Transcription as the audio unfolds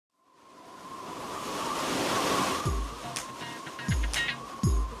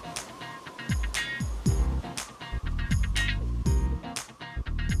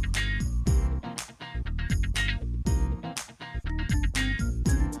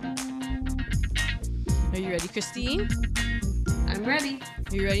you ready, Christine? I'm ready.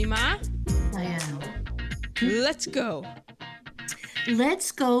 Are you ready, Ma? I am. Let's go.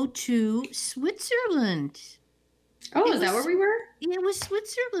 Let's go to Switzerland. Oh, is that where we were? It was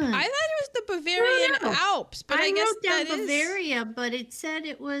Switzerland. I thought it was the Bavarian No. Alps, but I guess wrote down that is... Bavaria, but it said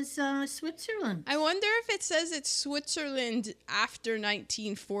it was Switzerland. I wonder if it says it's Switzerland after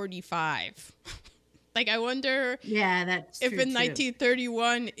 1945. Like, I wonder Yeah, that's if true, in too.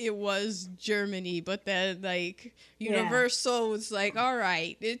 1931 it was Germany, but then, like, Universal was like, all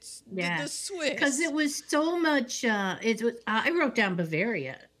right, it's the Swiss. Because it was so much. It was. I wrote down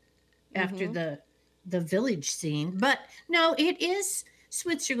Bavaria after the village scene, but no, it is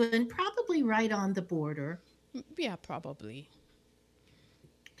Switzerland, probably right on the border. Yeah, probably.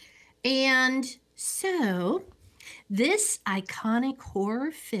 And so, this iconic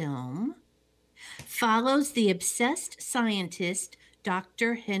horror film follows the obsessed scientist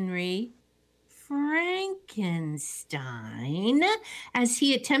Dr. Henry Frankenstein as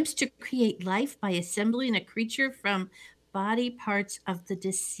he attempts to create life by assembling a creature from body parts of the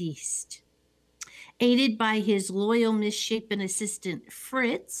deceased. Aided by his loyal, misshapen assistant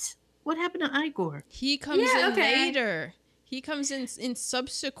Fritz. What happened to Igor? He comes in later. He comes in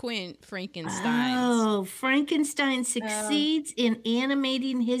subsequent Frankensteins. Oh, Frankenstein succeeds in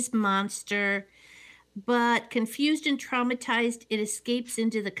animating his monster, but confused and traumatized, it escapes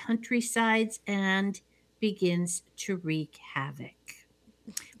into the countrysides and begins to wreak havoc.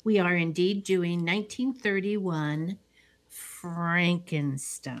 We are indeed doing 1931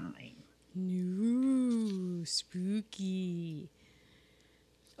 Frankenstein. Ooh, spooky.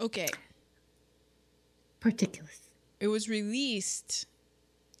 Okay. Particulars. It was released.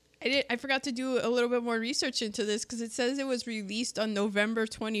 I forgot to do a little bit more research into this because it says it was released on November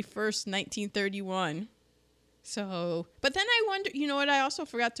 21st, 1931. So, but then I wonder, you know what? I also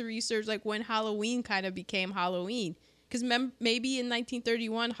forgot to research like when Halloween kind of became Halloween. Because maybe in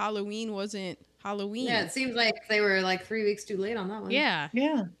 1931, Halloween wasn't Halloween. Yeah, it seems like they were like 3 weeks too late on that one. Yeah.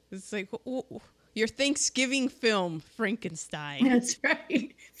 Yeah. It's like your Thanksgiving film, Frankenstein. That's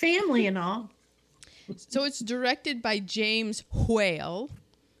right. Family and all. So it's directed by James Whale.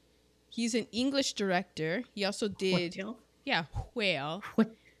 He's an English director. He also did... Yeah, Whale.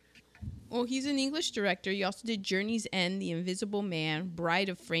 Well, he's an English director. He also did Journey's End, The Invisible Man, Bride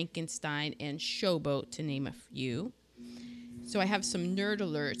of Frankenstein, and Showboat, to name a few. So I have some nerd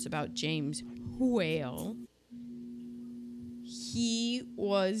alerts about James Whale. He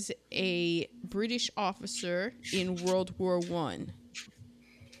was a British officer in World War I.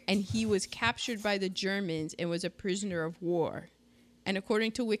 And he was captured by the Germans and was a prisoner of war. And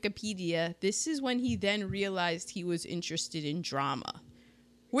according to Wikipedia, this is when he then realized he was interested in drama.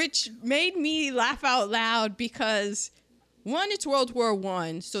 Which made me laugh out loud because, one, it's World War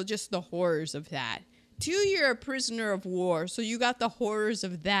I, so just the horrors of that. Two, you're a prisoner of war, so you got the horrors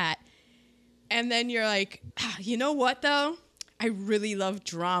of that. And then you're like, you know what, though? I really love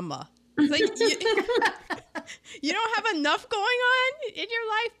drama. Like, you don't have enough going on in your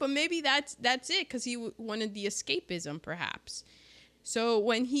life, but maybe that's it, because he wanted the escapism, perhaps. So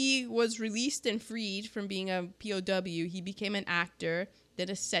when he was released and freed from being a POW, he became an actor, then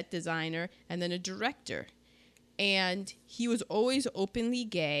a set designer, and then a director. And he was always openly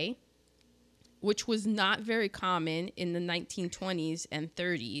gay, which was not very common in the 1920s and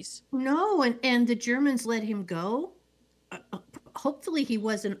 30s. No, and the Germans let him go. Hopefully he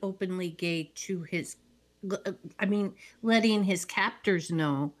wasn't openly gay to his... letting his captors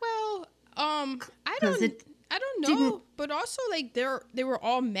know. Well, I don't know, but also like they were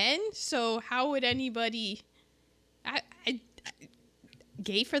all men, so how would anybody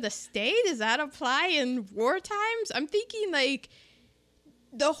gay for the state? Does that apply in war times? I'm thinking like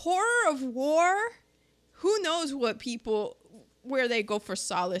the horror of war, who knows what people where they go for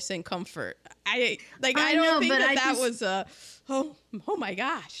solace and comfort. I don't think that was a oh my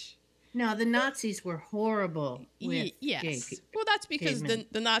gosh. No, the Nazis were horrible with yes. gay people. Well, that's because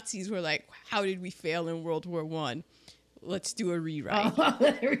the Nazis were like, how did we fail in World War I? Let's do a rewrite. Oh,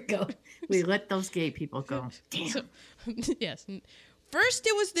 there we go. We let those gay people go. Damn. So, yes. First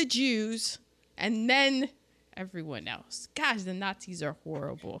it was the Jews, and then everyone else. Gosh, the Nazis are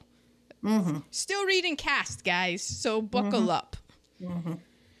horrible. Mm-hmm. Still reading Cast, guys, so buckle up.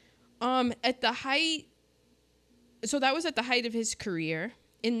 Mm-hmm. At the height... So that was at the height of his career.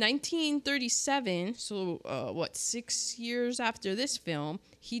 In 1937, so 6 years after this film,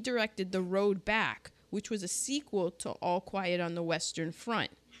 he directed The Road Back, which was a sequel to All Quiet on the Western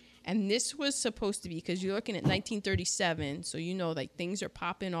Front. And this was supposed to be, because you're looking at 1937, so you know, like, things are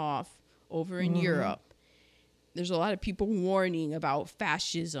popping off over in Europe. There's a lot of people warning about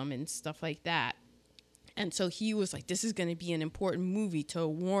fascism and stuff like that. And so he was like, this is going to be an important movie to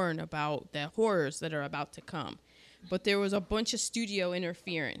warn about the horrors that are about to come. But there was a bunch of studio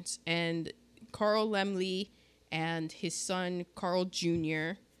interference, and Carl Laemmle and his son Carl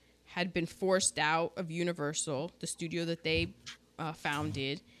Jr. had been forced out of Universal, the studio that they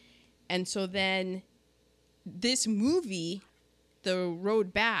founded. And so then this movie, The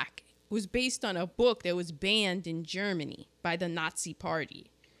Road Back, was based on a book that was banned in Germany by the Nazi Party.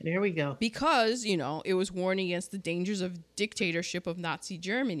 There we go. Because, you know, it was warning against the dangers of dictatorship of Nazi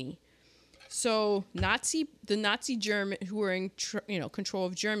Germany. So the Nazi German who were in control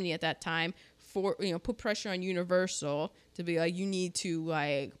of Germany at that time put pressure on Universal to be like, you need to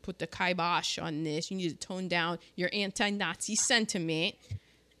like put the kibosh on this. You need to tone down your anti-Nazi sentiment.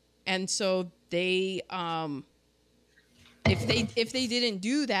 And so they if they didn't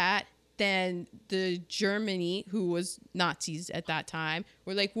do that, then the Germany, who was Nazis at that time,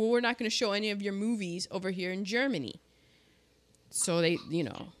 were like, well, we're not going to show any of your movies over here in Germany. So they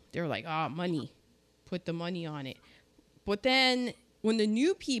were like, money, put the money on it. But then when the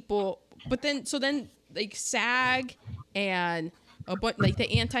new people, so then like SAG and like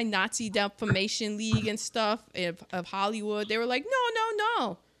the Anti-Nazi Defamation League and stuff of Hollywood, they were like,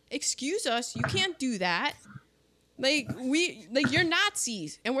 no, excuse us, you can't do that. You're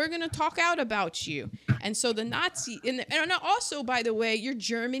Nazis, and we're gonna talk out about you. And so the Nazi, and also, by the way, you're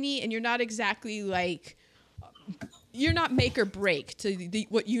Germany, and you're not exactly like, you're not make or break to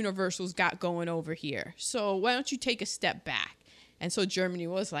what Universal's got going over here. So why don't you take a step back? And so Germany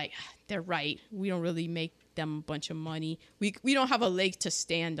was like, they're right. We don't really make them a bunch of money. We don't have a leg to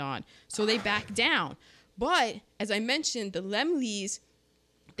stand on. So they backed down. But as I mentioned, the Laemmles,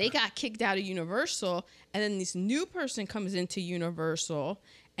 they got kicked out of Universal, and then this new person comes into Universal,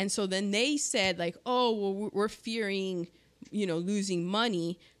 and so then they said like, oh, well, we're fearing, losing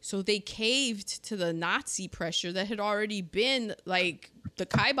money, so they caved to the Nazi pressure that had already been like the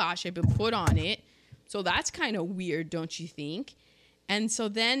kibosh had been put on it. So that's kind of weird, don't you think? And so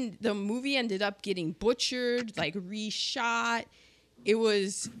then the movie ended up getting butchered, like reshot. It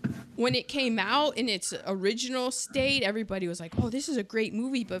was, when it came out in its original state, everybody was like, oh, this is a great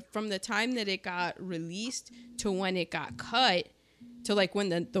movie. But from the time that it got released to when it got cut to like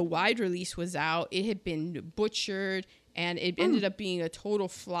when the wide release was out, it had been butchered and it ended up being a total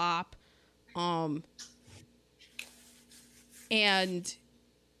flop. And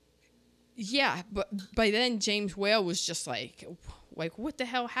yeah, but by then James Whale was just like, what the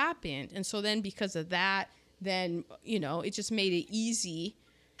hell happened? And so then because of that, then, it just made it easy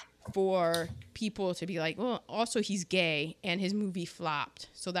for people to be like, well, also he's gay, and his movie flopped.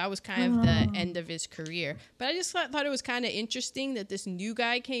 So that was kind of the end of his career. But I just thought it was kind of interesting that this new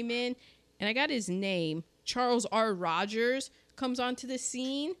guy came in, and I got his name, Charles R. Rogers, comes onto the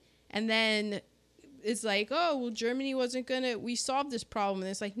scene, and then it's like, oh, well, Germany we solved this problem. And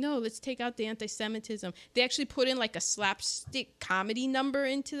it's like, no, let's take out the anti-Semitism. They actually put in like a slapstick comedy number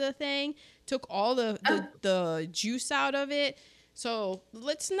into the thing, took all the juice out of it. So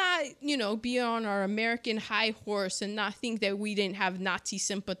let's not, be on our American high horse and not think that we didn't have Nazi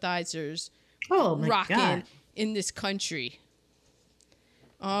sympathizers rocking in this country.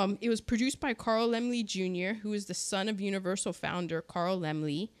 It was produced by Carl Laemmle Jr., who is the son of Universal founder Carl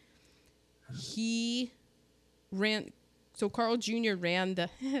Laemmle. Carl Jr. ran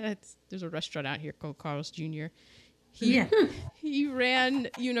there's a restaurant out here called Carl's Jr. He ran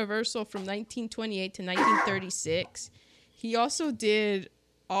Universal from 1928 to 1936. He also did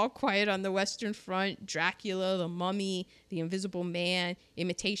All Quiet on the Western Front, Dracula, The Mummy, The Invisible Man,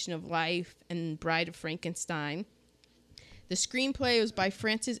 Imitation of Life, and Bride of Frankenstein. The screenplay was by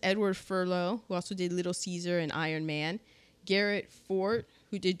Francis Edward Furlow, who also did Little Caesar and Iron Man. Garrett Fort,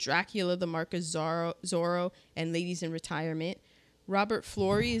 who did Dracula, The Mark of Zorro, and Ladies in Retirement. Robert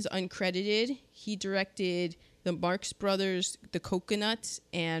Florey is uncredited. He directed the Marx Brothers, The Coconuts,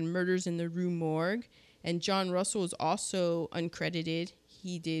 and Murders in the Rue Morgue. And John Russell is also uncredited.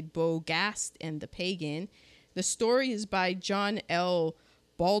 He did Bogast and The Pagan. The story is by John L.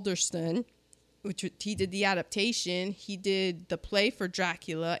 Balderston, which he did the adaptation. He did the play for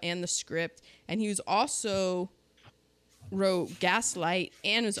Dracula and the script. And he was also wrote Gaslight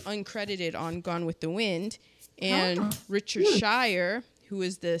and was uncredited on Gone with the Wind. And Richard Shire, who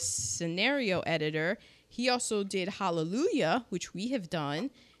is the scenario editor, he also did Hallelujah, which we have done,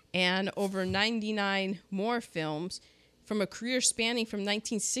 and over 99 more films from a career spanning from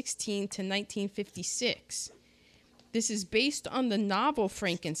 1916 to 1956. This is based on the novel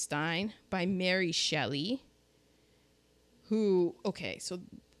Frankenstein by Mary Shelley, who, so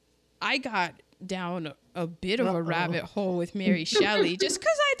I got down a bit of a rabbit hole with Mary Shelley just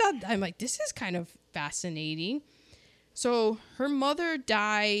because I'm like, this is kind of fascinating. So her mother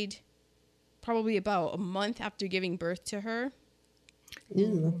died probably about a month after giving birth to her.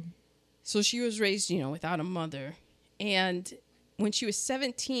 Ew. So she was raised, without a mother. And when she was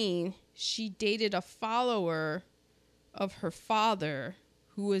 17, she dated a follower of her father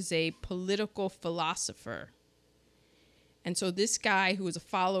who was a political philosopher. And so this guy who was a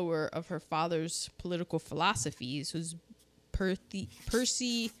follower of her father's political philosophies was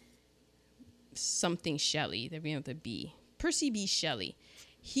Percy something Shelley. They began with a B. Percy B. Shelley.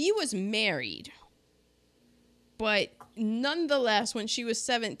 He was married. But nonetheless, when she was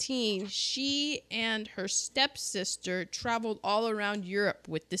 17, she and her stepsister traveled all around Europe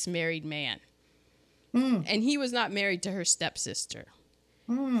with this married man. And he was not married to her stepsister.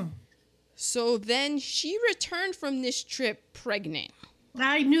 So then she returned from this trip pregnant.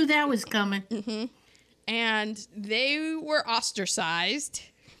 I knew that was coming. And they were ostracized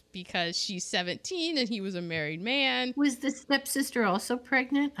because she's 17 and he was a married man. Was the stepsister also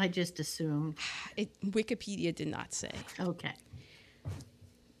pregnant? I just assumed. Wikipedia did not say. Okay.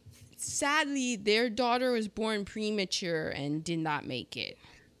 Sadly, their daughter was born premature and did not make it.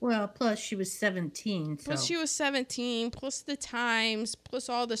 Well, plus she was 17. So. Plus she was 17, plus the times, plus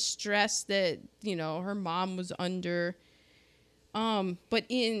all the stress that, her mom was under. But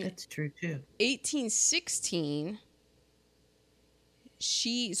in That's true too. 1816,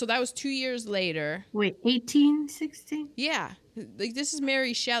 so that was 2 years later. Wait, 1816? Yeah. Like, this is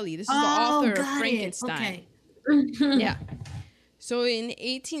Mary Shelley. This is the author of Frankenstein. Okay. Yeah. So in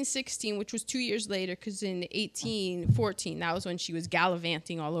 1816, which was 2 years later, because in 1814, that was when she was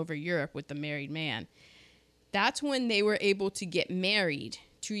gallivanting all over Europe with the married man. That's when they were able to get married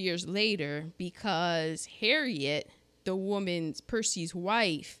 2 years later because Harriet, the woman's, Percy's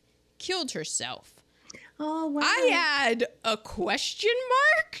wife, killed herself. Oh, wow. I had a question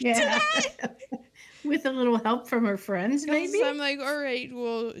mark to that. With a little help from her friends, maybe? I'm like, all right,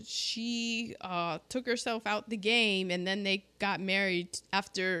 well, she took herself out the game, and then they got married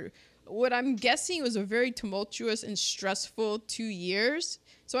after what I'm guessing was a very tumultuous and stressful 2 years.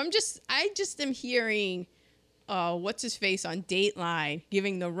 So I just am hearing what's his face on Dateline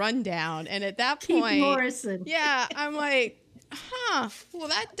giving the rundown, and at that Keith point, Morrison. yeah, I'm like, well,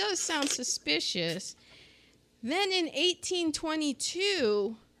 that does sound suspicious. Then in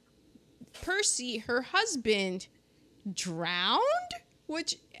 1822, Percy, her husband, drowned,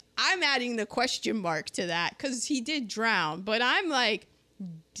 which I'm adding the question mark to that because he did drown. But I'm like,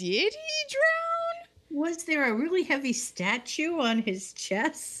 did he drown? Was there a really heavy statue on his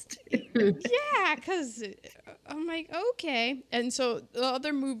chest? Yeah, because I'm like, okay. And so the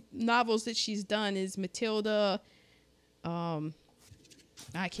other novels that she's done is Matilda. I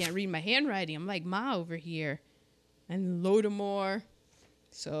can't read my handwriting. I'm like Ma over here. And Lodamore.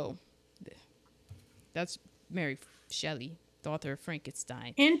 So that's Mary Shelley, the author of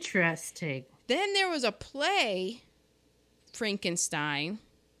Frankenstein. Interesting. Then there was a play, Frankenstein.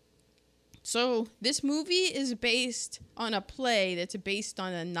 So this movie is based on a play that's based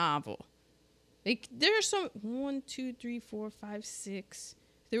on a novel. Like, there are some 1, 2, 3, 4, 5, 6.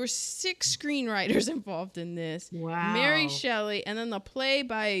 There were 6 screenwriters involved in this. Wow. Mary Shelley, and then the play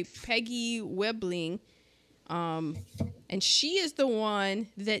by Peggy Webling. And she is the one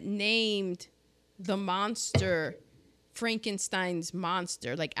that named the monster Frankenstein's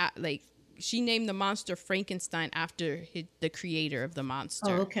monster. Like she named the monster Frankenstein after the creator of the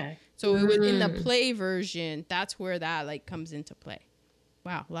monster. Oh, okay. So it was in the play version. That's where that comes into play.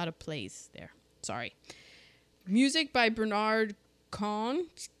 Wow, a lot of plays there. Sorry. Music by Bernard Kaun,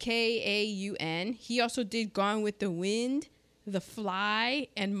 Kaun. He also did Gone with the Wind, The Fly,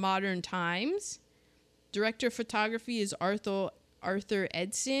 and Modern Times. Director of photography is Arthur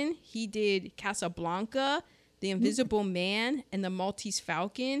Edson. He did Casablanca, The Invisible Man, and The Maltese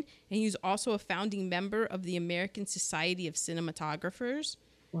Falcon. And he was also a founding member of the American Society of Cinematographers.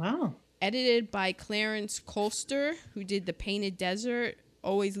 Wow. Edited by Clarence Colster, who did The Painted Desert,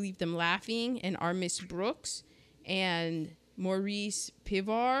 Always Leave Them Laughing, and Armis Brooks. And Maurice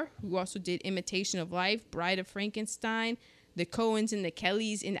Pivar, who also did Imitation of Life, Bride of Frankenstein, The Coens and the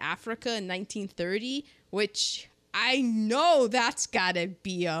Kellys in Africa in 1930, which I know that's gotta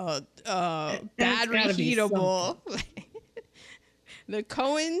be a bad reheatable. The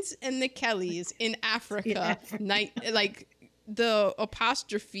Coens and the Kellys in Africa, the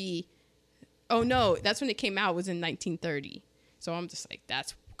apostrophe. Oh no, that's when it came out, was in 1930. So I'm just like,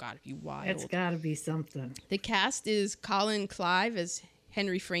 that's gotta be wild. That's gotta be something. The cast is Colin Clive as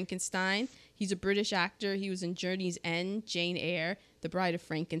Henry Frankenstein. He's a British actor. He was in Journey's End, Jane Eyre, The Bride of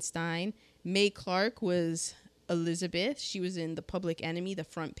Frankenstein, Mae Clark was Elizabeth. She was in The Public Enemy, The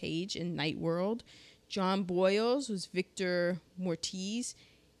Front Page, in Night World. John Boyles was Victor Moritz.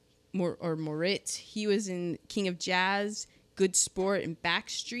 He was in King of Jazz, Good Sport, and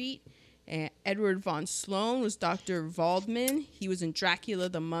Backstreet. Edward von Sloan was Dr. Waldman. He was in Dracula,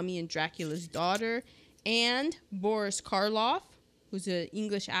 the Mummy, and Dracula's Daughter. And Boris Karloff, who's an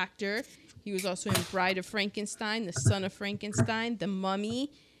English actor. He was also in Bride of Frankenstein, The Son of Frankenstein, The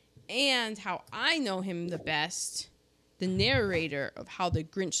Mummy, and how I know him the best, the narrator of How the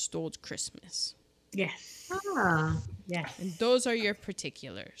Grinch Stole Christmas. Yes. Ah. Yes. And those are your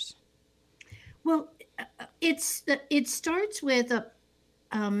particulars. Well, it starts with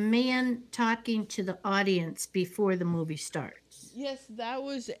a man talking to the audience before the movie starts. Yes, that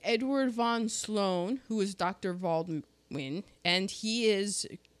was Edward von Sloan, who was Dr. Waldman, and he is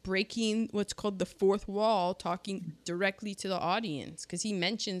breaking what's called the fourth wall, talking directly to the audience, because he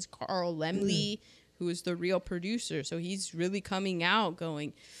mentions Carl Laemmle, who is the real producer. So he's really coming out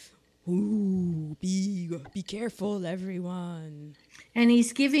going, ooh, be careful, everyone. And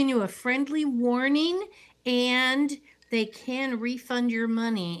he's giving you a friendly warning, and they can refund your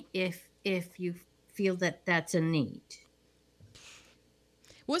money if you feel that that's a need.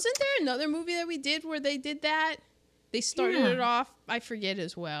 Wasn't there another movie that we did where they did that? They started it off, I forget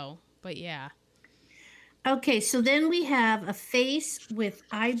as well, but yeah. Okay, so then we have a face with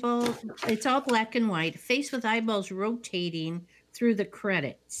eyeballs. It's all black and white. A face with eyeballs rotating through the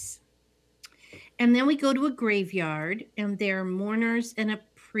credits. And then we go to a graveyard, and there are mourners and a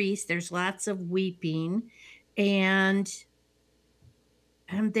priest. There's lots of weeping, and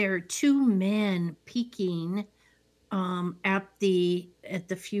there are two men peeking at the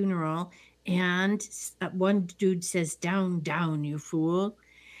funeral, and one dude says, "Down, down, you fool."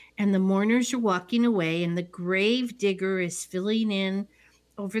 And the mourners are walking away, and the grave digger is filling in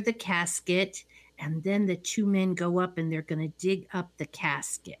over the casket, and then the two men go up and they're going to dig up the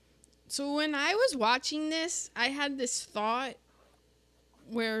casket. So when I was watching this, I had this thought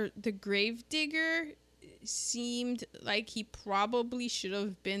where the gravedigger seemed like he probably should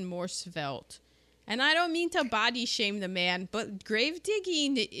have been more svelte. And I don't mean to body shame the man, but grave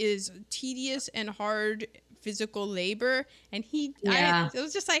digging is tedious and hard physical labor. And it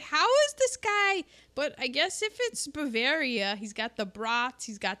was just like, how is this guy? But I guess if it's Bavaria, he's got the brats,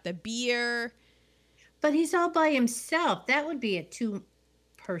 he's got the beer. But he's all by himself. That would be a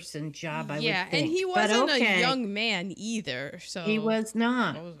two-person job, I would think. And he wasn't a young man either. So he was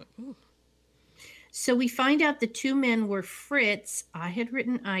not. I was like, ooh. So we find out the two men were Fritz. I had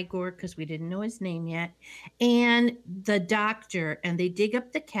written Igor because we didn't know his name yet. And the doctor. And they dig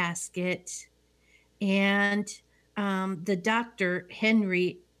up the casket. And the doctor,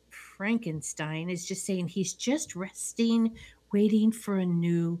 Henry Frankenstein, is just saying he's just resting, waiting for a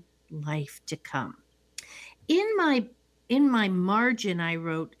new life to come. In my margin, I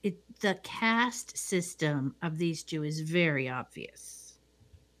wrote, the caste system of these two is very obvious.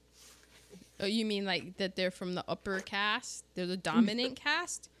 Oh, you mean like that they're from the upper caste? They're the dominant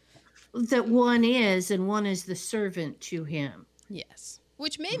caste? That one is, and one is the servant to him. Yes.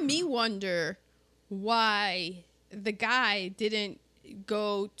 Which made me wonder why the guy didn't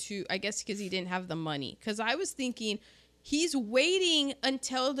go to, I guess because he didn't have the money. Because I was thinking he's waiting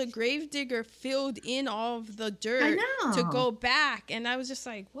until the gravedigger filled in all of the dirt to go back. And I was just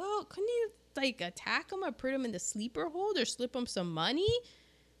like, well, couldn't you like attack him or put him in the sleeper hold or slip him some money?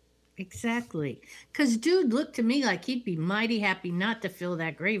 Exactly. Because dude looked to me like he'd be mighty happy not to fill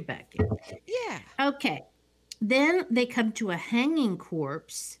that grave back in. Yeah. Okay. Then they come to a hanging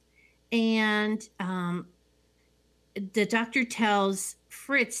corpse, and the doctor tells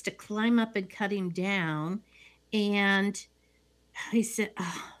Fritz to climb up and cut him down. And he said,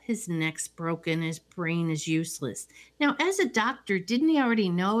 his neck's broken. His brain is useless. Now, as a doctor, didn't he already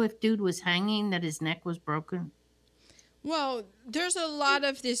know if dude was hanging that his neck was broken? Well, there's a lot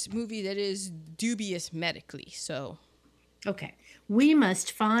of this movie that is dubious medically, so. Okay. We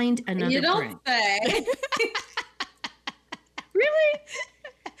must find another You don't say. Really?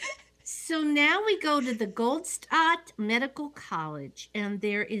 So now we go to the Goldstadt Medical College, and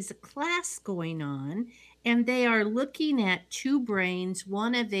there is a class going on, and they are looking at two brains,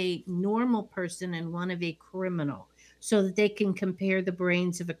 one of a normal person and one of a criminal, so that they can compare the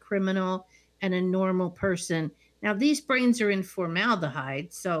brains of a criminal and a normal person. Now, these brains are in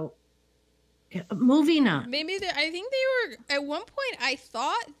formaldehyde, so moving on. Maybe I think they were, at one point, I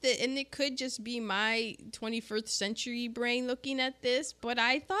thought that, and it could just be my 21st century brain looking at this, but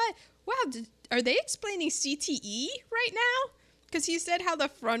I thought, wow, are they explaining CTE right now? Because he said how the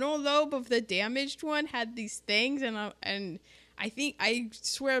frontal lobe of the damaged one had these things, and I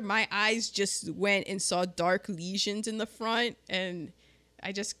swear my eyes just went and saw dark lesions in the front, and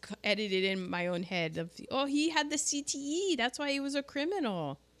I just edited in my own head of, oh, he had the CTE. That's why he was a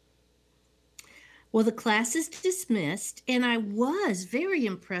criminal. Well, the class is dismissed, and I was very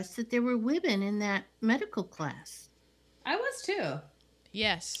impressed that there were women in that medical class. I was too.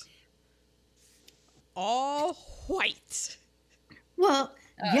 Yes. All white. Well,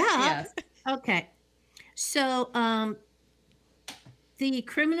 yeah. Yes. Okay. So, the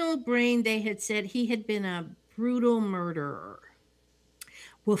criminal brain, they had said he had been a brutal murderer.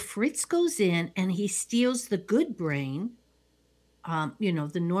 Well, Fritz goes in and he steals the good brain,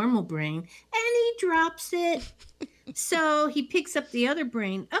 the normal brain, and he drops it. So he picks up the other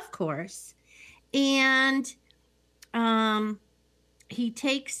brain, of course, and he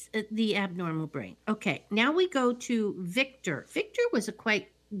takes the abnormal brain. Okay, now we go to Victor. Victor was a quite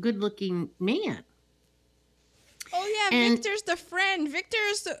good-looking man. Oh yeah, Victor's the friend.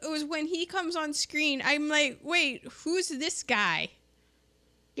 Was when he comes on screen, I'm like, wait, who's this guy?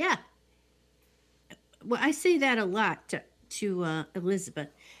 Yeah. Well, I say that a lot to Elizabeth.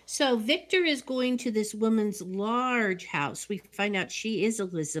 So Victor is going to this woman's large house. We find out she is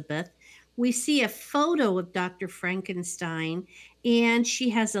Elizabeth. We see a photo of Dr. Frankenstein, and she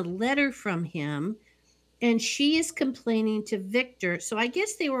has a letter from him, and she is complaining to Victor. So I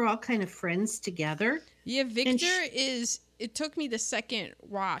guess they were all kind of friends together. Yeah, Victor it took me the second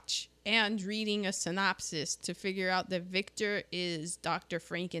watch and reading a synopsis to figure out that Victor is Dr.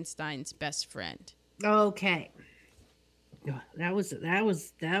 Frankenstein's best friend. Okay. That was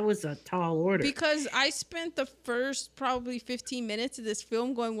a tall order. Because I spent the first probably 15 minutes of this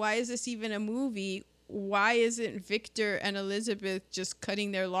film going, why is this even a movie? Why isn't Victor and Elizabeth just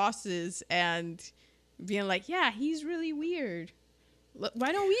cutting their losses and being like, yeah, he's really weird.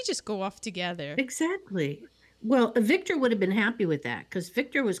 Why don't we just go off together? Exactly. Well, Victor would have been happy with that because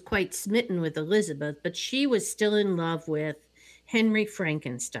Victor was quite smitten with Elizabeth, but she was still in love with Henry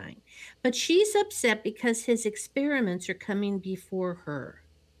Frankenstein. But she's upset because his experiments are coming before her.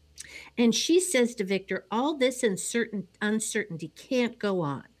 And she says to Victor, all this uncertainty can't go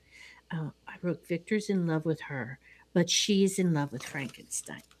on. I wrote, Victor's in love with her, but she's in love with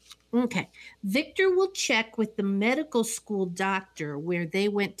Frankenstein. Okay. Victor will check with the medical school doctor where they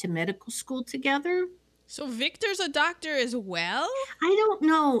went to medical school together. So Victor's a doctor as well? I don't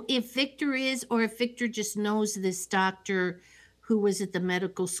know if Victor is or if Victor just knows this doctor who was at the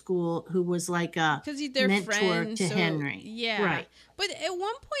medical school who was like a mentor friend, to Henry. Yeah. Right. But at one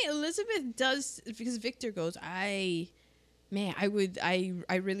point Elizabeth does, because Victor goes, I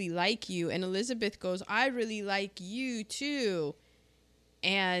really like you. And Elizabeth goes, I really like you too.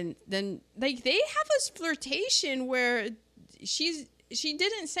 And then like they have this flirtation where she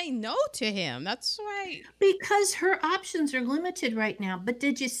didn't say no to him. That's why. Because her options are limited right now. But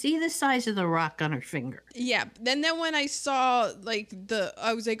did you see the size of the rock on her finger? Yeah. Then when I saw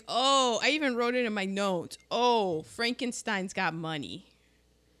I was like, oh, I even wrote it in my notes. Oh, Frankenstein's got money.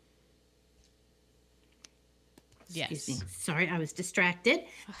 Excuse me. Sorry, I was distracted.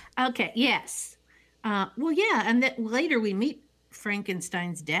 Okay, yes. Well, yeah, and then later we meet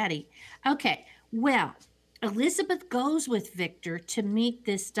Frankenstein's daddy. Okay, well, Elizabeth goes with Victor to meet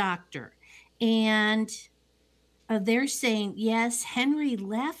this doctor, and they're saying, yes, Henry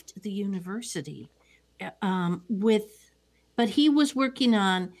left the university but he was working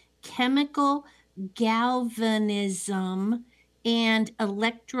on chemical galvanism and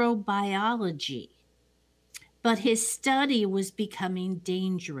electrobiology. But his study was becoming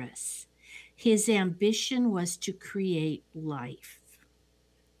dangerous. His ambition was to create life.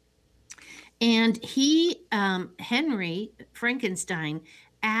 And Henry Frankenstein,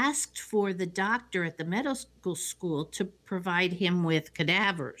 asked for the doctor at the medical school to provide him with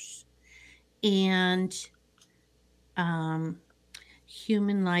cadavers and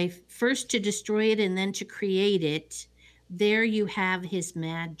human life, first to destroy it and then to create it. There you have his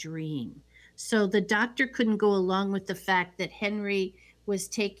mad dream. So the doctor couldn't go along with the fact that Henry was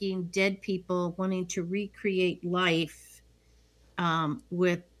taking dead people, wanting to recreate life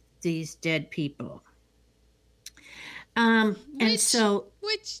with these dead people. Yeah,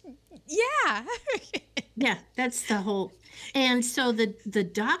 that's the whole. And so the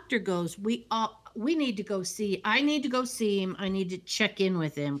doctor goes, we need to go see. I need to go see him. I need to check in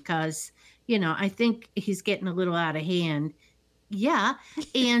with him because I think he's getting a little out of hand. Yeah.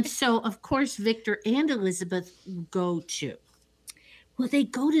 And so, of course, Victor and Elizabeth go to. Well, they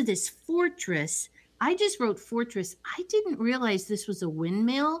go to this fortress. I just wrote fortress. I didn't realize this was a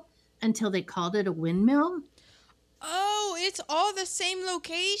windmill until they called it a windmill. Oh, it's all the same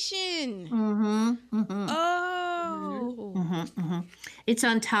location. Mm-hmm. Mm-hmm. Oh. It's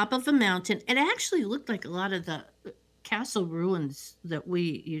on top of a mountain. It actually looked like a lot of the castle ruins that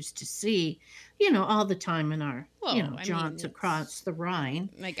we used to see, all the time in our, Well, I mean, jaunts across the Rhine.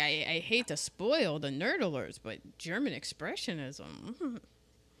 Like, I hate to spoil the nerdlers, but German Expressionism.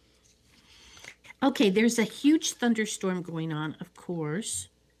 Okay, there's a huge thunderstorm going on, of course.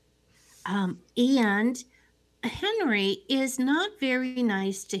 And Henry is not very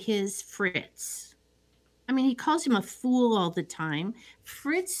nice to his Fritz. I mean, he calls him a fool all the time.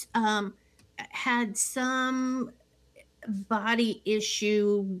 Fritz had some body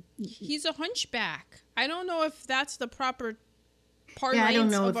issue. He's a hunchback. I don't know if that's the proper I don't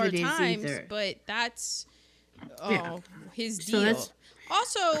parlance know of if our it is times, either. but that's his So deal. that's-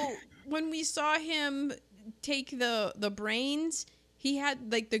 Also, when we saw him take the brains, he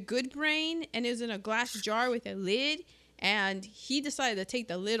had like the good brain and it was in a glass jar with a lid, and he decided to take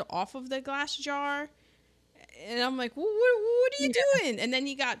the lid off of the glass jar. And I'm like, what are you doing? And then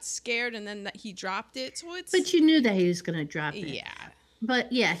he got scared, and then he dropped it. So it's But you knew that he was going to drop it. yeah.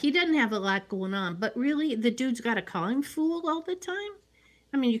 But yeah, he doesn't have a lot going on. But really, the dude's got to call him fool all the time.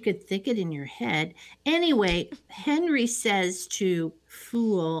 I mean, you could think it in your head. Anyway, Henry says to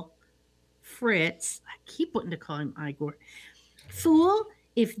fool Fritz, I keep wanting to call him Igor, fool,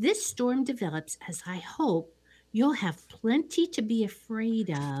 if this storm develops as I hope, you'll have plenty to be afraid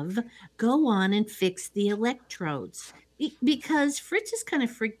of. Go on and fix the electrodes. Because Fritz is kind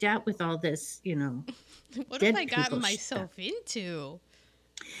of freaked out with all this, What dead have I gotten people myself into?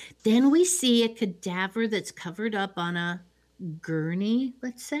 Then we see a cadaver that's covered up on a gurney,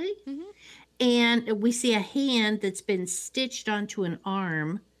 let's say. Mhm. And we see a hand that's been stitched onto an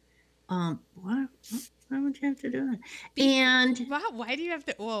arm. Why would you have to do that? And Wow, why do you have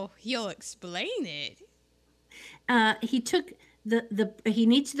to? Well, he'll explain it. he took he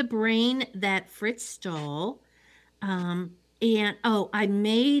needs the brain that Fritz stole. And I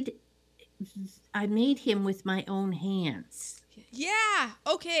made him with my own hands. Yeah.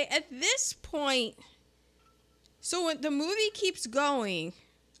 Okay. At this point, so when the movie keeps going,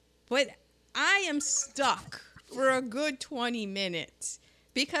 but I am stuck for a good 20 minutes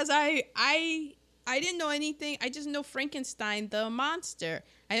because I didn't know anything. I just know Frankenstein, the monster.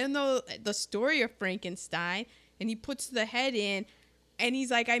 I don't know the story of Frankenstein. And he puts the head in, and he's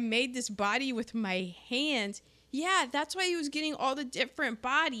like, I made this body with my hands. Yeah, that's why he was getting all the different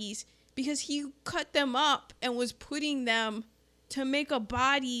bodies, because he cut them up and was putting them to make a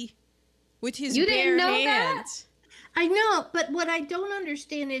body with his You bare didn't know that? hands. I know, but what I don't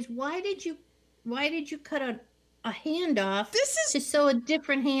understand is why did you cut a hand off This is- to sew a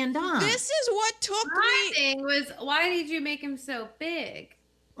different hand on? This is what took My me. thing was, why did you make him so big?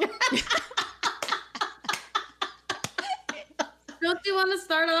 Don't you want to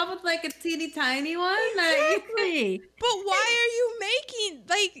start off with like a teeny tiny one? Like, Exactly. But why are you making,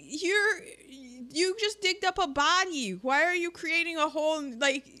 like, you just digged up a body. Why are you creating a whole,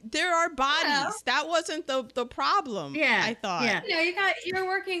 like, there are bodies. Yeah. That wasn't the problem. Yeah, I thought. yeah. you're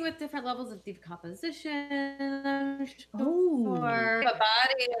working with different levels of decomposition. I'm sure. Oh. Or a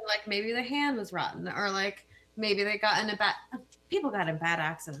body, and like maybe the hand was rotten, or like maybe they got in a bad. People got in bad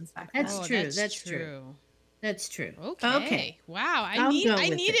accidents back then. That's Oh, true. That's true. That's true. Okay. Wow. I I'll go with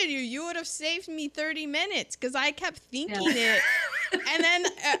needed it. you. You would have saved me 30 minutes because I kept thinking it. And then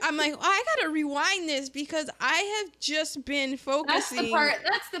I'm like, I got to rewind this because I have just been focusing.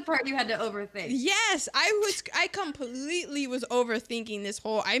 That's the part you had to overthink. Yes, I completely was overthinking this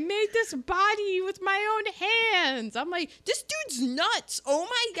whole, I made this body with my own hands. I'm like, this dude's nuts. Oh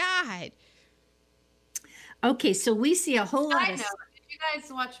my God. Okay, so we see a whole lot I of know. Did you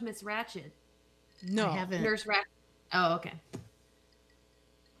guys watch Miss Ratched? No. I haven't. Nurse Ratched. Oh, okay.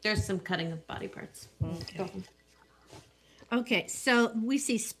 There's some cutting of body parts. Okay, so we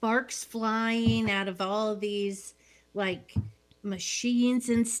see sparks flying out of all of these like machines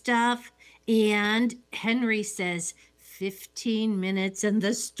and stuff. And Henry says, 15 minutes and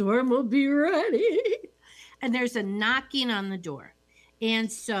the storm will be ready. And there's a knocking on the door. And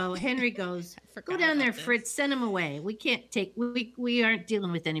so Henry goes, forgot go down there, about this. Fritz, send him away. We can't take, we aren't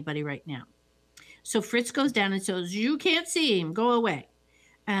dealing with anybody right now. So Fritz goes down and says, you can't see him, go away.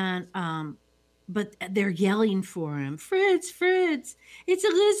 And, but they're yelling for him, Fritz, it's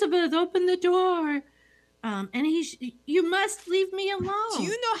Elizabeth, open the door. And you must leave me alone. Do you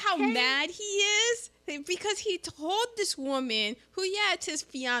know how Okay. mad he is? Because he told this woman, who, yeah, it's his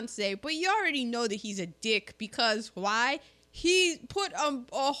fiance, but you already know that he's a dick because why? He put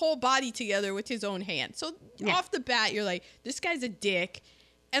a whole body together with his own hand. So Yeah. off the bat, you're like, this guy's a dick.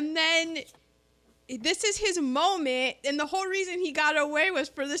 And then this is his moment, and the whole reason he got away was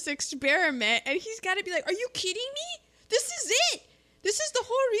for this experiment, and he's got to be like, are you kidding me? This is it. This is the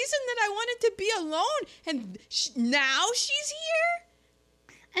whole reason that I wanted to be alone, and now she's here?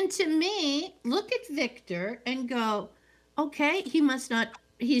 And to me, look at Victor and go, okay,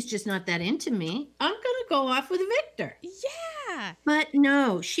 he's just not that into me. I'm going to go off with Victor. Yeah. But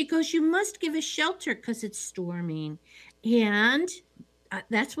no, she goes, you must give us shelter because it's storming. And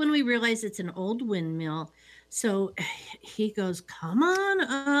that's when we realize it's an old windmill. So he goes, come on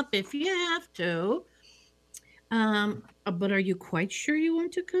up if you have to. But are you quite sure you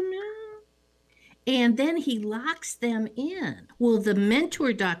want to come out? And then he locks them in. Well, the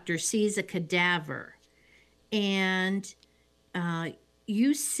mentor doctor sees a cadaver. And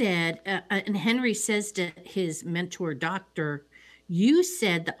you said, and Henry says to his mentor doctor, you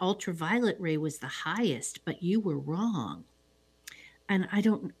said the ultraviolet ray was the highest, but you were wrong. And I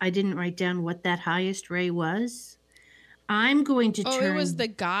didn't write down what that highest ray was. I'm going to turn. Oh, it was the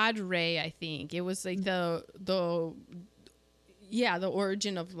God ray, I think. It was like the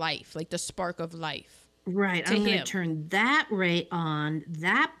origin of life, like the spark of life. Right. I'm going to turn that ray on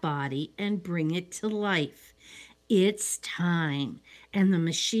that body and bring it to life. It's time. And the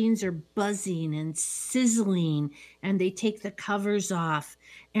machines are buzzing and sizzling, and they take the covers off.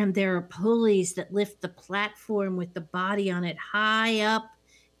 And there are pulleys that lift the platform with the body on it high up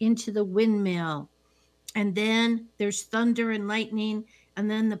into the windmill. And then there's thunder and lightning, and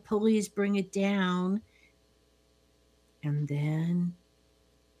then the pulleys bring it down. And then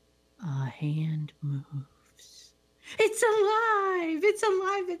a hand moves. It's alive! It's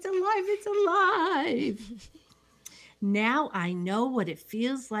alive! It's alive! It's alive! Now I know what it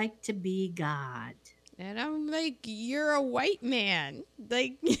feels like to be God. And I'm like, you're a white man.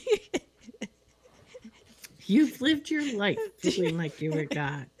 Like, you've lived your life feeling like you were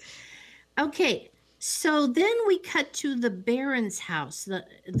God. Okay, so then we cut to the Baron's house.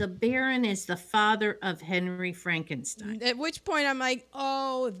 The Baron is the father of Henry Frankenstein. At which point I'm like,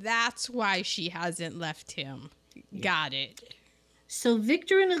 oh, that's why she hasn't left him. Yeah. Got it. So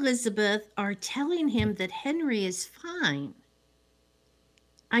Victor and Elizabeth are telling him that Henry is fine.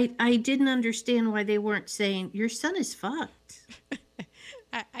 I didn't understand why they weren't saying, your son is fucked.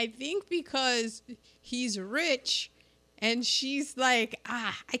 I think because he's rich and she's like,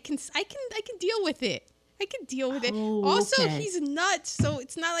 I can deal with it. I can deal with it. Also, okay. He's nuts, so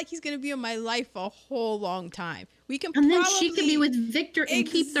it's not like he's going to be in my life a whole long time. We can and then she can be with Victor and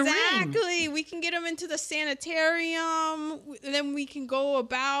keep the ring. Exactly. We can get him into the sanitarium. Then we can go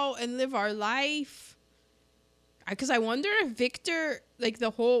about and live our life. Because I wonder if Victor, like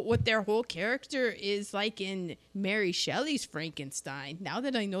what their whole character is like in Mary Shelley's Frankenstein. Now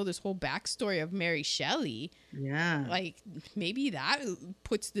that I know this whole backstory of Mary Shelley, yeah, like maybe that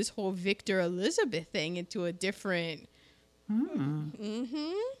puts this whole Victor Elizabeth thing into a different.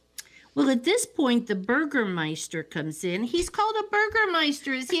 Well, at this point, the Burgermeister comes in. He's called a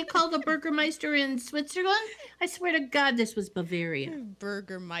Burgermeister. Is he called a Burgermeister in Switzerland? I swear to God, this was Bavaria.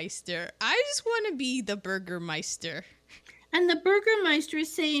 Burgermeister. I just want to be the Burgermeister. And the Burgermeister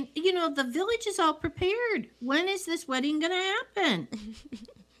is saying, the village is all prepared. When is this wedding going to happen?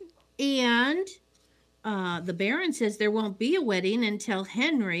 And the Baron says there won't be a wedding until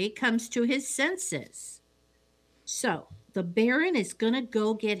Henry comes to his senses. So the Baron is going to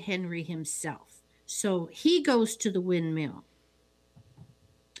go get Henry himself. So he goes to the windmill.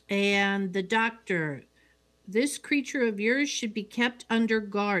 And the doctor, this creature of yours should be kept under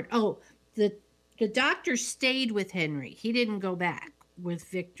guard. Oh, the doctor stayed with Henry. He didn't go back with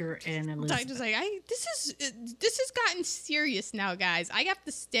Victor and Elizabeth. Doctor's like, this has gotten serious now, guys. I have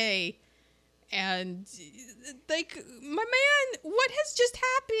to stay. And like, my man, what has just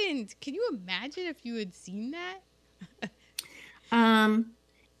happened? Can you imagine if you had seen that?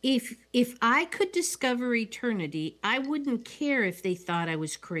 If I could discover eternity, I wouldn't care if they thought I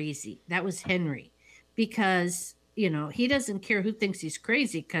was crazy. That was Henry, because, he doesn't care who thinks he's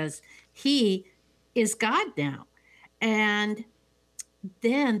crazy because he is God now. And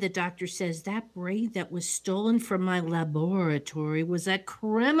then the doctor says that brain that was stolen from my laboratory was a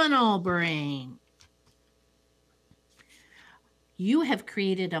criminal brain. You have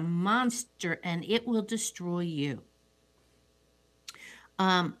created a monster and it will destroy you.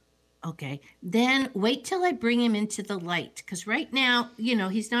 Okay, then wait till I bring him into the light. Because right now,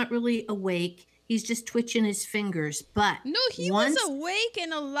 he's not really awake. He's just twitching his fingers. But no, he was awake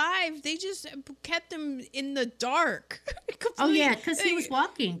and alive. They just kept him in the dark. Oh, yeah, because he was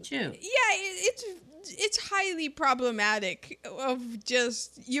walking, too. Yeah, it's highly problematic of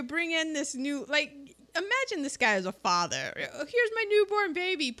just, you bring in this new, like, imagine this guy as a father. Here's my newborn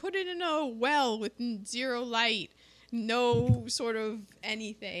baby. Put it in a well with zero light, no sort of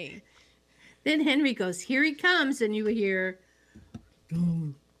anything. Then Henry goes, "Here he comes," and you hear,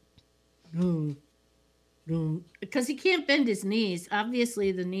 "Boom, boom, boom," because he can't bend his knees.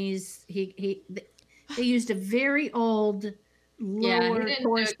 Obviously, the knees they used a very old lower he didn't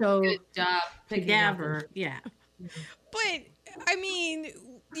torso do a good job picking out cadaver. Yeah. But I mean,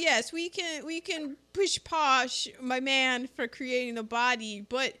 yes, we can push posh my man for creating the body,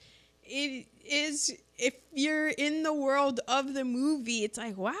 but it is, if you're in the world of the movie, it's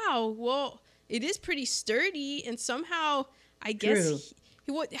like, wow, well, it is pretty sturdy, and somehow I guess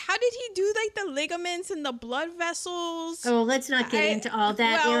how did he do like the ligaments and the blood vessels? Oh, let's not get into all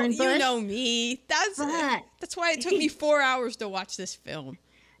that, well, Aaron Bush. you know me. That's why it took me 4 hours to watch this film.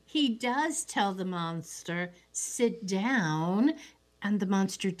 He does tell the monster, "Sit down," and the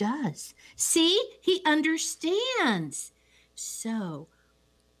monster does. See? He understands. So,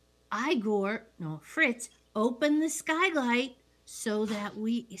 Fritz, open the skylight so that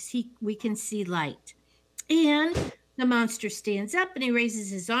we can see light. And the monster stands up and he raises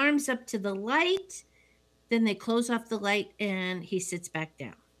his arms up to the light. Then they close off the light and he sits back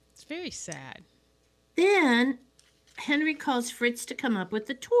down. It's very sad. Then Henry calls Fritz to come up with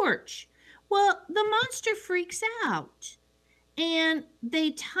the torch. Well, the monster freaks out and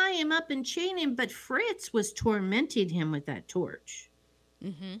they tie him up and chain him, but Fritz was tormenting him with that torch.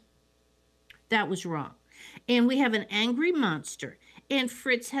 Mm-hmm. That was wrong. And we have an angry monster, and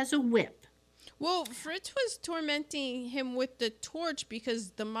Fritz has a whip. Well, Fritz was tormenting him with the torch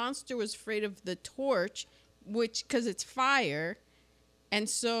because the monster was afraid of the torch, because it's fire. And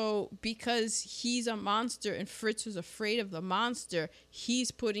so because he's a monster and Fritz was afraid of the monster,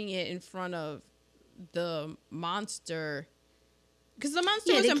 he's putting it in front of the monster. Because the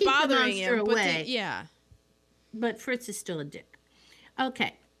monster wasn't bothering him. But Fritz is still a dick.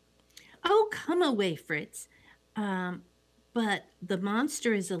 Okay. "Oh, come away, Fritz." But the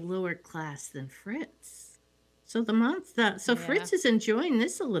monster is a lower class than Fritz. So Fritz is enjoying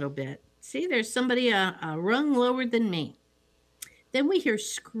this a little bit. See, there's somebody a rung lower than me. Then we hear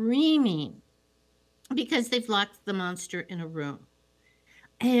screaming because they've locked the monster in a room.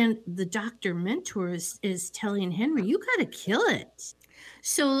 And the doctor mentor is telling Henry, "You got to kill it."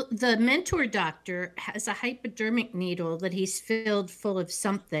 So the mentor doctor has a hypodermic needle that he's filled full of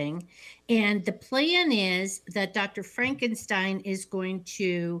something. And the plan is that Dr. Frankenstein is going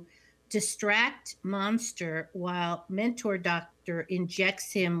to distract monster while mentor doctor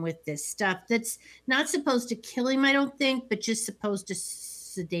injects him with this stuff that's not supposed to kill him, I don't think, but just supposed to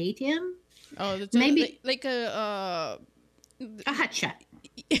sedate him. Oh, that's maybe like a hot shot.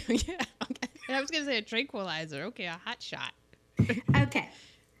 Yeah, okay. I was gonna say a tranquilizer. Okay, a hot shot. Okay.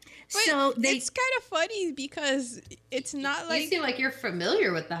 But so it's kind of funny because it's not like you seem like you're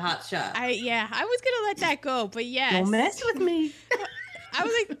familiar with the hot shot. I was gonna let that go, but yes. Don't mess with me. I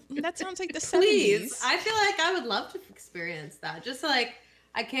was like, that sounds like the 70s. Please, I feel like I would love to experience that. Just like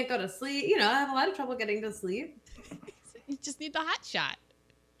I can't go to sleep. You know, I have a lot of trouble getting to sleep. You just need the hot shot.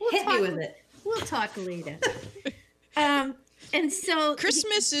 Hit me with it. We'll talk later. And so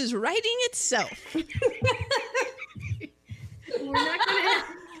Christmas is writing itself. We're not gonna.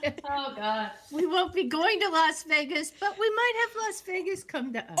 Oh God. We won't be going to Las Vegas, but we might have Las Vegas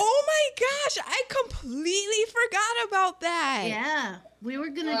come to us. Oh my gosh, I completely forgot about that. Yeah, we were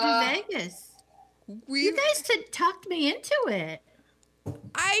gonna do Vegas. You guys talked me into it.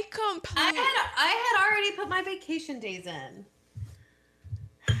 I had already put my vacation days in.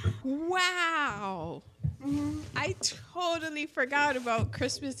 Wow. Mm-hmm. I totally forgot about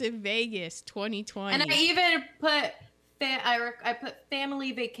Christmas in Vegas 2020. And I even put I put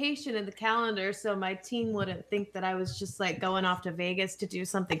family vacation in the calendar so my team wouldn't think that I was just like going off to Vegas to do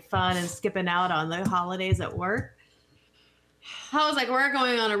something fun and skipping out on the holidays at work. I was like, we're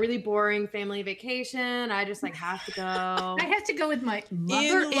going on a really boring family vacation. I just like have to go. I have to go with my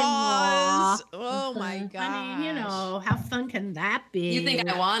mother-in-law. Oh my God. I mean, you know, how fun can that be? You think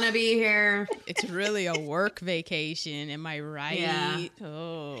I want to be here? It's really a work vacation. Am I right? Yeah.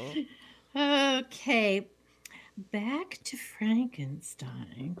 Oh. Okay. Back to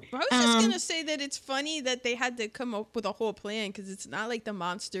Frankenstein. I was just going to say that it's funny that they had to come up with a whole plan because it's not like the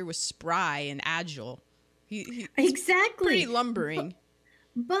monster was spry and agile. Exactly. Pretty lumbering.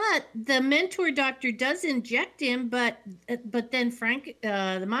 But the mentor doctor does inject him, but then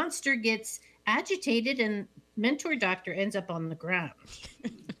the monster gets agitated and mentor doctor ends up on the ground.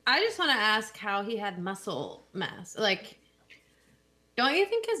 I just want to ask how he had muscle mass. Like, don't you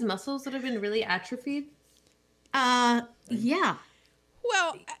think his muscles would have been really atrophied? Yeah.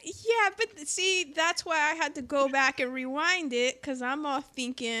 Well, yeah, but see, that's why I had to go back and rewind it because I'm all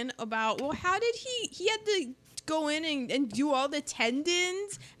thinking about, well, how did he had to go in and do all the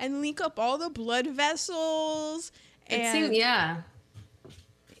tendons and link up all the blood vessels It seemed, yeah.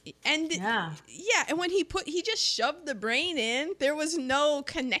 and Yeah. yeah, and when he just shoved the brain in, there was no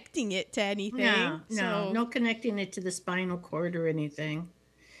connecting it to anything. No connecting it to the spinal cord or anything.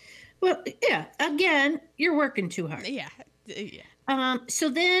 Well, yeah, again, you're working too hard. Yeah. So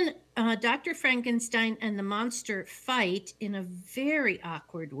then Dr. Frankenstein and the monster fight in a very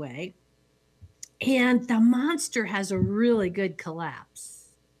awkward way. And the monster has a really good collapse.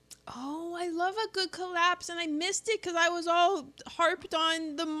 Oh, I love a good collapse, and I missed it because I was all harped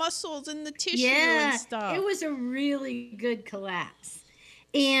on the muscles and the tissue and stuff. It was a really good collapse.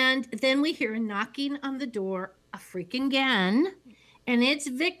 And then we hear a knocking on the door, a freaking again, and it's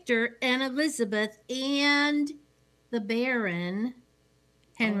Victor and Elizabeth and the Baron,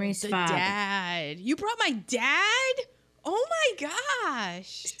 Henry's father. Dad. You brought my dad? Oh my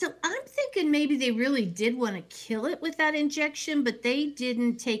gosh. So I'm thinking maybe they really did want to kill it with that injection, but they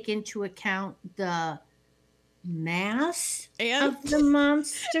didn't take into account the mass of the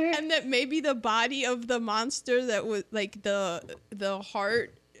monster. And that maybe the body of the monster that was like the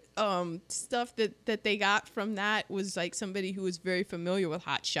heart stuff that they got from that was like somebody who was very familiar with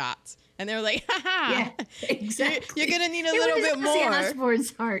hot shots. And they were like, haha, yeah, exactly. You're going to need a little bit more.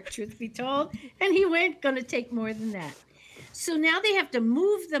 Osborne's heart, truth be told. And he weren't going to take more than that. So now they have to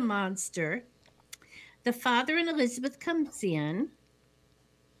move the monster. The father and Elizabeth comes in.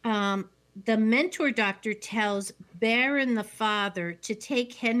 The mentor doctor tells Baron, the father, to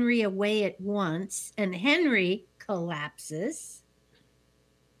take Henry away at once. And Henry collapses.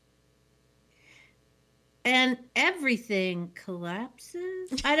 And everything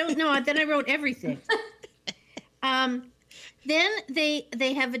collapses. I don't know. Then I wrote everything. Then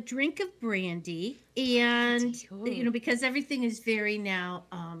they have a drink of brandy, and because everything is very now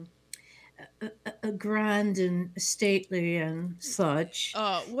grand and stately and such.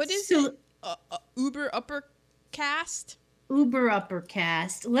 What is it? Uber uppercast. Uber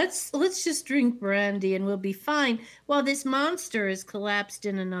uppercast. Let's just drink brandy and we'll be fine. While this monster is collapsed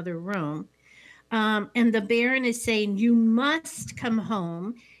in another room. And the Baron is saying, you must come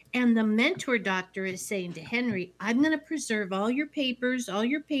home. And the mentor doctor is saying to Henry, I'm going to preserve all your papers, all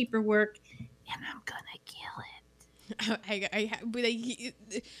your paperwork, and I'm going to kill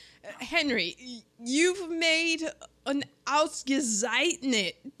it. Henry, you've made an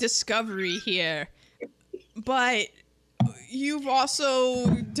ausgezeichnet discovery here. But you've also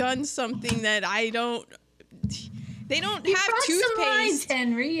done something that they don't have toothpaste. Some lines,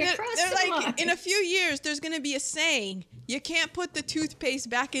 Henry. They're like, lines. In a few years, there's going to be a saying, you can't put the toothpaste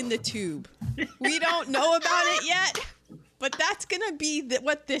back in the tube. We don't know about it yet, but that's going to be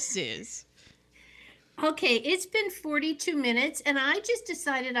what this is. Okay, it's been 42 minutes, and I just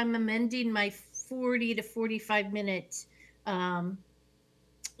decided I'm amending my 40 to 45 minute time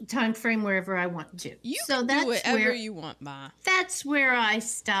frame wherever I want to. You can do whatever you want, Ma. That's where I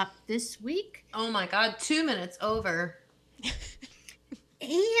stopped this week. Oh my God, 2 minutes over.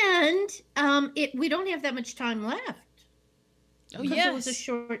 And we don't have that much time left. Oh yes, it was a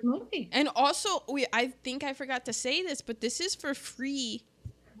short movie. And also, I think I forgot to say this, but this is for free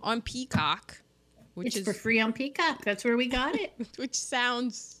on Peacock. It's for free on Peacock. That's where we got it. Which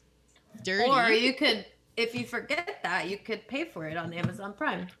sounds dirty. Or you could, if you forget that, you could pay for it on Amazon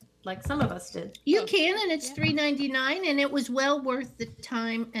Prime, like some of us did. You can, and it's $3.99, and it was well worth the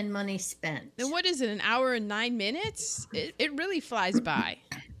time and money spent. And what is it, an hour and 9 minutes? It really flies by.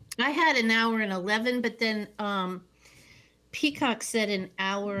 I had an hour and 11, but then Peacock said an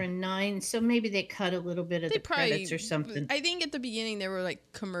hour and 9, so maybe they cut a little bit of the credits or something. I think at the beginning there were like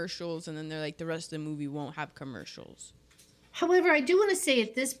commercials, and then they're like the rest of the movie won't have commercials. However, I do want to say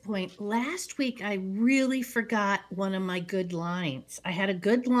at this point, last week I really forgot one of my good lines. I had a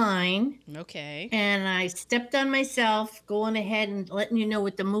good line. Okay. And I stepped on myself going ahead and letting you know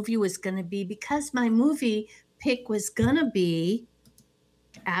what the movie was going to be, because my movie pick was going to be,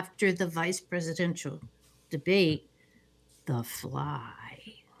 after the vice presidential debate, The Fly.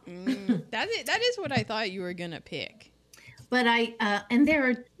 That is what I thought you were going to pick. But and there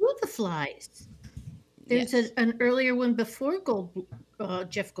are two of The Flies. There's an earlier one before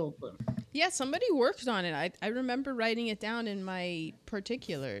Jeff Goldblum. Yeah, somebody worked on it. I remember writing it down in my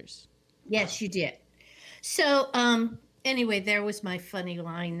particulars. Yes, you did. So anyway, there was my funny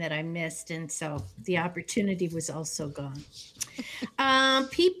line that I missed, and so the opportunity was also gone.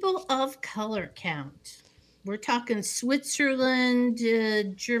 People of color count. We're talking Switzerland,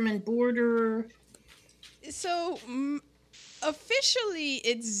 German border. So officially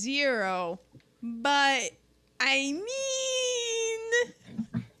it's 0, but I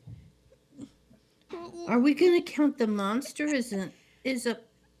mean, Are we going to count the monster as a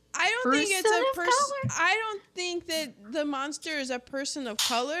I don't think it's person a of person. color? I don't think that the monster is a person of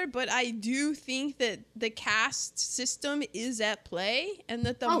color, but I do think that the caste system is at play, and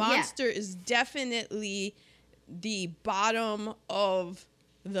that the Oh, yeah. monster is definitely the bottom of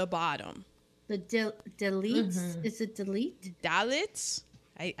the bottom. the deletes? Is it delete? Dalits?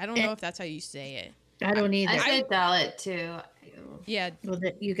 I don't know if that's how you say it. I don't either. I said Dalit too. Yeah, Well,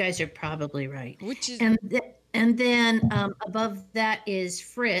 you guys are probably right. which is And then above that is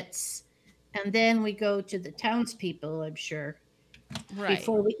Fritz, and then we go to the townspeople, I'm sure, right.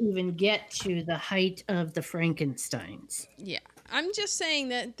 before we even get to the height of the Frankensteins. Yeah. I'm just saying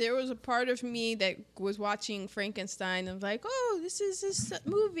that there was a part of me that was watching Frankenstein and was like, oh, this is this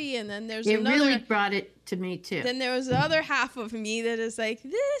movie. And then there's It another. really brought it to me too. Then there was the other half of me that is like,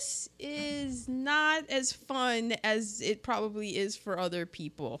 this is not as fun as it probably is for other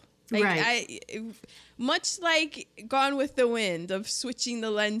people. Like, Right. Much like Gone with the Wind, of switching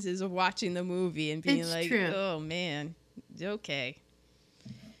the lenses of watching the movie and being It's like, true. oh man, okay.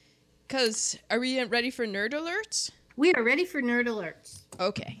 Because are we ready for nerd alerts? We are ready for nerd alerts.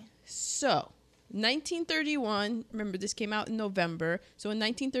 Okay, so 1931, remember this came out in November. So in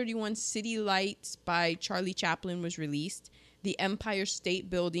 1931, City Lights by Charlie Chaplin was released. The Empire State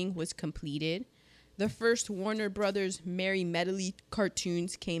Building was completed. The first Warner Brothers Merry Medley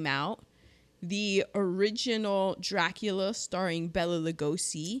cartoons came out. The original Dracula starring Bela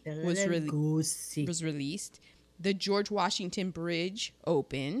Lugosi was released. The George Washington Bridge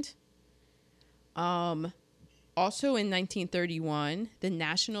opened. Also in 1931, the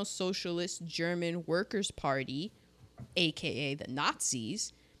National Socialist German Workers' Party, aka the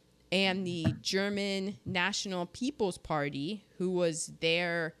Nazis, and the German National People's Party, who was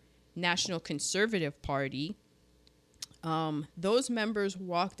their National Conservative Party, those members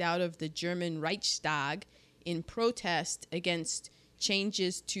walked out of the German Reichstag in protest against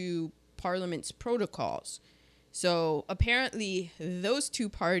changes to Parliament's protocols. So apparently those two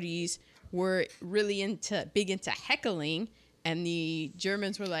parties were really big into heckling, and the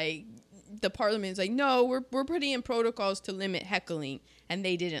Germans were like, the Parliament's like, no, we're putting in protocols to limit heckling, and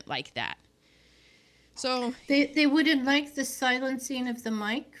they didn't like that. So They wouldn't like the silencing of the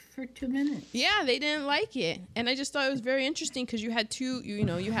mic for 2 minutes. yeah, they didn't like it, and I just thought it was very interesting because you had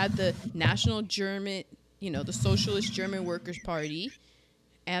you had the National German, the Socialist German Workers' Party.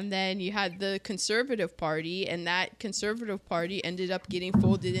 And then you had the Conservative Party, and that Conservative Party ended up getting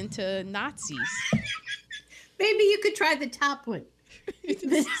folded into Nazis. Maybe you could try the top one.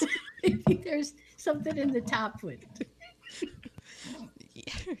 Maybe there's something in the top one.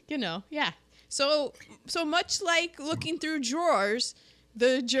 Yeah. So much like looking through drawers,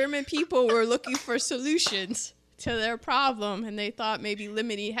 the German people were looking for solutions to their problem, and they thought maybe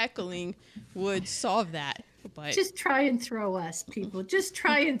limiting heckling would solve that. But Just try and throw us, people. Just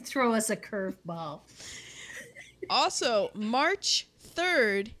try and throw us a curveball. also, March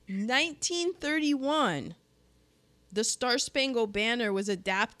 3rd, 1931, the Star Spangled Banner was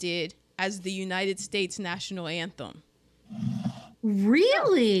adapted as the United States national anthem.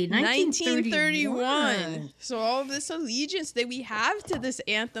 Really? 1931. So all of this allegiance that we have to this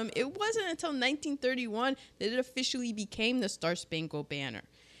anthem, it wasn't until 1931 that it officially became the Star Spangled Banner.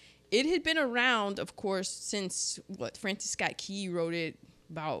 It had been around, of course, since Francis Scott Key wrote it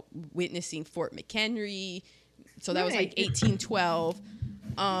about witnessing Fort McHenry. So that was like 1812.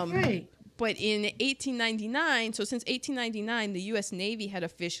 Right. But in 1899, so since 1899, the U.S. Navy had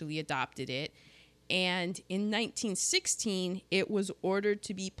officially adopted it. And in 1916, it was ordered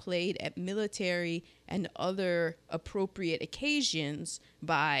to be played at military and other appropriate occasions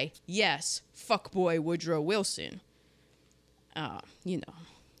by, yes, fuckboy Woodrow Wilson. I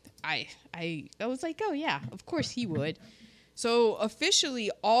was like, oh yeah, of course he would. So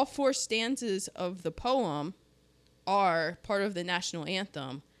officially, all 4 stanzas of the poem are part of the national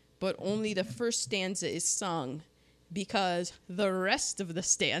anthem, but only the first stanza is sung because the rest of the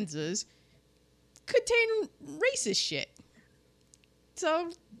stanzas contain racist shit.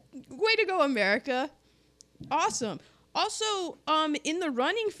 So, way to go, America. Awesome. Also, in the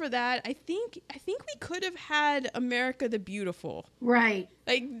running for that, I think we could have had America the Beautiful. Right.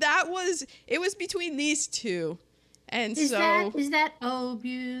 Like it was between these two. And Is so that oh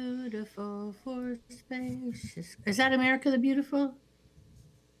beautiful for spacious? Is that America the Beautiful?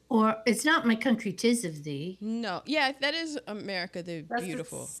 Or it's not My Country 'Tis of Thee. no. Yeah, that is America the That's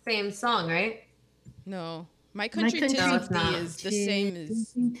Beautiful. the same song, right? No. My Country Country- No, it's Tisby not. is the same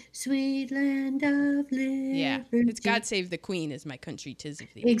as Sweet land of liberty. yeah. It's God Save the Queen is My Country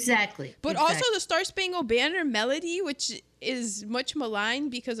Tisby. Exactly. But exactly. also the Star Spangled Banner melody, which is much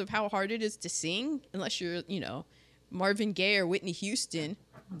maligned because of how hard it is to sing, unless you're, Marvin Gaye or Whitney Houston.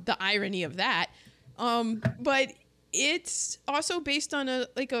 The irony of that. But it's also based on a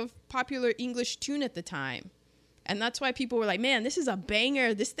popular English tune at the time. And that's why people were like, man, this is a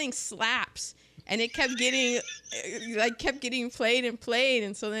banger. This thing slaps. And it kept getting played and played.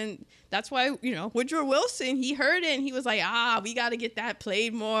 And so then that's why, Woodrow Wilson, he heard it and he was like, we got to get that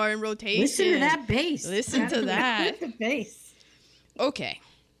played more in rotation. Listen to that bass. Listen to that. the bass. Okay.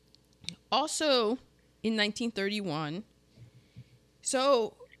 Also in 1931,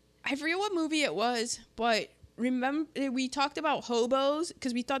 so I forget what movie it was, but remember we talked about hobos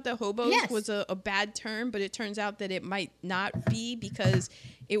because we thought that hobos Yes. was a bad term, but it turns out that it might not be because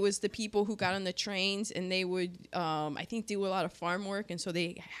it was the people who got on the trains and they would, I think, do a lot of farm work, and so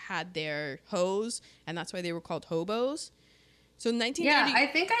they had their hoes, and that's why they were called hobos. So 1930. Yeah,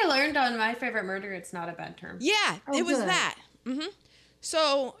 I think I learned on My Favorite Murder it's not a bad term. Yeah, Oh, it was good. that.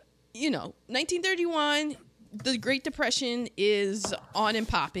 So, 1931, the Great Depression is on and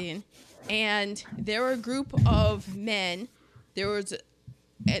popping, and there were a group of men. There was,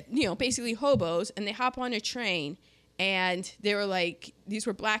 basically hobos, and they hop on a train, and they were like, these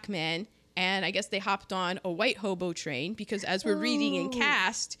were black men, and I guess they hopped on a white hobo train because as we're reading in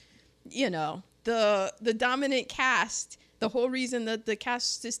caste, the dominant caste. The whole reason that the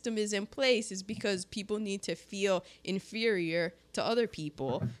caste system is in place is because people need to feel inferior to other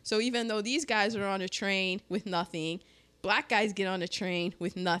people. So even though these guys are on a train with nothing, black guys get on a train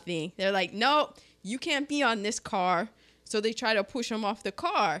with nothing. They're like, no, you can't be on this car. So they try to push them off the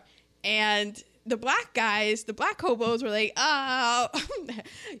car. And the black guys, the black hobos were like,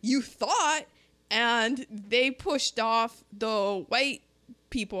 you thought. And they pushed off the white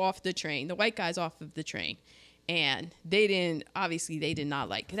people off the train, the white guys off of the train. And they did not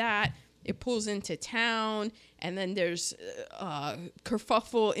like that. It pulls into town, and then there's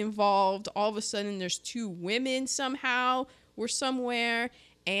kerfuffle involved. All of a sudden, there's two women somehow or somewhere.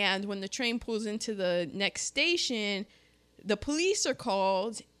 And when the train pulls into the next station, the police are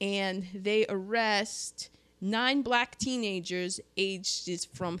called, and they arrest 9 black teenagers aged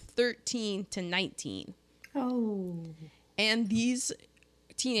from 13 to 19. Oh. And these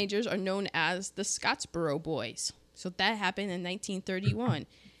teenagers are known as the Scottsboro Boys. So that happened in 1931.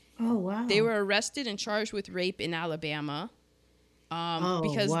 Oh, wow. They were arrested and charged with rape in Alabama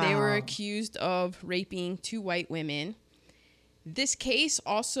because they were wow. accused of raping 2 white women. This case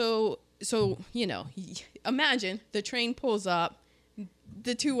also, imagine the train pulls up.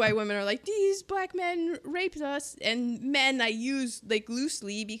 The 2 white women are like, these black men raped us. And men I use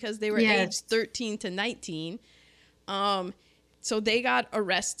loosely because they were aged 13 to 19. So they got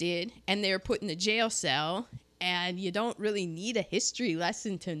arrested and they were put in a jail cell, and you don't really need a history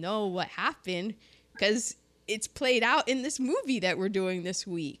lesson to know what happened because it's played out in this movie that we're doing this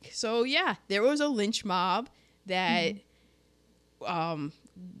week. So yeah, there was a lynch mob that,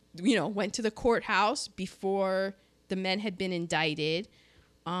 went to the courthouse before the men had been indicted.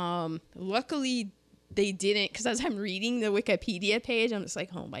 Luckily they didn't, because as I'm reading the Wikipedia page, I'm just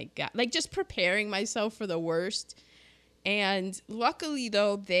like, oh my God, just preparing myself for the worst. And luckily,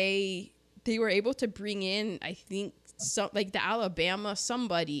 though, they were able to bring in, I think, the Alabama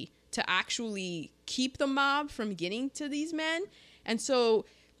somebody to actually keep the mob from getting to these men. And so,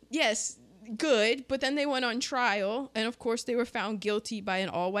 yes, good. But then they went on trial. And, of course, they were found guilty by an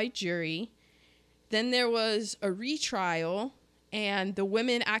all-white jury. Then there was a retrial. And the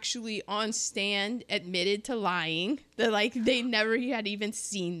women actually on stand admitted to lying. They never had even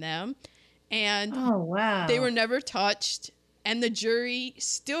seen them. And Oh, wow. they were never touched, and the jury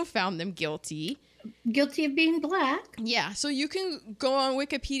still found them guilty. Guilty of being black. Yeah, so you can go on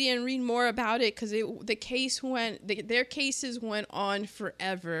Wikipedia and read more about it because their cases went on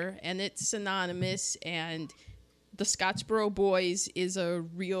forever, and it's synonymous. And the Scottsboro Boys is a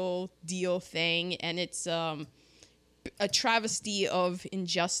real deal thing, and it's a travesty of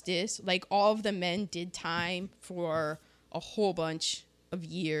injustice. All of the men did time for a whole bunch of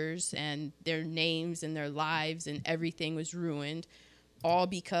years, and their names and their lives and everything was ruined, all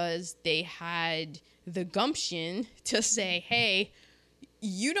because they had the gumption to say, hey,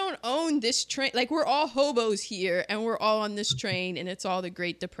 you don't own this train. We're all hobos here, and we're all on this train, and it's all the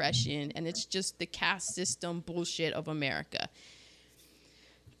Great Depression, and it's just the caste system bullshit of America.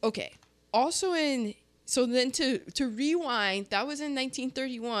 Okay. Also so then to rewind, that was in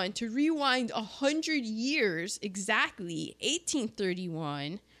 1931, to rewind 100 years exactly,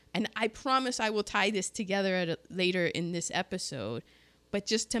 1831, And I promise I will tie this together later in this episode. But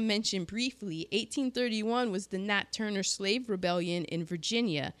just to mention briefly, 1831 was the Nat Turner slave rebellion in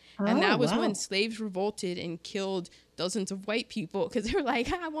Virginia. And that was when slaves revolted and killed dozens of white people because they were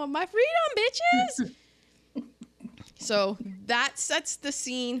like, I want my freedom, bitches. So that sets the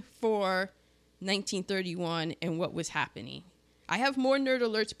scene for 1931 and what was happening. I have more nerd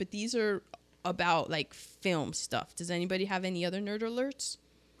alerts, but these are about like film stuff. Does anybody have any other nerd alerts?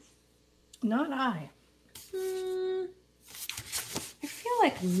 Not I. I feel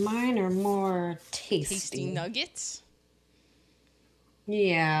like mine are more tasty. Tasty nuggets?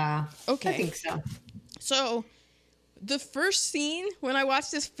 Yeah. Okay. I think so. So the first scene, when I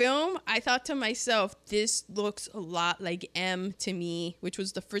watched this film, I thought to myself, this looks a lot like M to me, which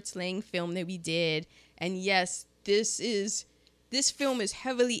was the Fritz Lang film that we did. And yes, this film is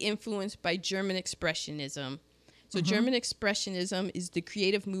heavily influenced by German Expressionism. So German Expressionism is the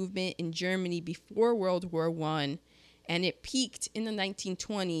creative movement in Germany before World War I, and it peaked in the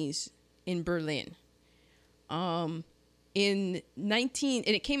 1920s in Berlin. And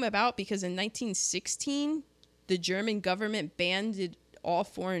it came about because in 1916, the German government banned all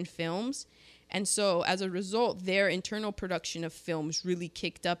foreign films. And so as a result, their internal production of films really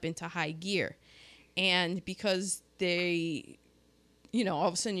kicked up into high gear. And because they, all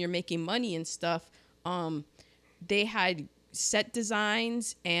of a sudden you're making money and stuff, they had set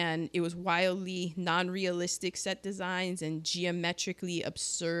designs, and it was wildly non-realistic set designs and geometrically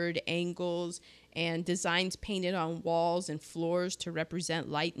absurd angles and designs painted on walls and floors to represent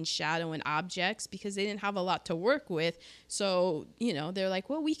light and shadow and objects because they didn't have a lot to work with. So, they're like,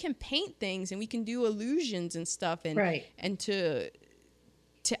 well, we can paint things and we can do illusions and stuff and to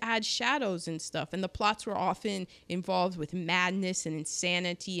add shadows and stuff. And the plots were often involved with madness and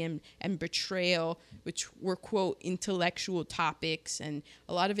insanity and betrayal, which were, quote, intellectual topics. And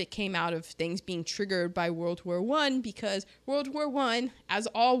a lot of it came out of things being triggered by World War I, because World War I, as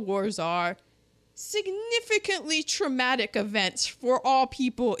all wars are, significantly traumatic events for all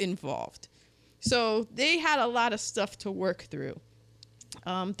people involved. So they had a lot of stuff to work through.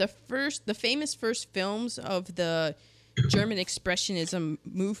 The famous first films of the German Expressionism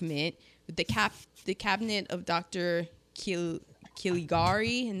movement, the Cabinet of Dr.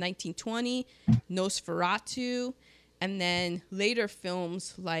 Caligari in 1920, Nosferatu, and then later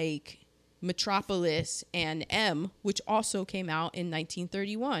films like Metropolis and M, which also came out in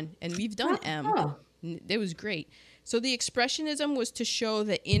 1931. And we've done M. It was great. So the Expressionism was to show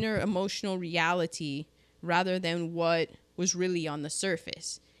the inner emotional reality rather than what was really on the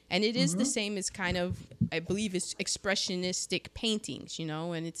surface. And it is the same as kind of, I believe, it's expressionistic paintings,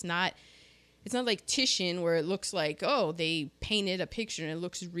 and it's not like Titian where it looks like, oh, they painted a picture and it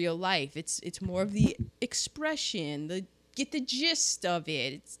looks real life. It's more of the expression, get the gist of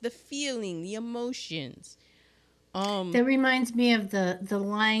it. It's the feeling, the emotions. That reminds me of the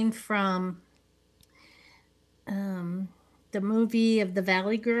line from the movie of the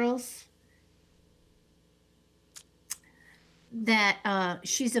Valley Girls. That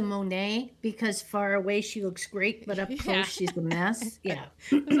she's a Monet because far away she looks great, but up close she's a mess. Yeah.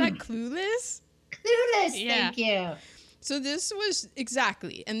 Was that Clueless? Clueless, thank you. So this was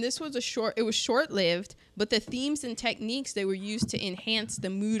it was short-lived, but the themes and techniques that were used to enhance the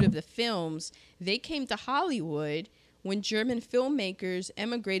mood of the films, they came to Hollywood when German filmmakers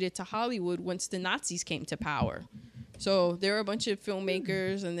emigrated to Hollywood once the Nazis came to power. So there were a bunch of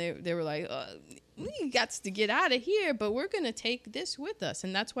filmmakers, and they were like, we got to get out of here, but we're going to take this with us.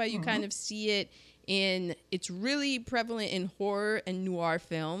 And that's why you kind of see it's really prevalent in horror and noir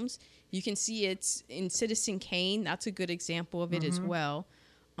films. You can see it's in Citizen Kane. That's a good example of it as well.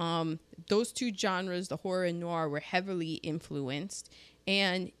 Those two genres, the horror and noir, were heavily influenced.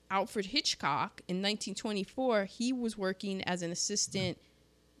 And Alfred Hitchcock, in 1924, he was working as an assistant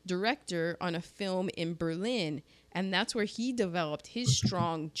director on a film in Berlin. And that's where he developed his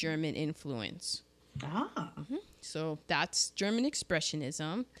strong German influence. So that's German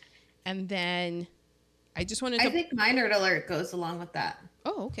Expressionism. And then I just wanted to... I think my nerd alert goes along with that.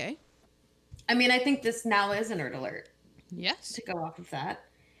 Oh, okay. I mean, I think this now is a nerd alert. Yes. To go off of that.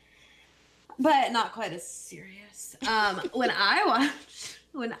 But not quite as serious. When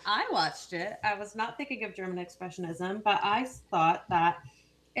I watched it, I was not thinking of German Expressionism, but I thought that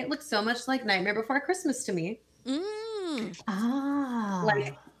it looked so much like Nightmare Before Christmas to me.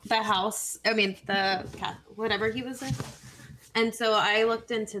 Like the house, the cat, whatever he was in. And so I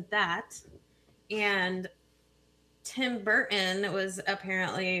looked into that, and Tim Burton was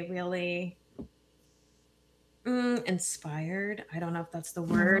apparently really inspired, I don't know if that's the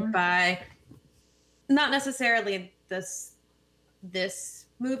word, by not necessarily this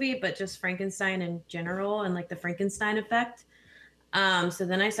movie, but just Frankenstein in general and like the Frankenstein effect. So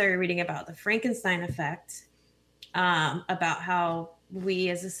then I started reading about the Frankenstein effect, about how we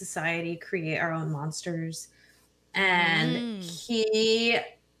as a society create our own monsters. And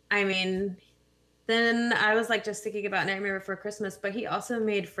then I was like just thinking about Nightmare Before Christmas, but he also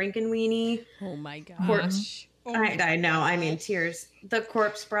made Frankenweenie. Oh my gosh. Oh I know. I mean, tears. The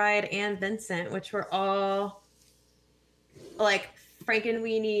Corpse Bride and Vincent, which were all like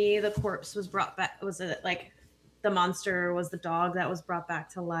Frankenweenie. The corpse was brought back. Was it like the monster was the dog that was brought back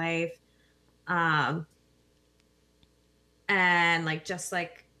to life? And like just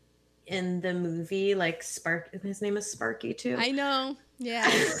like in the movie, like his name is Sparky too. I know. Yeah.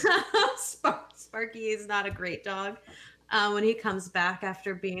 Sparky is not a great dog. When he comes back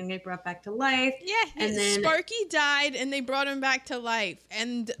after being brought back to life. Yeah, and then Sparky died and they brought him back to life.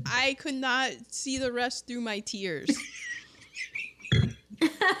 And I could not see the rest through my tears.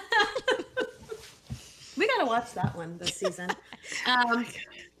 We gotta watch that one this season.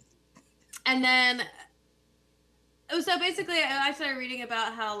 And then so basically I started reading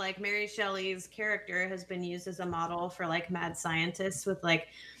about how like Mary Shelley's character has been used as a model for like mad scientists with like,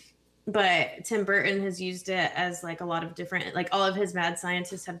 but Tim Burton has used it as like a lot of different, like all of his mad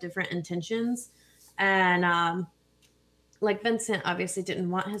scientists have different intentions. And like Vincent obviously didn't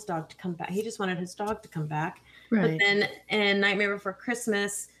want his dog to come back. He just wanted his dog to come back. Right. But then in Nightmare Before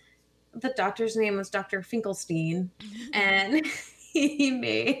Christmas, the doctor's name was Dr. Finkelstein. And he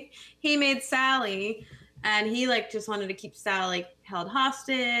made Sally, and he like just wanted to keep Sally held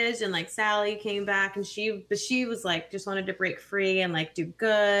hostage, and like Sally came back and she was like just wanted to break free and like do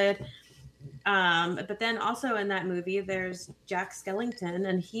good. But then also in that movie there's Jack Skellington,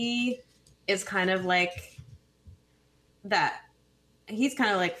 and he is kind of like that. He's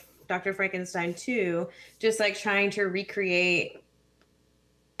kind of like Dr. Frankenstein too, just like trying to recreate.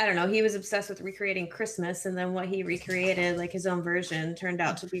 I don't know. He was obsessed with recreating Christmas, and then what he recreated, like his own version, turned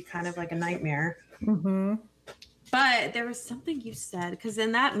out to be kind of like a nightmare. Mm-hmm. But there was something you said, because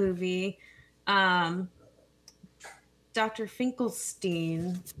in that movie, Dr.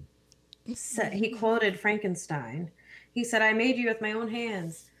 Finkelstein said, he quoted Frankenstein. He said, "I made you with my own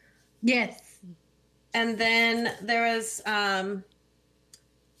hands." Yes. And then there was,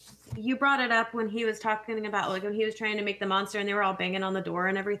 you brought it up when he was talking about like when he was trying to make the monster and they were all banging on the door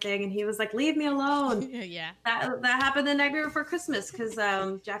and everything, and he was like, "Leave me alone." Yeah. That happened the Nightmare Before Christmas, because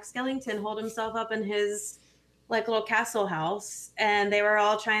Jack Skellington holed himself up in his like little castle house, and they were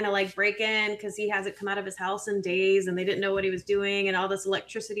all trying to like break in because he hasn't come out of his house in days, and they didn't know what he was doing, and all this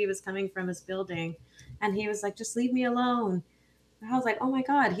electricity was coming from his building, and he was like, "Just leave me alone." And I was like, oh my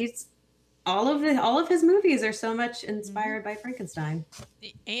god, he's all of his movies are so much inspired by Frankenstein.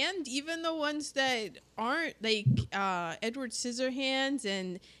 And even the ones that aren't, like Edward Scissorhands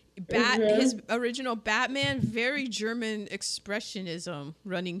and his original Batman, very German expressionism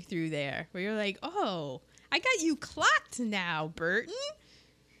running through there, where you're like, oh, I got you clocked now, Burton.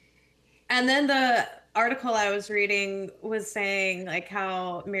 And then the article I was reading was saying like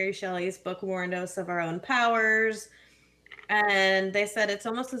how Mary Shelley's book warned us of our own powers. And they said it's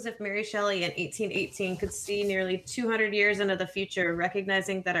almost as if Mary Shelley in 1818 could see nearly 200 years into the future,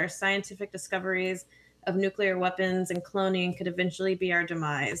 recognizing that our scientific discoveries of nuclear weapons and cloning could eventually be our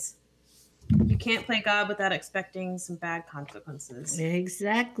demise. You can't play God without expecting some bad consequences.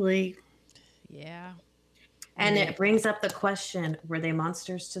 Exactly. Yeah. And it brings up the question, were they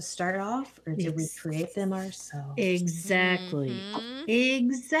monsters to start off, or did we create them ourselves? Exactly.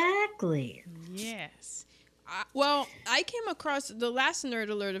 Exactly. Yes. Well, I came across the last nerd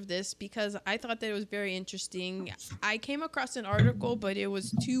alert of this because I thought that it was very interesting. I came across an article, but it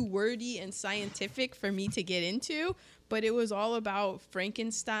was too wordy and scientific for me to get into. But it was all about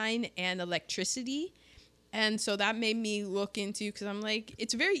Frankenstein and electricity. And so that made me look into, because I'm like,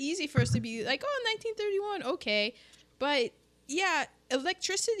 it's very easy for us to be like, oh, 1931, okay. But yeah,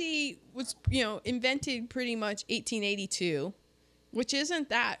 electricity was, invented pretty much 1882, which isn't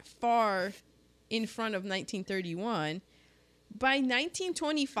that far in front of 1931. By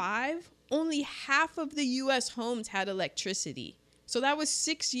 1925, only half of the U.S. homes had electricity. So that was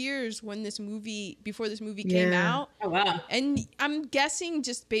 6 years before this movie came out. Oh, wow. And I'm guessing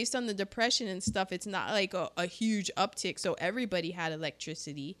just based on the Depression and stuff, it's not like a huge uptick. So everybody had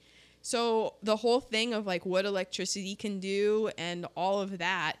electricity. So the whole thing of like what electricity can do and all of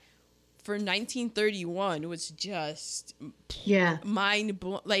that for 1931 was just mind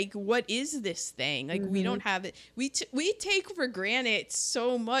blowing. Like, what is this thing? Like, we don't have it. We take for granted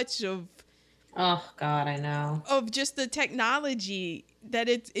so much of. Oh God, I know. Of just the technology that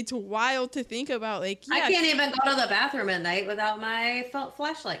it's wild to think about. Like, yeah, I can't even go to the bathroom at night without my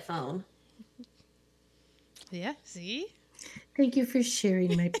flashlight phone. yeah. See, Thank you for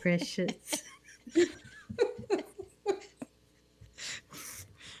sharing, my precious.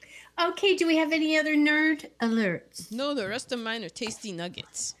 Okay, do we have any other nerd alerts? no, the rest of mine are tasty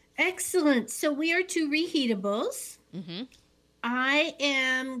nuggets. Excellent. So we are to reheatables. Mm-hmm. I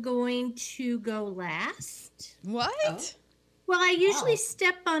am going to go last. What? Oh. Well, I usually Wow.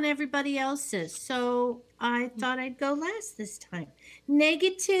 step on everybody else's, so I thought I'd go last this time.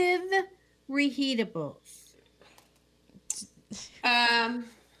 Negative reheatables.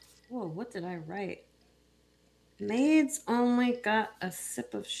 Whoa, what did I write? Maids only got a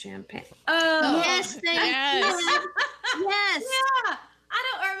sip of champagne. Oh, Yes, they yes. did. Yes. Yeah, I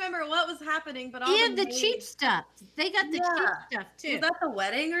don't remember what was happening, but all And the maids- cheap stuff. They got the cheap Yeah. stuff too. Was that the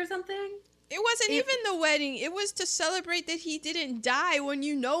wedding or something? It wasn't It- even the wedding. It was to celebrate that he didn't die when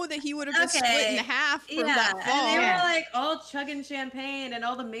you know that he would have been split in Okay. half for Yeah, that and fall. they Yeah. were like all chugging champagne, and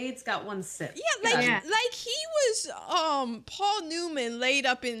all the maids got one sip. Yeah, like Yeah. like he was Paul Newman laid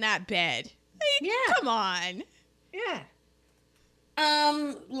up in that bed. Like, Yeah. come on. Yeah.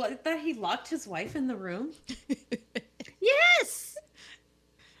 Like that he locked his wife in the room. Yes.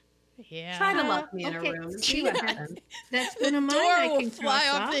 Yeah. Try to Uh, lock me in okay. a room and see what Yeah. happens. That's The one of mine door I will can fly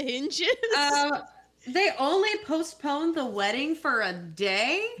cross off off. the hinges. They only postponed the wedding for a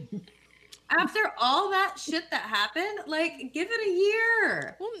day. After all that shit that happened, like give it a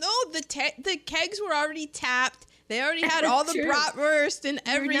year. Well, no, the kegs were already tapped. They already had all the True. bratwurst and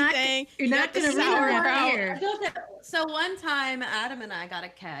You're not- everything. you're You not got the gonna ruin that sauerkraut. beer. So one time, Adam and I got a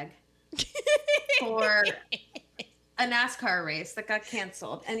keg for a NASCAR race that got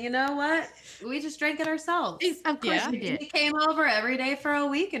canceled, and you know what? We just drank it ourselves. Of course Yeah. we He did. came over every day for a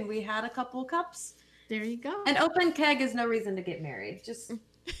week, and we had a couple cups. There you go. An open keg is no reason to get married. Just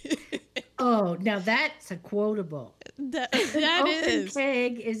Oh, now that's a quotable. That An open is.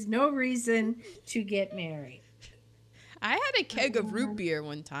 keg is no reason to get married. I had a keg of root beer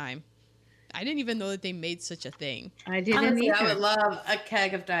one time. I didn't even know that they made such a thing. I didn't honestly, I either. would love a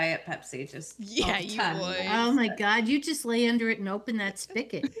keg of Diet Pepsi. Just Yeah, all the you time. would. Oh my God! You just lay under it and open that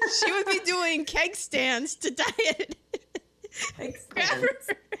spigot. She would be doing keg stands to diet. grab her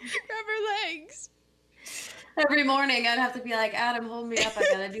legs. Every morning, I'd have to be like, Adam, hold me up. I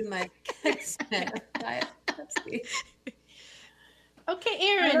gotta do my keg stand of Diet Pepsi. Okay,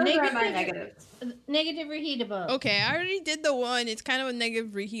 Those Aaron. are my Negative, negatives. negative reheatable. Okay, I already did the one. It's kind of a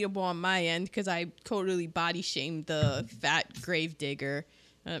negative reheatable on my end because I totally body shamed the fat grave digger.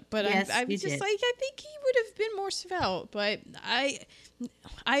 But Yes, I you was just did. like, I think he would have been more svelte. But I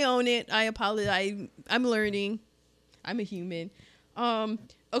own it. I apologize. I'm learning. I'm a human.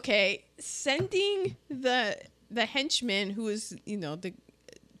 Okay, sending the henchman who is the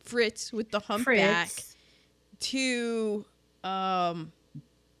Fritz with the humpback Fritz. to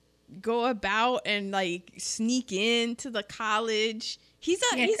go about and like sneak into the college. He's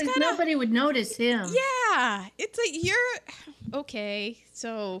Yeah, he's 'cause kind of nobody would notice him. yeah. It's like you're okay.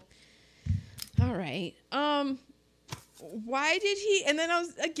 So all right. Why did he? And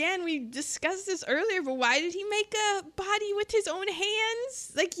then we discussed this earlier, but why did he make a body with his own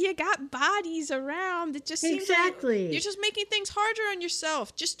hands? Like you got bodies around. It just seems like Exactly. you're just making things harder on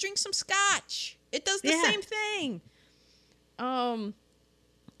yourself. Just drink some scotch. It does the Yeah. same thing.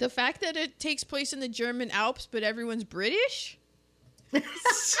 The fact that it takes place in the German Alps, but everyone's British.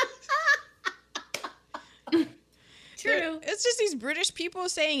 True. It's just these British people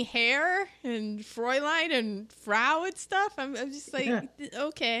saying Herr and Fräulein and Frau and stuff. I'm just like, Yeah.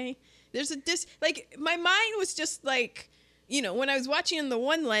 okay. There's like, my mind was just like, when I was watching in the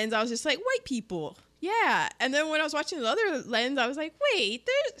one lens, I was just like, white people. Yeah. And then when I was watching the other lens, I was like, wait,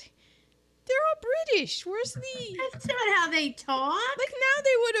 they're all British. Where's the... That's not how they talk. Like, now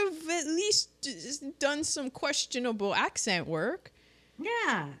they would have at least done some questionable accent work.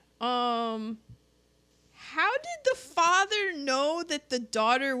 Yeah. How did the father know that the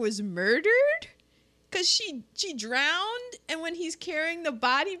daughter was murdered? Because she drowned, and when he's carrying the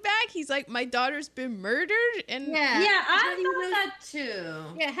body back, he's like, my daughter's been murdered? And Yeah. Yeah, How I do you thought know- that too.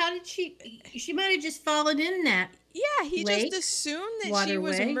 Yeah, how did she might have just fallen in that. yeah, he Lake? just assumed that she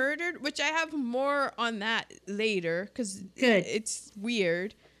was Waterway? murdered, which I have more on that later, because Good. it's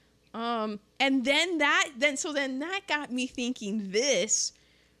weird. And then that got me thinking this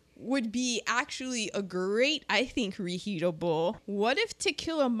would be actually a great, I think, reheatable. What if To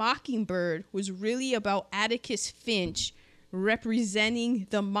Kill a Mockingbird was really about Atticus Finch representing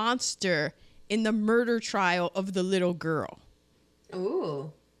the monster in the murder trial of the little girl?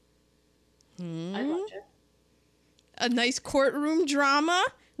 Ooh. I'd watch it. a nice courtroom drama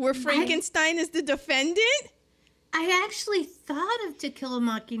where Frankenstein is the defendant. I actually thought of To Kill a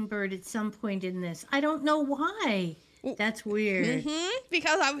Mockingbird at some point in this. I don't know why. That's weird.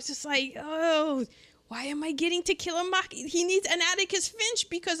 Because I was just like, oh, why am I getting To Kill a Mockingbird? He needs an Atticus Finch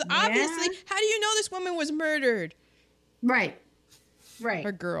because obviously, how do you know this woman was murdered? Right.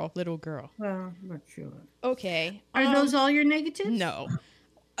 Or girl, little girl. Well, I'm not sure. Okay. Are those all your negatives? No.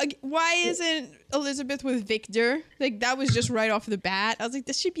 Why isn't Elizabeth with Victor? Like, that was just right off the bat. I was like,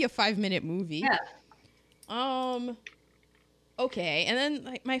 this should be a 5-minute movie. Yeah. Okay. And then,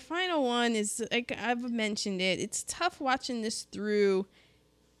 like, my final one is, like, I've mentioned it. It's tough watching this through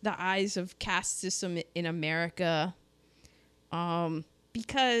the eyes of caste system in America.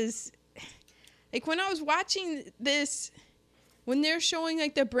 Because, like, when I was watching this, when they're showing,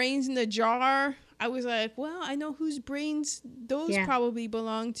 like, the brains in the jar, I was like, well, I know whose brains those probably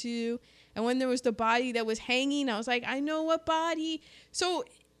belong to. And when there was the body that was hanging, I was like, I know what body. So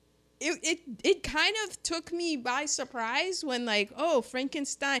it kind of took me by surprise when, like, oh,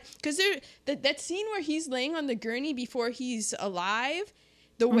 Frankenstein. Because that scene where he's laying on the gurney before he's alive,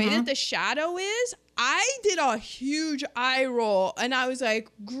 the way that the shadow is, I did a huge eye roll, and I was like,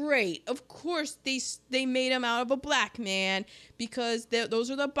 great. Of course, they made him out of a black man because those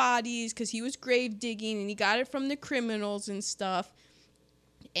are the bodies, because he was grave digging, and he got it from the criminals and stuff.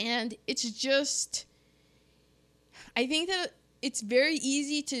 And it's just, I think that it's very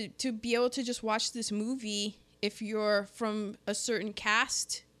easy to be able to just watch this movie if you're from a certain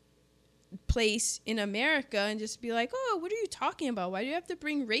caste place in America and just be like, oh, what are you talking about? Why do you have to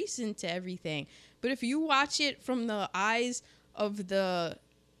bring race into everything? But if you watch it from the eyes of the,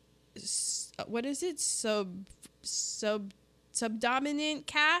 what is it? Subdominant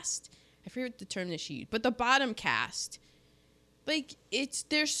caste? I forget the term that she used, but the bottom caste. Like,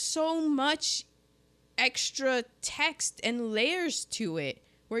 there's so much extra text and layers to it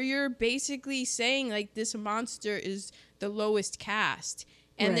where you're basically saying, like, this monster is the lowest caste.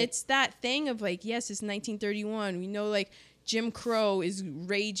 And it's that thing of, like, yes, it's 1931. We know, like, Jim Crow is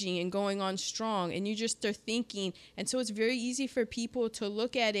raging and going on strong. And you just are thinking. And so it's very easy for people to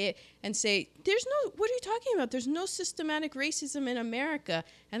look at it and say, what are you talking about? There's no systematic racism in America.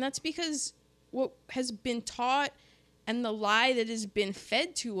 And that's because what has been taught and the lie that has been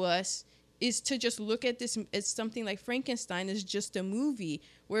fed to us is to just look at this as something like Frankenstein is just a movie.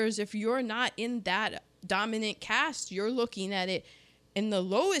 Whereas if you're not in that dominant caste, you're looking at it in the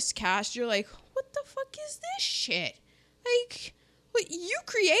lowest caste, you're like, what the fuck is this shit? Like, what you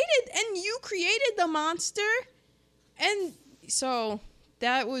created the monster. And so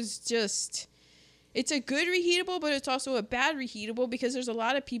that was just, it's a good reheatable, but it's also a bad reheatable because there's a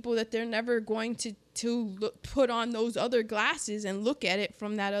lot of people that they're never going to put on those other glasses and look at it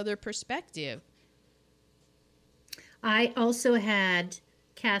from that other perspective. I also had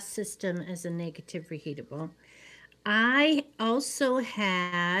caste system as a negative reheatable. I also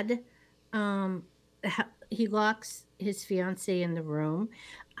had he locks his fiancée in the room.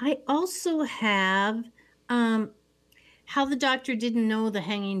 I also have how the doctor didn't know the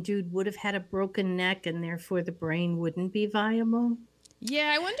hanging dude would have had a broken neck and therefore the brain wouldn't be viable.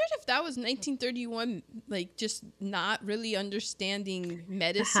 Yeah, I wondered if that was 1931, like, just not really understanding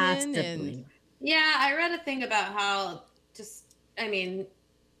medicine. And yeah, I read a thing about how in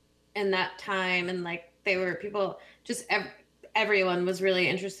that time, and, like, they were people, just everyone was really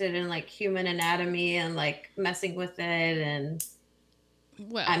interested in, like, human anatomy and, like, messing with it. And,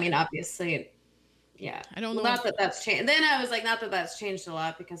 well, I mean, obviously, yeah. I don't know. Not that that's changed. Then I was like, not that that's changed a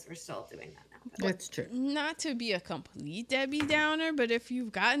lot because we're still doing that now. But That's true. Not to be a complete Debbie Downer, but if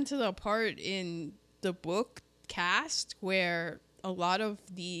you've gotten to the part in the book cast where a lot of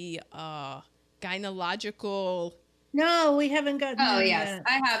the gynecological... No, we haven't gotten oh, there yes. yet.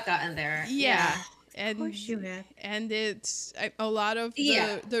 I have gotten there. Yeah. Of course you have. And it's a lot of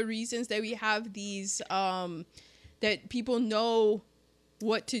the reasons that we have these, that people know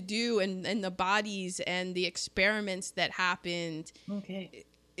what to do and the bodies and the experiments that happened. Okay.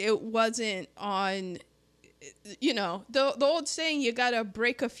 It wasn't on, the old saying, you gotta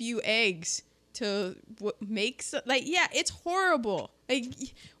break a few eggs to make, it's horrible. Like,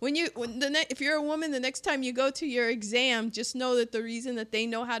 if you're a woman, the next time you go to your exam, just know that the reason that they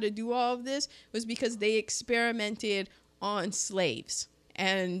know how to do all of this was because they experimented on slaves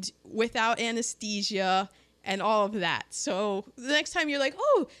and without anesthesia and all of that. So the next time you're like,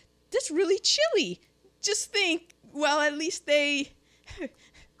 oh, this is really chilly, just think, well, at least they...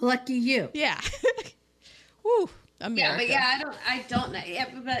 Lucky you. Yeah. Woo, America. Yeah, but I don't know. Yeah,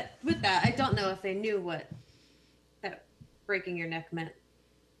 but with that, I don't know if they knew what that breaking your neck meant.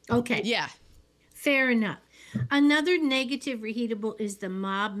 Okay. Yeah. Fair enough. Another negative reheatable is the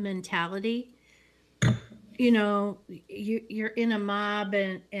mob mentality. You know, you're in a mob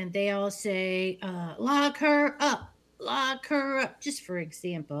and they all say, lock her up, just for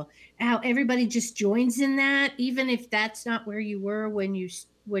example. How everybody just joins in that, even if that's not where you were when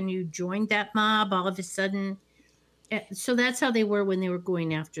you joined that mob, all of a sudden. So that's how they were when they were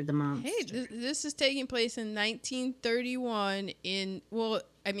going after the monster. Hey, this is taking place in 1931 in, well,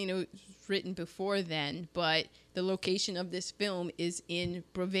 I mean, it was written before then, but the location of this film is in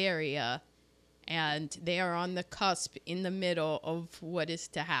Bavaria, and they are on the cusp in the middle of what is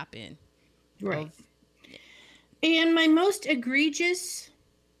to happen. Right. And my most egregious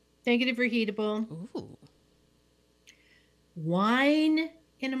negative reheatable, Ooh. wine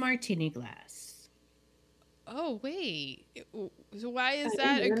in a martini glass. Oh, wait. So why is I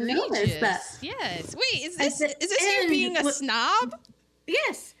that didn't even notice egregious? that. Yes. Wait, is At this the you end, being a what- snob?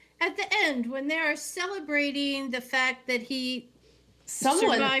 Yes, at the end when they are celebrating the fact that he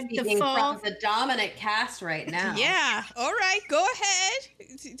Someone survived the speaking fall. from the dominant cast right now. Yeah. All right. Go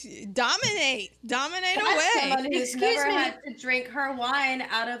ahead. Dominate. Dominate That's away. someone who's Excuse never me. had to drink her wine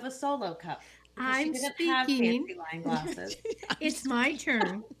out of a solo cup. Because I'm she didn't have speaking. fancy wine glasses. It's my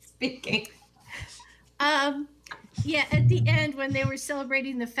turn. Speaking. Yeah, at the end when they were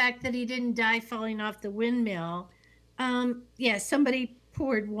celebrating the fact that he didn't die falling off the windmill, yeah, somebody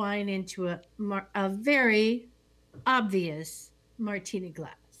poured wine into a very obvious martini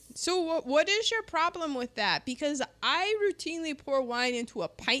glass. So what is your problem with that? Because I routinely pour wine into a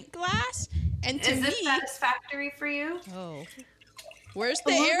pint glass, and to Is me, this satisfactory for you? oh, where's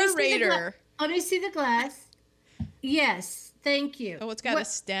the Oh, let me see the aerator? Let me see the glass. Yes, thank you. Oh, it's got a What-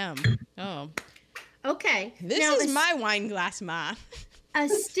 stem. Oh, Okay. this now, is my wine glass, Ma. a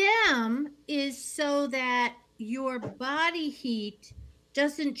stem is so that your body heat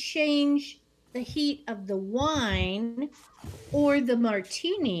doesn't change the heat of the wine or the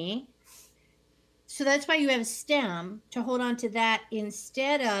martini. So that's why you have a stem to hold on to that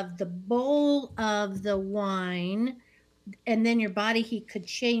instead of the bowl of the wine. And then your body heat could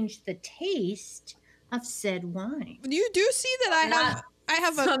change the taste of said wine. You do see that I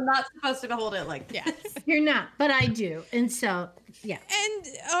have So a I'm not supposed to hold it like yeah. You're not, but I do. And so, yeah.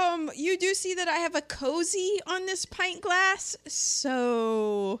 And you do see that I have a cozy on this pint glass,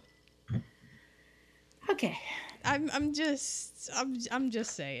 so Okay. I'm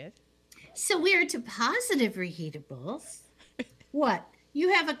just saying. So we're to positive reheatables. What?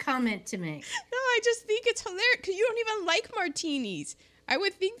 You have a comment to make. No, I just think it's hilarious because you don't even like martinis. I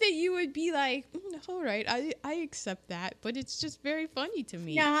would think that you would be like, all right, I accept that, but it's just very funny to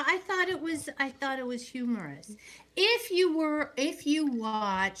me. Yeah, I thought it was humorous. If you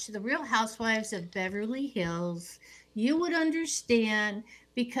watch The Real Housewives of Beverly Hills, you would understand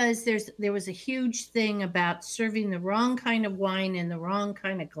because there was a huge thing about serving the wrong kind of wine in the wrong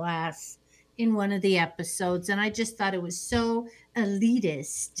kind of glass in one of the episodes, and I just thought it was so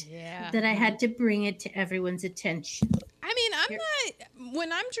elitist Yeah. that I had to bring it to everyone's attention. I mean, I'm not,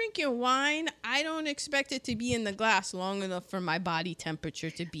 when I'm drinking wine, I don't expect it to be in the glass long enough for my body temperature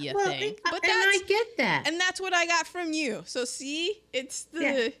to be a thing. But and I get that. and that's what I got from you. So see, it's the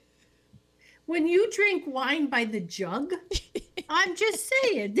Yeah. When you drink wine by the jug, I'm just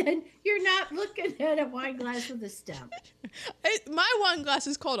saying, then you're not looking at a wine glass with a stem. my wine glass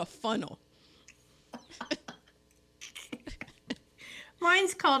is called a funnel.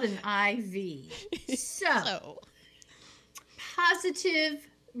 Mine's called an IV. So, So positive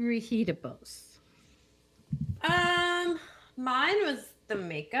reheatables. Mine was the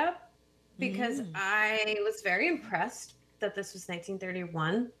makeup because I was very impressed that this was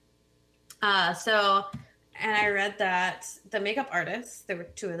 1931. And I read that the makeup artists, there were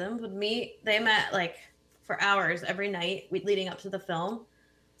two of them, they met like for hours every night leading up to the film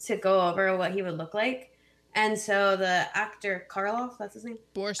to go over what he would look like. And so the actor Karloff, that's his name.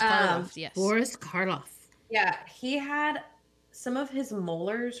 Boris Karloff, yes. Boris Karloff. Yeah, he had some of his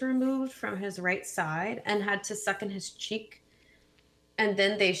molars removed from his right side and had to suck in his cheek. And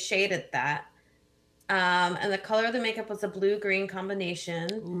then they shaded that. And the color of the makeup was a blue-green combination,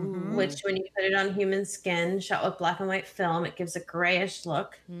 Mhm. which when you put it on human skin, shot with black and white film, it gives a grayish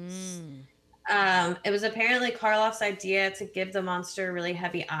look. Mm. It was apparently Karloff's idea to give the monster really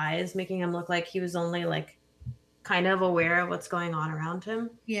heavy eyes, making him look like he was only like kind of aware of what's going on around him.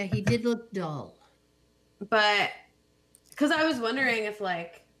 Yeah, he did look dull. But because I was wondering if,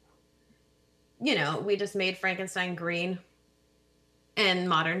 like, you know, we just made Frankenstein green in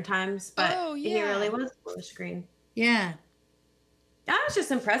modern times, but Oh, he yeah. really was bluish green. Yeah. I was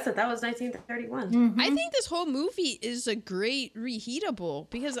just impressed that was 1931. Mhm. I think this whole movie is a great reheatable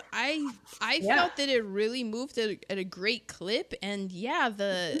because I Yeah. felt that it really moved at a great clip, and yeah,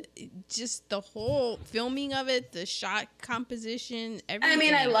 just the whole filming of it, the shot composition, everything. I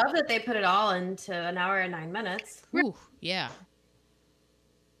mean, I love that they put it all into an hour and 9 minutes. Ooh, yeah.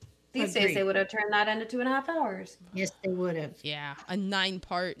 These Agreed. days, they would have turned that into 2.5 hours. Yes, they would have. Yeah, a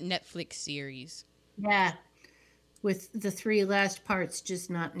 9-part Netflix series. Yeah. With the 3 last parts just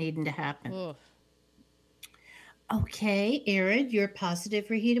not needing to happen. Ugh. Okay, Erin, your positive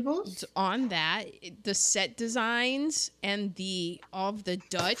reheatables? So on that, the set designs and all of the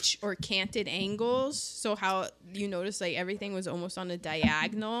Dutch or canted angles. So how you notice like everything was almost on a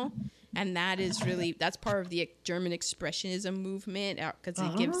diagonal, and that's part of the German expressionism movement because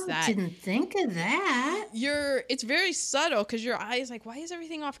it gives that. Didn't think of that. It's very subtle because your eye is like, why is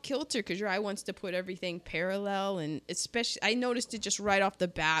everything off kilter? Because your eye wants to put everything parallel, and especially I noticed it just right off the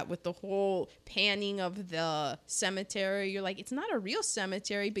bat with the whole panning of the cemetery. You're like, it's not a real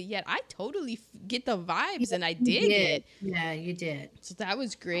cemetery, but yet I totally get the vibes, and I dig it. Yeah, you did. So that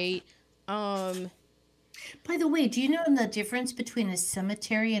was great. By the way, do you know the difference between a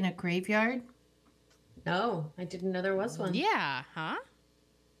cemetery and a graveyard? No, I didn't know there was one. Yeah, huh?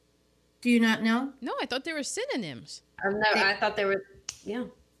 Do you not know? No, I thought they were synonyms. I thought they were, yeah.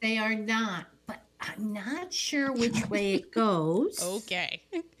 They are not, but I'm not sure which way it goes. Okay.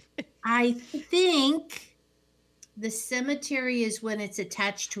 I think the cemetery is when it's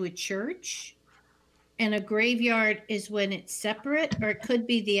attached to a church, and a graveyard is when it's separate, or it could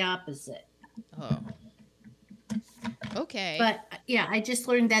be the opposite. Oh. Okay. But yeah, I just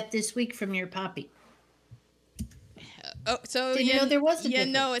learned that this week from your poppy. Oh, so Didn't know there was a you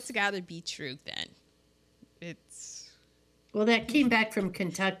know difference. it's got to be true then. It's Well, that came back from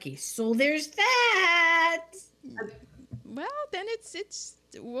Kentucky, so there's that. well, then it's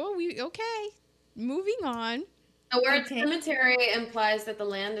well, okay. Moving on. The word Okay. cemetery implies that the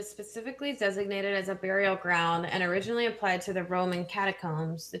land is specifically designated as a burial ground and originally applied to the Roman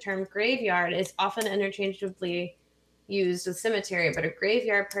catacombs. The term graveyard is often interchangeably used with cemetery, but a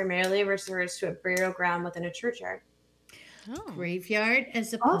graveyard primarily refers to a burial ground within a churchyard. Oh, Graveyard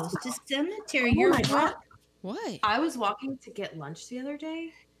as opposed to cemetery. Oh You're my right. God. what? I was walking to get lunch the other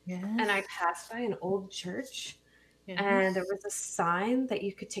day Yes. and I passed by an old church Yes. and there was a sign that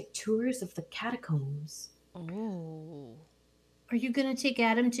you could take tours of the catacombs. Oh. Are you going to take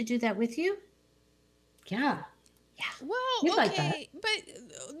Adam to do that with you? Yeah. Well, You'd okay, like that.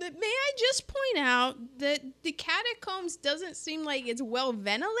 but may I just point out that the catacombs doesn't seem like it's well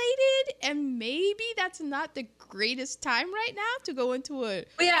ventilated, and maybe that's not the greatest time right now to go into a. Well,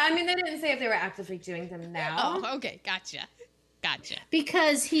 yeah, I mean, they didn't say if they were actively doing them now. Oh, okay, gotcha.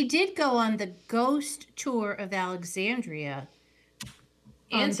 Because he did go on the ghost tour of Alexandria.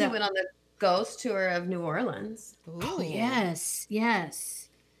 And he the- went on the ghost tour of New Orleans. Oh, Ooh. yes.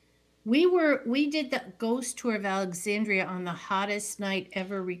 We did the ghost tour of Alexandria on the hottest night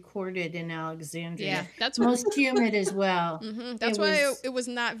ever recorded in Alexandria. Yeah, that's what. Most humid as well. That's it why was- it was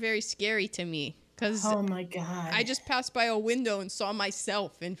not very scary to me because Oh my God. I just passed by a window and saw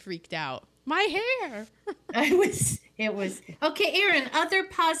myself and freaked out. My hair. It was okay, Erin, other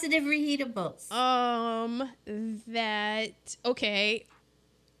positive reheatables. Okay.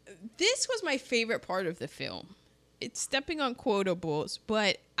 This was my favorite part of the film. It's stepping on quotables,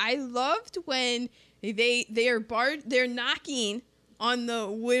 but I loved when they're knocking on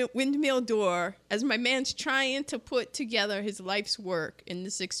the windmill door as my man's trying to put together his life's work in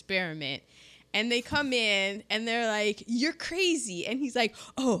this experiment. And they come in and they're like, "You're crazy." And he's like,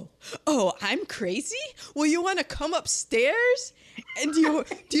 Oh, I'm crazy? Well, you want to come upstairs? And do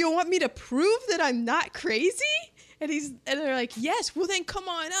you want me to prove that I'm not crazy? And they're like, "Yes, well then come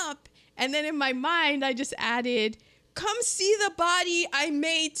on up." And then in my mind, I just added, "Come see the body I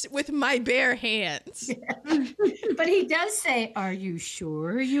made with my bare hands." But he does say, "Are you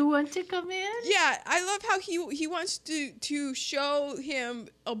sure you want to come in?" Yeah, I love how he wants to show him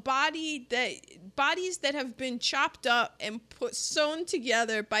bodies that have been chopped up and sewn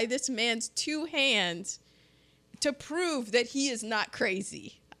together by this man's 2 hands to prove that he is not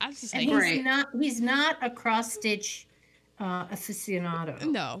crazy. I was just And like, he's not a cross stitch aficionado.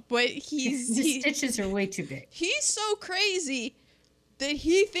 no, but The stitches are way too big. he's so crazy that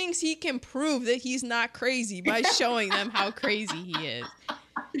he thinks he can prove that he's not crazy by showing them how crazy he is.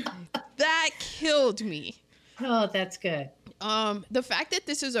 That killed me. Oh, that's good. The fact that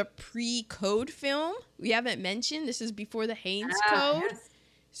this is a pre-code film, we haven't mentioned, this is before the Haynes Code. Yes.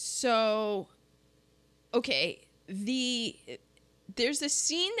 So, okay, there's a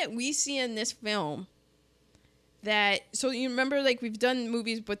scene that we see in this film that, so you remember, like, we've done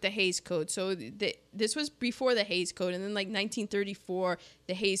movies with the Hays Code. So this was before the Hays Code, and then like 1934,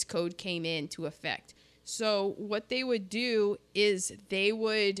 the Hays Code came into effect. So what they would do is they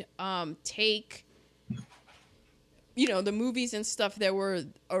would take, you know, the movies and stuff that were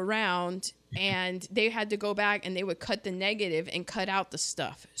around, and they had to go back and they would cut the negative and cut out the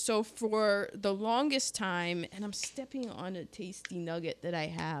stuff. So for the longest time, and I'm stepping on a tasty nugget that I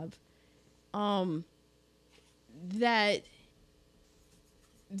have, that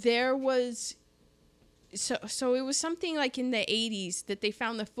there was, so it was something like in the 80s that they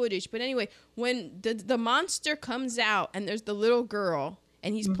found the footage. But anyway, when the monster comes out and there's the little girl,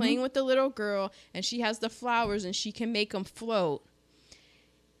 and he's playing with the little girl, and she has the flowers and she can make them float,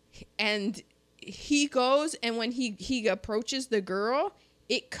 and he goes, and when he approaches the girl,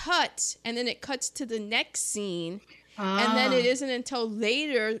 it cuts, and then it cuts to the next scene. And then it isn't until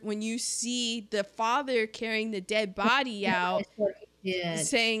later when you see the father carrying the dead body out,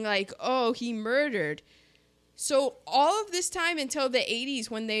 saying like, oh, he murdered. So all of this time until the 80s,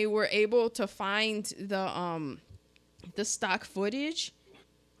 when they were able to find the stock footage,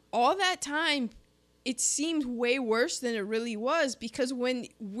 all that time, it seemed way worse than it really was, because when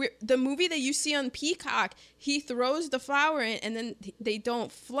the movie that you see on Peacock, he throws the flower in and then they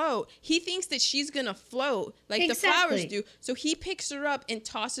don't float. He thinks that she's going to float like the flowers do. So he picks her up and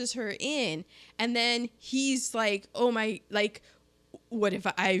tosses her in. And then he's like, oh my, like, what if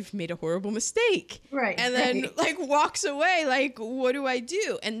I've made a horrible mistake? Right. And then like walks away, like, what do I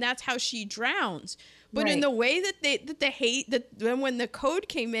do? And that's how she drowns. But in the way that then when the code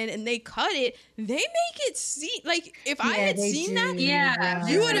came in and they cut it, they make it seem like, if I had seen that,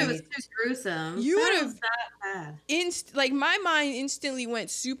 you would have, it was too gruesome. You would have that bad. Like my mind instantly went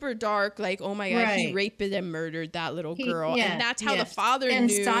super dark. Like, oh my god, he raped and murdered that little girl, and that's how the father and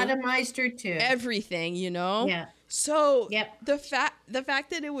knew sodomized her too. Everything, you know. Yeah. So the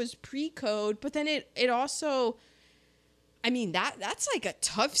fact that it was pre-code, but then it also, I mean, that's like a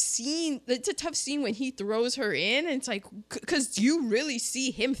tough scene. It's a tough scene when he throws her in, and it's like, because you really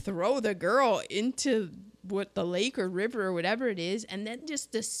see him throw the girl into the lake or river or whatever it is, and then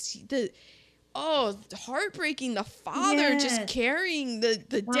just the heartbreaking, the father just carrying the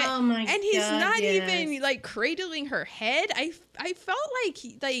dead, oh my and he's God, not even like cradling her head. I felt like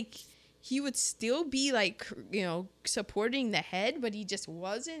he would still be like, you know, supporting the head, but he just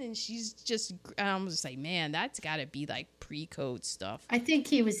wasn't. And she's just, and I'm just like, man, that's gotta be like pre-code stuff. I think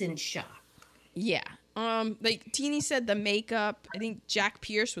he was in shock. Yeah. Like Teeny said, the makeup, I think Jack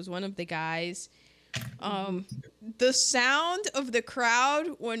Pierce was one of the guys. The sound of the crowd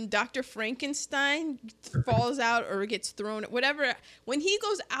when Dr. Frankenstein falls out or gets thrown, whatever, when he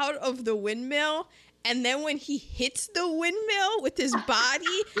goes out of the windmill, and then when he hits the windmill with his body,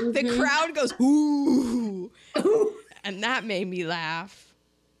 the crowd goes, ooh. And that made me laugh.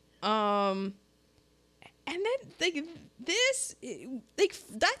 And then, like, this, like,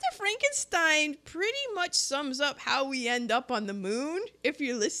 Dr. Frankenstein pretty much sums up how we end up on the moon, if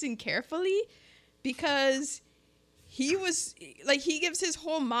you listen carefully, because he was, like, he gives his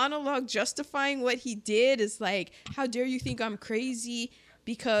whole monologue justifying what he did is like, how dare you think I'm crazy?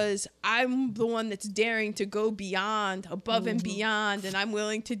 Because I'm the one that's daring to go beyond, above and beyond, and I'm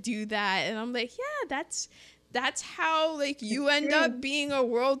willing to do that. And I'm like, yeah, that's how, like, you end up being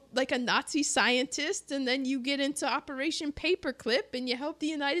a Nazi scientist, and then you get into Operation Paperclip, and you help the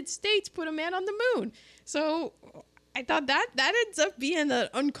United States put a man on the moon. So I thought that ends up being an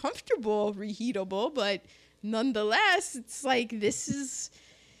uncomfortable reheatable, but nonetheless, it's like, this is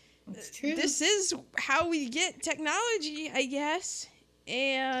how we get technology, I guess.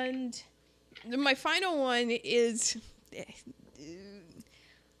 And my final one is, I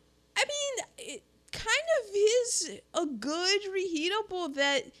mean, it kind of is a good reheatable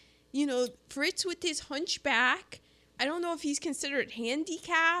that, you know, Fritz with his hunchback, I don't know if he's considered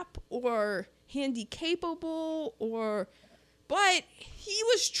handicap or handy capable, but he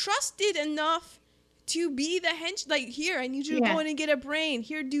was trusted enough to be the like, here, I need you to go in and get a brain.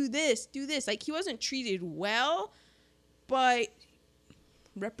 Here, do this. Like, he wasn't treated well, but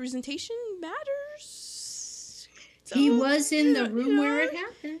representation matters. So, he was in the room where it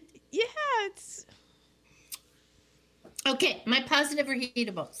happened. Yeah, it's okay. My positive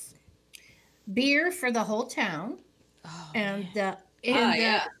reheatables: beer for the whole town, and the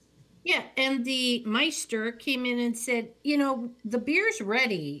Meister came in and said, you know, the beer's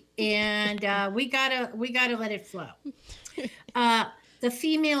ready, and we gotta let it flow. The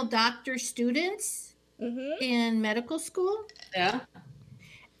female doctor students in medical school. Yeah.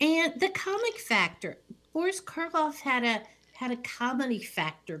 And the comic factor. Boris Karloff had a comedy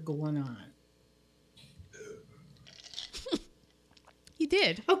factor going on. He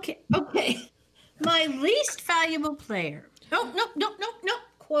did. Okay. My least valuable player. Nope.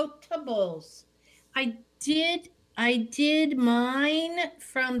 Quotables. I did mine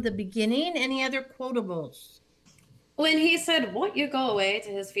from the beginning. Any other quotables? When he said, "Won't you go away?" to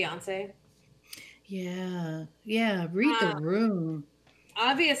his fiance. Yeah. Read the room.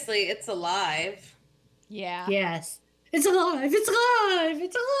 Obviously, it's alive. Yeah. Yes. It's alive. It's alive.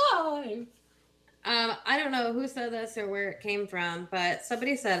 It's alive. I don't know who said this or where it came from, but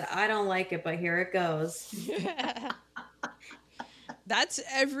somebody said, "I don't like it, but here it goes." That's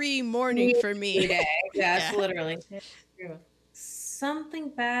every morning for Every me. day. Yes, Yeah. literally. Something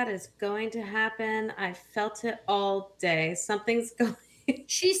bad is going to happen. I felt it all day. Something's going.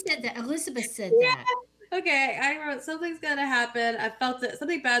 She said that. Elizabeth said Yeah. that. Okay, I wrote something's gonna happen. I felt it.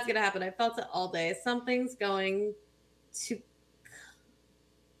 Something bad's gonna happen. I felt it all day. Something's going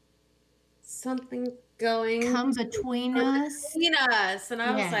Come between us. between us. And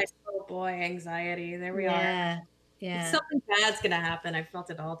I was Yes. like, oh boy, anxiety. There we are. Yeah. Something bad's gonna happen. I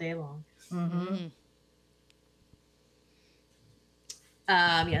felt it all day long. Mm-hmm.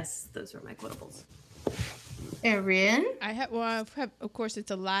 Yes, those were my quotables. Erin. I have, of course,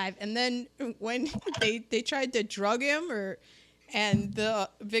 it's alive. And then when they tried to drug him, and the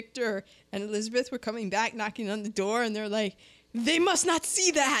Victor and Elizabeth were coming back, knocking on the door, and they're like, "They must not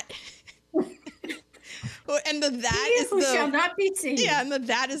see that." And that is Who shall not be seen. yeah, and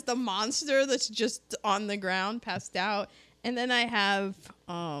that is the monster that's just on the ground, passed out. And then I have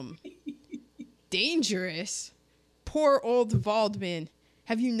dangerous. Poor old Waldman.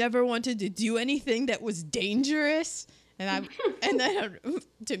 Have you never wanted to do anything that was dangerous? And then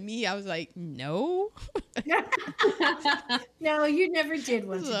to me, I was like, no. No, you never did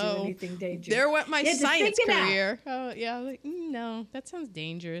want to So, do anything dangerous. There went my You had to science think it out. career. Oh yeah, I was like, no, that sounds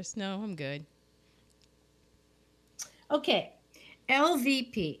dangerous. No, I'm good. Okay,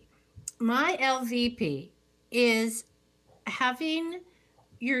 LVP. My LVP is having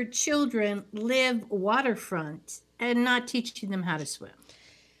your children live waterfront and not teaching them how to swim.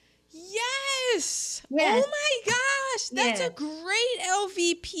 Yes. Yes. Oh my gosh, that's Yes. a great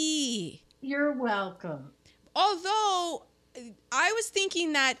LVP. You're welcome. Although I was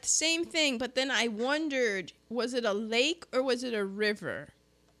thinking that same thing, but then I wondered, was it a lake or was it a river?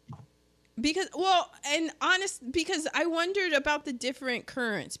 Because because I wondered about the different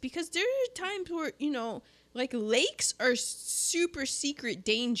currents, because there are times where, like lakes are super secret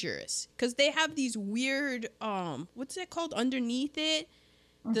dangerous because they have these weird what's that called underneath it,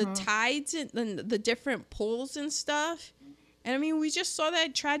 the tides and the different pulls and stuff. And I mean, we just saw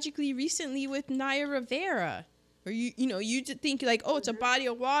that tragically recently with Naya Rivera, where you think like, oh, it's a body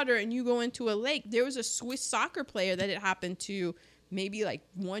of water and you go into a lake. There was a Swiss soccer player that it happened to maybe like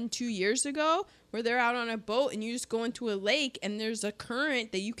 1-2 years ago, where they're out on a boat and you just go into a lake and there's a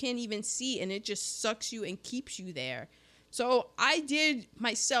current that you can't even see and it just sucks you and keeps you there. So I did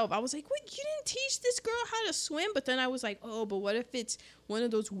myself. I was like, wait, you didn't teach this girl how to swim? But then I was like, oh, but what if it's one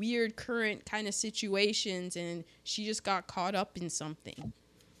of those weird current kind of situations and she just got caught up in something?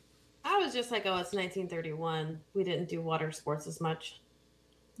 I was just like, oh, it's 1931. We didn't do water sports as much.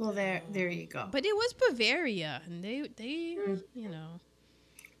 Well, there you go. But it was Bavaria, and they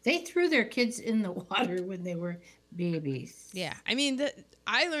They threw their kids in the water when they were babies. Yeah, I mean,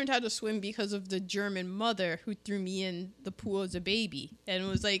 I learned how to swim because of the German mother who threw me in the pool as a baby, and it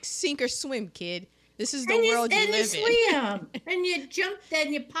was like, sink or swim, kid. This is the world you live in. swam. And you jumped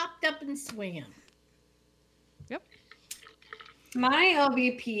and you popped up and swam. Yep. My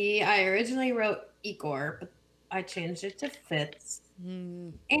LVP, I originally wrote Igor, but I changed it to Fitz.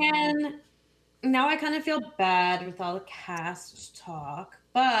 Mm. And now I kind of feel bad with all the cast talk,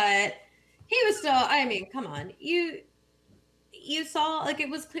 but he was still, I mean, come on. You saw, like, it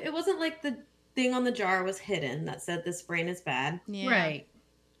wasn't like the thing on the jar was hidden that said this brain is bad. Yeah. Right.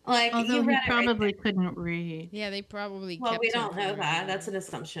 Like, Although you he read it right probably there. couldn't read. Yeah, they probably Well, kept we him don't know from that. reading. That's an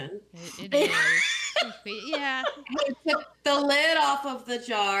assumption. It is. Yeah. He took the lid off of the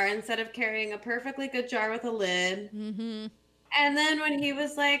jar instead of carrying a perfectly good jar with a lid. Mm-hmm. And then when he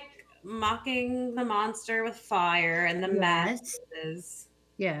was like mocking the monster with fire and the masses,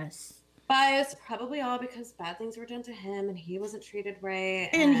 Yes. but it's probably all because bad things were done to him and he wasn't treated right.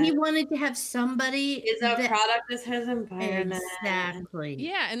 And he wanted to have somebody is a product of his environment. Exactly.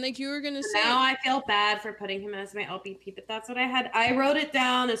 Yeah, and like you were gonna So say, now I feel bad for putting him as my LBP, but that's what I had. I wrote it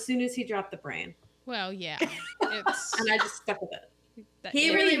down as soon as he dropped the brain, well, yeah, it's and I just stuck with it. He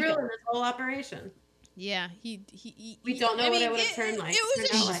it- really ruined this whole operation. Yeah, he We don't know what it would have turned like. It was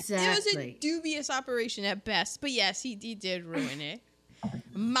turned out like. Exactly. a dubious operation at best, but yes, he did ruin it.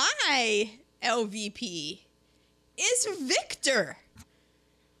 My LVP is Victor.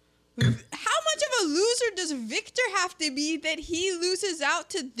 How much of a loser does Victor have to be that he loses out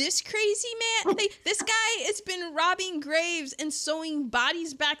to this crazy man? Like, this guy has been robbing graves and sewing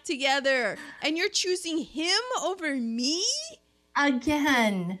bodies back together, and you're choosing him over me?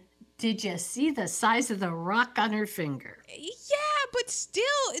 Again, did you see the size of the rock on her finger? Yeah, but still,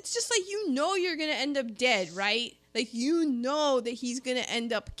 it's just like, you know you're gonna end up dead, right? Like, you know that he's gonna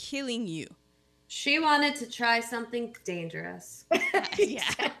end up killing you. She wanted to try something dangerous.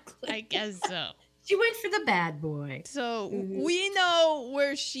 Yeah, I guess so. She went for the bad boy. So Mhm. we know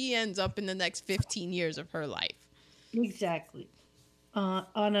where she ends up in the next 15 years of her life. Exactly.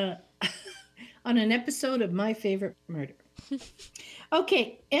 On a on an episode of My Favorite Murder.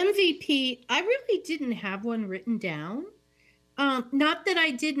 Okay, MVP. I really didn't have one written down. Not that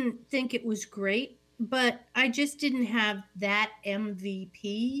I didn't think it was great, but I just didn't have that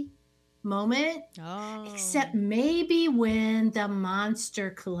MVP moment. Oh. Except maybe when the monster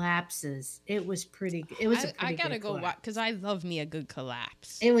collapses. It was pretty good. It was a pretty I gotta good go watch, collapse. because I love me a good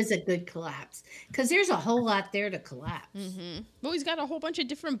collapse. It was a good collapse. Because there's a whole lot there to collapse. Well, he's got a whole bunch of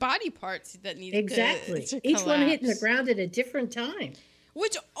different body parts that need Exactly. to Each one hitting the collapse. ground at a different time.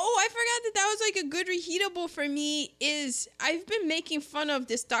 Which, I forgot that was like a good reheatable for me. Is I've been making fun of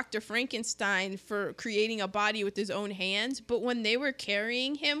this Dr. Frankenstein for creating a body with his own hands, but when they were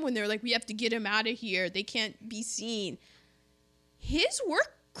carrying him, when they were like, we have to get him out of here, they can't be seen, his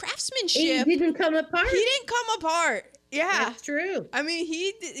work craftsmanship, It didn't come apart. he didn't come apart. Yeah. That's true. I mean,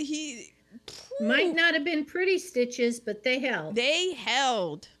 he Might not have been pretty stitches, but they held. they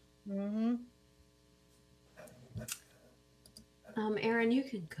held. hmm Aaron, you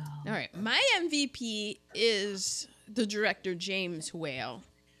can go. All right, my MVP is the director James Whale.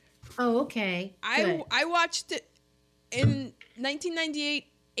 Oh, okay. Good. I watched it in 1998.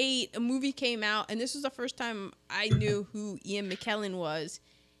 A movie came out, and this was the first time I knew who Ian McKellen was.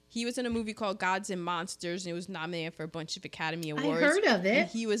 He was in a movie called Gods and Monsters, and it was nominated for a bunch of Academy I Awards. heard of And it.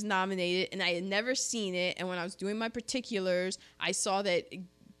 he was nominated, and I had never seen it. And when I was doing my particulars, I saw that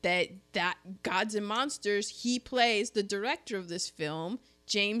Gods and Monsters, he plays the director of this film,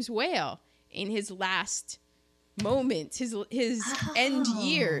 James Whale, in his last moments, his end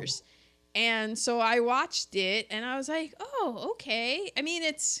years. And so I watched it, and I was like, oh, okay. I mean,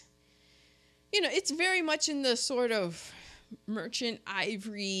 it's very much in the sort of Merchant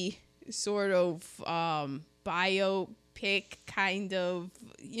Ivory sort of biopic kind of,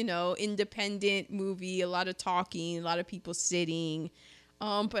 independent movie, a lot of talking, a lot of people sitting.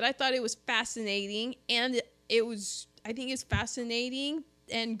 But I thought it was fascinating, and I think it's fascinating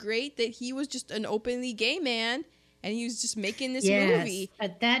and great that he was just an openly gay man, and he was just making this movie.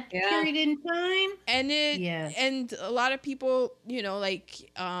 At that Yeah. period in time. And Yes. and a lot of people,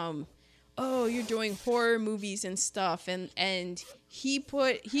 oh, you're doing horror movies and stuff, and he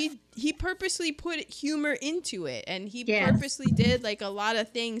purposely put humor into it, and he Yes. purposely did like a lot of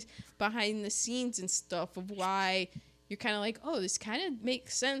things behind the scenes and stuff of why you're kind of like, oh, this kind of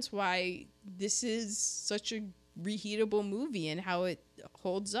makes sense why this is such a reheatable movie and how it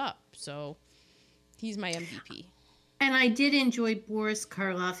holds up. So he's my MVP. And I did enjoy Boris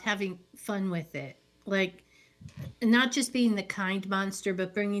Karloff having fun with it. Like, not just being the kind monster,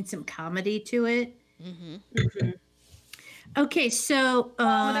 but bringing some comedy to it. Mm-hmm. Okay, so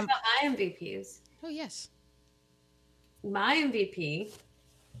What about my MVPs? Oh, yes. My MVP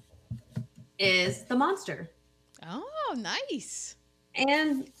is the monster. Oh, nice.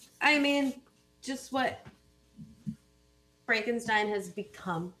 And I mean, just what Frankenstein has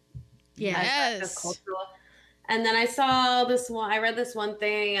become. yeah, As like a cultural. And then I read this one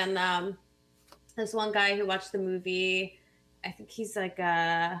thing, and this one guy who watched the movie, I think he's like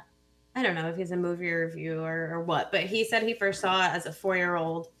I don't know if he's a movie reviewer or what, but he said he first saw it as a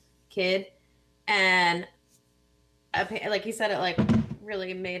 4-year-old kid, and like he said, it like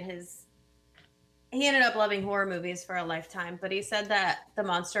really made he ended up loving horror movies for a lifetime. But he said that the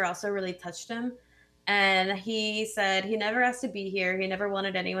monster also really touched him. And he said he never asked to be here. He never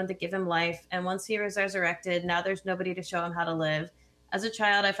wanted anyone to give him life. And once he was resurrected, now there's nobody to show him how to live. As a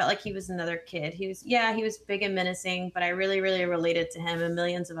child, I felt like he was another kid. He was big and menacing, but I really, really related to him, and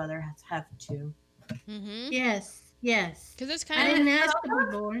millions of others have too. Mm-hmm. yes. Because it's I kind of didn't ask to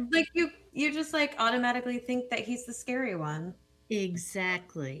be born. Like you just like automatically think that he's the scary one.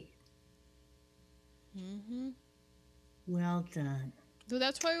 Exactly. Mm-hmm. Well done. So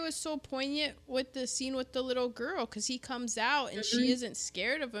that's why it was so poignant with the scene with the little girl, because he comes out and she isn't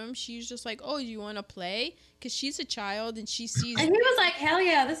scared of him. She's just like, oh, do you want to play? Because she's a child and she sees. And he was like, hell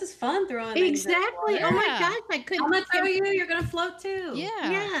yeah, this is fun throwing things at Exactly. water. Oh my Yeah. gosh, I couldn't. I'm gonna throw you, you're gonna float too. Yeah.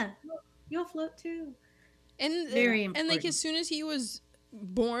 Yeah. You'll float too. And Very and like important. as soon as he was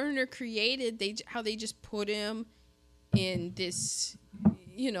born or created, how they just put him in this,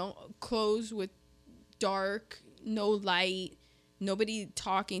 clothes with dark, no light, nobody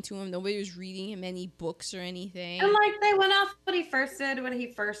talking to him, nobody was reading him any books or anything. And like they went off what he first did when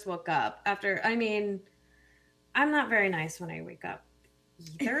he first woke up. I'm not very nice when I wake up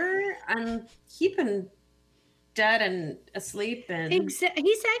either. I'm keeping dead and asleep and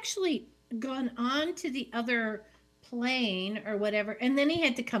He's actually gone on to the other plane or whatever, and then he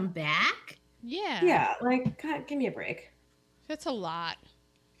had to come back. Yeah, like God, give me a break. that's a lot.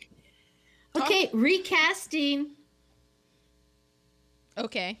 Okay, recasting.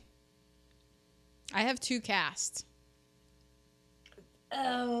 Okay, I have 2 casts.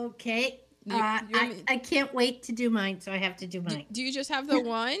 Okay. You want me- I can't wait to do mine, so I have to do mine. do you just have the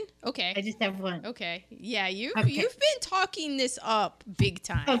one? Okay. I just have one. Okay. Yeah, you've Okay. been talking this up big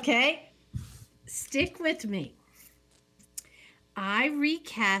time. Okay. Stick with me. I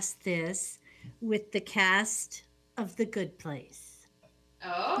recast this with the cast of The Good Place.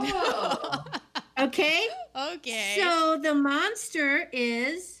 Oh. Okay? Okay. So the monster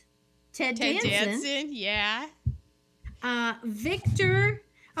is Ted Danson. Danson, yeah. Victor.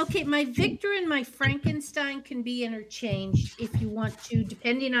 Okay, my Victor and my Frankenstein can be interchanged if you want to,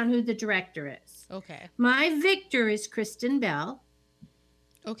 depending on who the director is. Okay. My Victor is Kristen Bell.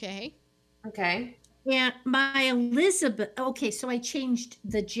 Okay. Okay. And my Elizabeth. Okay, so I changed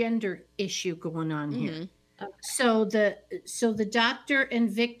the gender issue going on here. Mhm. So the doctor and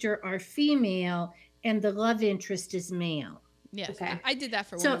Victor are female, and the love interest is male. Yes. Okay. I did that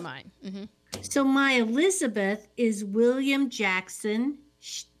for So- one of mine. Hmm. So my Elizabeth is William Jackson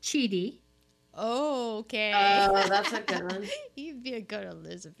Chitty, Oh, okay. Oh, that's a good one. You'd be a good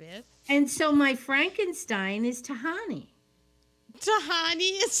Elizabeth. and so my Frankenstein is Tahani.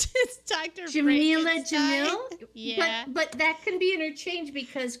 Tahani is Dr. Jamila Frankenstein. Jamil. Yeah. But that can be interchanged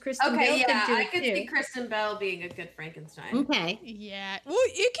because Kristen Okay, Bell yeah, can do I it could too. see Kristen Bell being a good Frankenstein. Okay. Yeah. Well,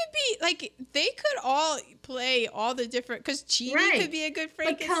 it could be like they could all play all the different because Chidi Right. could be a good But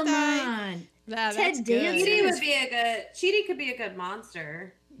Frankenstein. come on. Nah, Ted that's good. Danson Chidi is- would be a good. Chidi could be a good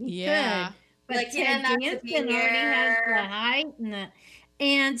monster. Yeah. Good. But Like, he Ted doesn't have to be Danson already has the here. height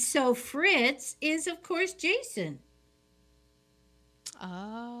and so Fritz is of course Jason.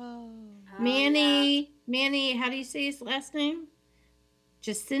 Oh. Manny, how do you say his last name?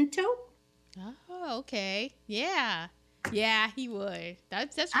 Jacinto? Oh, okay. Yeah. Yeah, he would.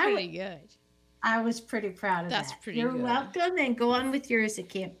 That's I pretty good. I was pretty proud of That's that. pretty You're good. welcome, and go on with yours. It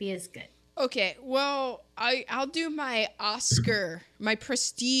can't be as good. Okay, well, I'll do my Oscar, my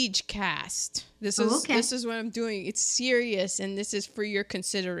prestige cast. This is okay. this is what I'm doing. It's serious, and this is for your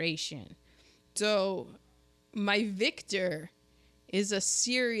consideration. So, my Victor is a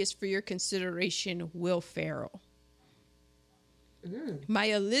serious for your consideration Will Ferrell. Mm. My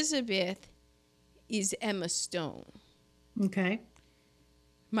Elizabeth is Emma Stone. Okay.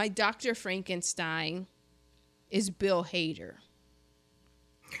 My Dr. Frankenstein is Bill Hader.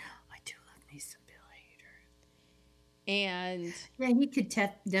 I do love me some Bill Hader. And Yeah, he could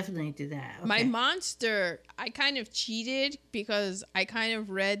definitely do that. my Okay. monster, I kind of cheated because I kind of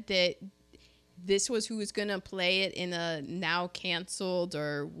read that this was who was going to play it in a now canceled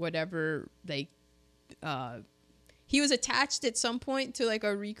or whatever, like, he was attached at some point to like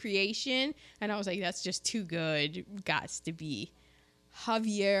a recreation, and I was like, that's just too good. Gots to be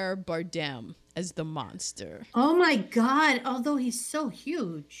Javier Bardem as the monster. Oh my God! Although he's so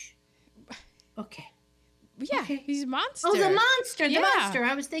huge. Okay. Yeah, Okay. he's a monster. Oh, the monster! The Yeah. monster!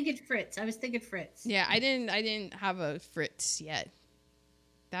 I was thinking Fritz. Yeah, I didn't have a Fritz yet.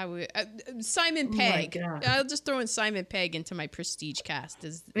 That would Simon Oh my Pegg. God. I'll just throw in Simon Pegg into my prestige cast.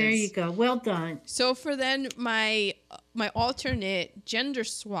 There you go. Well done. So for then my alternate gender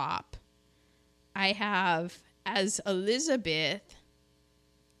swap, I have as Elizabeth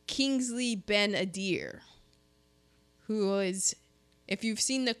Kingsley Ben Adir, who is, if you've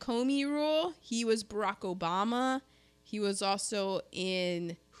seen the Comey Rule, he was Barack Obama. He was also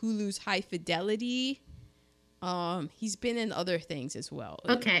in Hulu's High Fidelity. He's been in other things as well.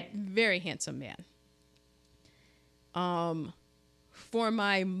 Okay. Very handsome man. For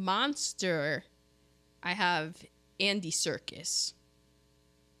my monster, I have Andy Serkis.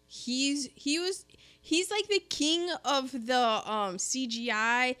 He's like the king of the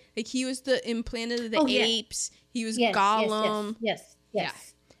CGI. Like he was in Planet of the Oh, yeah. Apes. He was Yes. Gollum. Yes. Yeah.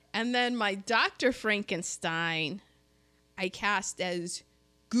 And then my Dr. Frankenstein, I cast as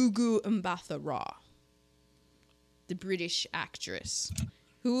Gugu Mbatha-Raw, the British actress,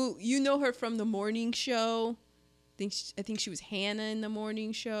 who you know her from the morning show. I think she was Hannah in the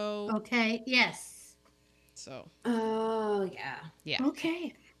morning show. Okay. Yes. So Oh yeah, yeah.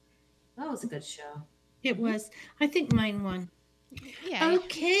 Okay. that was a good show. It was. I think mine won. Yeah.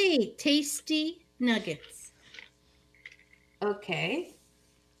 Okay. Tasty nuggets. Okay.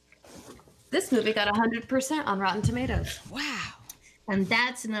 This movie got 100% on Rotten Tomatoes. Wow. And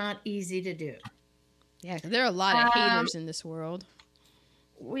that's not easy to do. Yeah, 'cause there are a lot of haters in this world.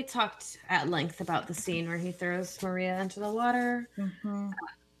 We talked at length about the scene where he throws Maria into the water. Mhm.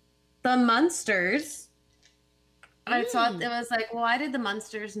 The Munsters. I thought it was like, why did the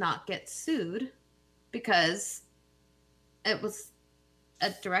Munsters not get sued? Because it was a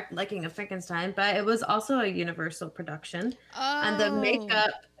direct liking of Frankenstein, but it was also a Universal production. Oh. And the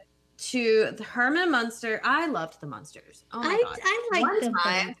makeup to the Herman Munster, I loved the Munsters. Oh my god! I like One them.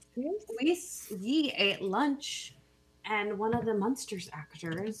 time, both. we ate lunch, and one of the Munsters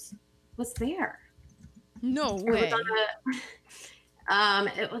actors was there. No It way.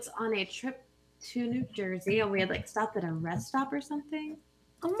 was on a trip to New Jersey, and we had like stopped at a rest stop or something.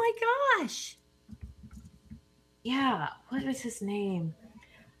 Oh my gosh. Yeah, what was his name?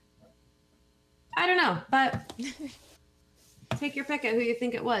 I don't know, but take your pick at who you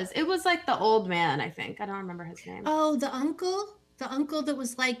think it was. It was like the old man, I think. I don't remember his name. Oh, the uncle? The uncle that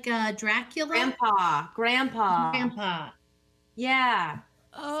was like Dracula? Grandpa. Yeah.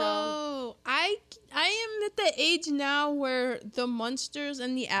 Oh, I am at the age now where the Munsters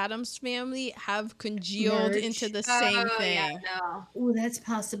and the Addams family have congealed Merged. into the same thing. Yeah, no. Oh, that's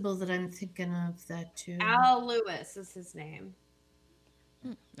possible that I'm thinking of that too. Al Lewis is his name.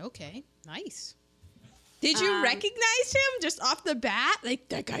 Okay, nice. Did you Um, recognize him just off the bat? Like,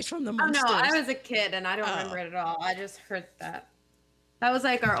 that guy's from the Oh Munsters. no, I was a kid and I don't remember it at all. I just heard that. That was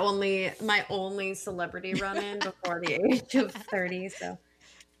like my only celebrity run-in before the age of 30. So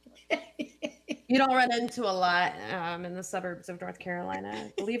you don't run into a lot in the suburbs of North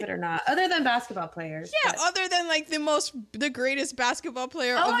Carolina, believe it or not, other than basketball players. Yeah, but- other than like the greatest basketball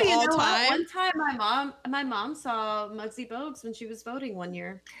player Oh, of you all know what? time. One time, my mom saw Muggsy Bogues when she was voting one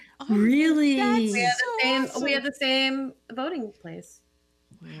year. Oh, Really? that's We had so the same. awesome. We had the same voting place.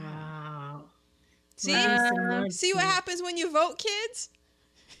 Wow. See, Um, see what happens when you vote, kids.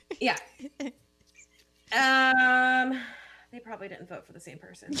 Yeah. They probably didn't vote for the same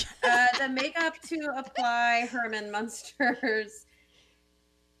person. The makeup to apply Herman Munster's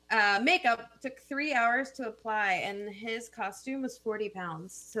makeup took 3 hours to apply, and his costume was 40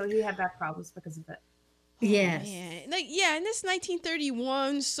 pounds. So he had back problems because of it. Yes. Man. Like, yeah, and this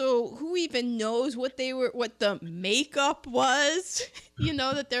 1931, so who even knows what the makeup was? You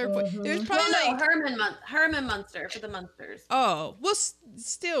know, that they're there's probably Well, no, like Herman Munster for the Munsters. oh, well,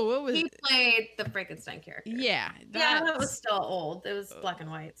 still, what was He played the Frankenstein character. yeah, Yeah, that that's- was still old. It was black and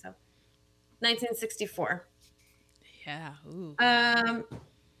white. So 1964. yeah. Ooh.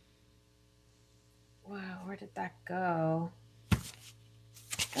 Wow, where did that go? I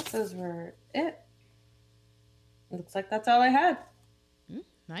guess those were it. Looks like that's all I had.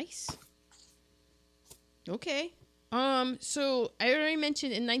 Nice. Okay. So I already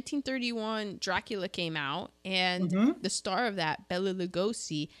mentioned in 1931 Dracula came out, and the star of that, Bela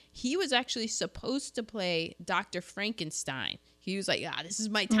Lugosi, he was actually supposed to play Dr. Frankenstein. He was like, this is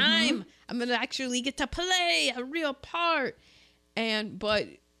my time. I'm gonna actually get to play a real part. But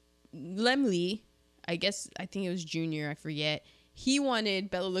Lemley, I think it was Junior, I forget. He wanted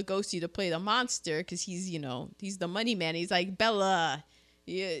Bela Lugosi to play the monster because he's the money man. He's like, Bella,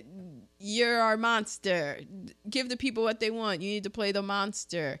 you're our monster. Give the people what they want. You need to play the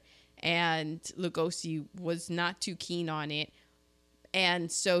monster. And Lugosi was not too keen on it.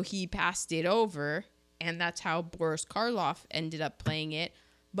 And so he passed it over. And that's how Boris Karloff ended up playing it.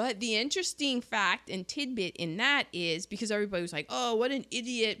 But the interesting fact and tidbit in that is because everybody was like, oh, what an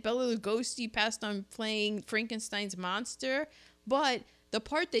idiot. Bela Lugosi passed on playing Frankenstein's monster. But the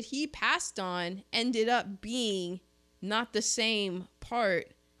part that he passed on ended up being not the same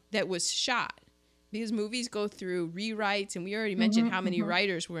part that was shot. Because movies go through rewrites, and we already mentioned how many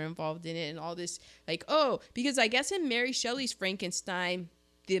writers were involved in it and all this. Like, because I guess in Mary Shelley's Frankenstein,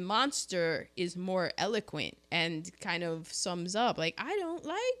 the monster is more eloquent and kind of sums up, like, I don't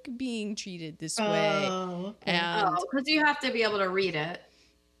like being treated this way. Oh, okay. And Because you have to be able to read it.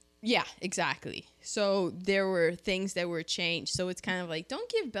 yeah, exactly. So there were things that were changed. So it's kind of like, don't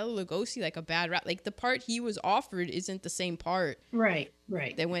give Bela Lugosi like a bad rap. Like the part he was offered isn't the same part Right.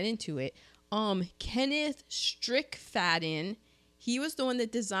 that went into it. Kenneth Strickfaden, he was the one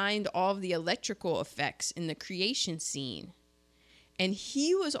that designed all of the electrical effects in the creation scene. And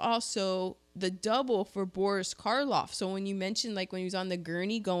he was also the double for Boris Karloff. So when you mentioned like when he was on the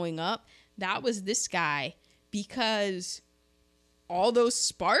gurney going up, that was this guy, because all those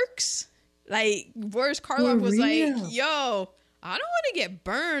sparks, Like Boris Karloff For was real? like, "Yo, I don't want to get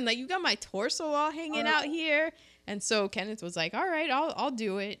burned. Like you got my torso all hanging out here." And so Kenneth was like, "All right, I'll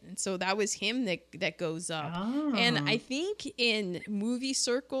do it." And so that was him that goes up. And I think in movie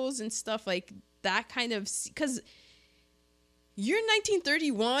circles and stuff like that kind of, because year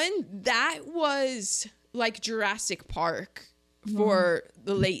 1931, that was like Jurassic Park for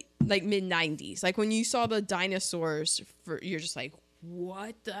the late, like mid 90s. Like when you saw the dinosaurs, you're just like,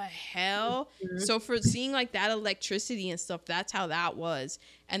 what the hell? So for seeing like that electricity and stuff, that's how that was.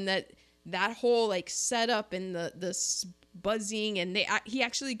 And that whole like setup and the buzzing, and he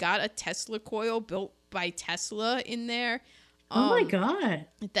actually got a Tesla coil built by Tesla in there. Oh my God.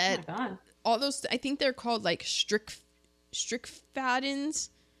 That Oh my God. all those, I think they're called like Strickfadens,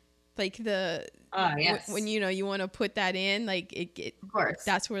 like the Yes. when you want to put that in, like it Of course.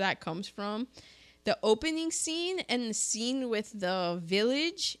 that's where that comes from. The opening scene and the scene with the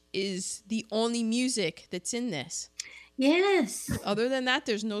village is the only music that's in this. Yes. Other than that,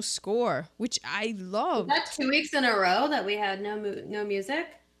 there's no score, which I love. Was that 2 weeks in a row that we had no music?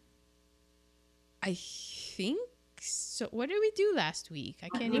 I think so. What did we do last week? I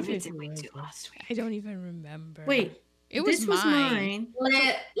can't What even. did we do last week? I don't even remember. Wait, it was this was mine.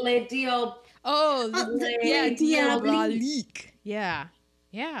 Le Dio. Oh, yeah, Diabolique. Diabolique.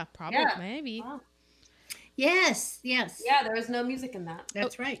 Yeah, probably, Yeah. maybe. Wow. Yes. Yeah, there was no music in that.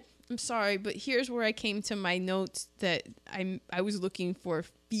 That's right. I'm sorry, but here's where I came to my notes that I was looking for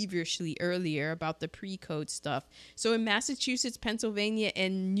feverishly earlier about the pre-code stuff. So in Massachusetts, Pennsylvania,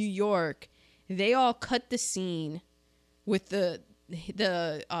 and New York, they all cut the scene with the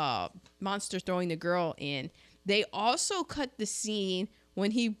monster throwing the girl in. They also cut the scene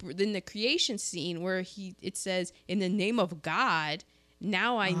when in the creation scene where it says, "In the name of God."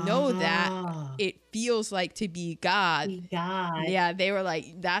 Now I know that it feels like to be God. God. Yeah, they were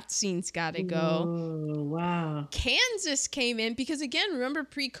like, that scene's got to go. Oh, wow. Kansas came in because, again, remember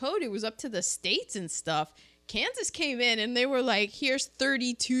pre-code, it was up to the states and stuff. Kansas came in and they were like, here's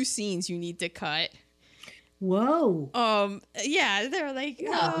 32 scenes you need to cut. Whoa. Yeah, they're like,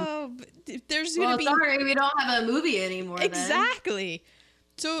 oh, there's going Well, to be... sorry, we don't have a movie anymore. Exactly.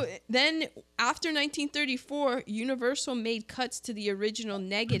 So then after 1934, Universal made cuts to the original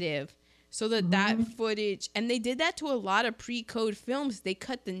negative so that footage, and they did that to a lot of pre-code films. They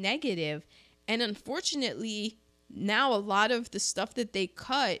cut the negative, and unfortunately, now a lot of the stuff that they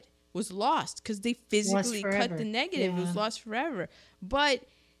cut was lost because they physically cut the negative. It was lost forever. But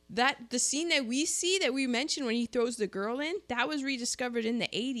the scene that we mentioned when he throws the girl in, that was rediscovered in the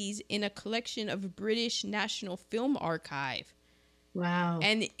 80s in a collection of British National Film Archive. Wow.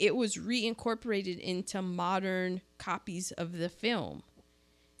 And it was reincorporated into modern copies of the film.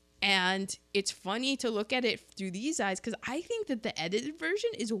 And it's funny to look at it through these eyes because I think that the edited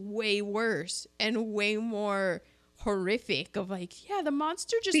version is way worse and way more horrific of like, yeah, the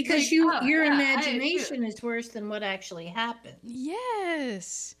monster just... Because like, your yeah, imagination is worse than what actually happened.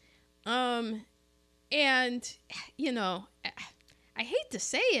 Yes. And, you know, I hate to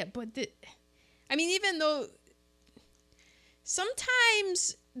say it, but even though...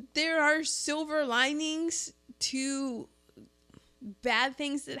 Sometimes there are silver linings to bad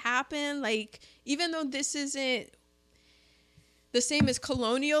things that happen. Like, even though this isn't the same as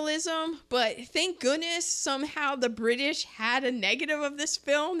colonialism, but thank goodness somehow the British had a negative of this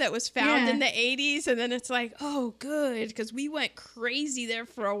film that was found in the 80s. And then it's like, oh, good, because we went crazy there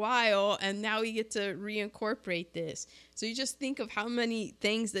for a while and now we get to reincorporate this. So you just think of how many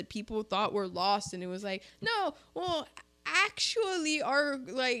things that people thought were lost. And it was like, no, well, actually our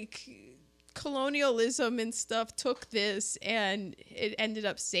like colonialism and stuff took this and it ended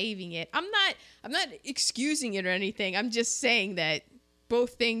up saving it. I'm not excusing it or anything. I'm just saying that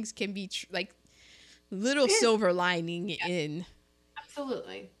both things can be like little silver lining in.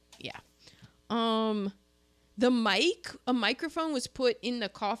 Absolutely. Yeah. A microphone was put in the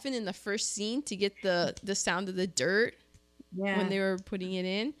coffin in the first scene to get the sound of the dirt when they were putting it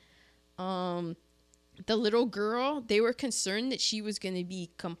in. The little girl, they were concerned that she was going to be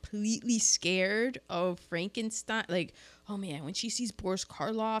completely scared of Frankenstein. Like, oh man, when she sees Boris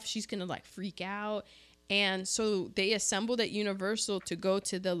Karloff, she's going to like freak out. And so they assembled at Universal to go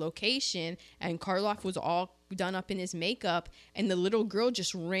to the location, and Karloff was all done up in his makeup. And the little girl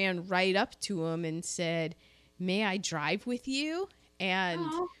just ran right up to him and said, "May I drive with you?" And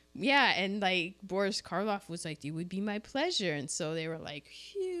Aww. yeah, and like Boris Karloff was like, "It would be my pleasure." And so they were like,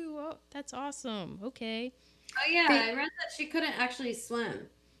 "Phew, oh, that's awesome. Okay." Oh yeah, I read that she couldn't actually swim,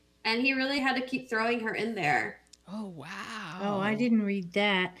 and he really had to keep throwing her in there. Oh wow. Oh, I didn't read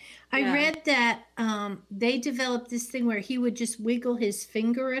that. I Yeah. read that they developed this thing where he would just wiggle his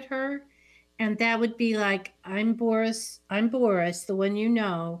finger at her and that would be like, I'm Boris, the one you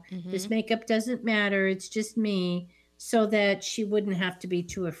know. This makeup doesn't matter, it's just me, so that she wouldn't have to be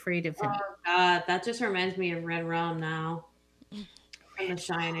too afraid of him. Oh God, that just reminds me of Red Rum now from The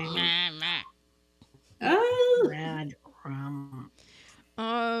Shining. Oh, Red Rum.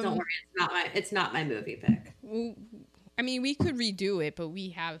 don't worry, it's not my movie pick. I mean, we could redo it, but we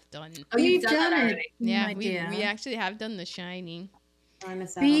have done. Oh, you've We've done that it. already. Yeah, my we dear. actually have done The Shining. I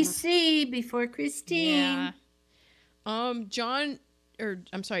miss out on that. BC, before Christine. Yeah.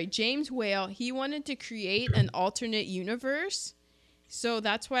 James Whale, he wanted to create an alternate universe. So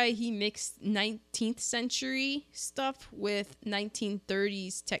that's why he mixed 19th century stuff with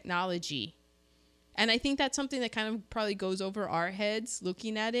 1930s technology. And I think that's something that kind of probably goes over our heads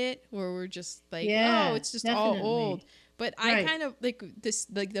looking at it, where we're just like, Yeah, oh, it's just all definitely. old. But I Right. kind of like this,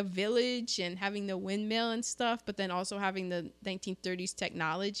 like the village and having the windmill and stuff, but then also having the 1930s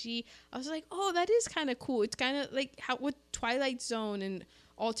technology. I was like, oh, that is kind of cool. It's kind of like how with Twilight Zone and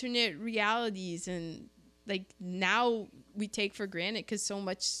alternate realities, and like now we take for granted because so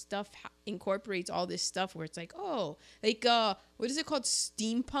much stuff incorporates all this stuff where it's like, oh, like what is it called,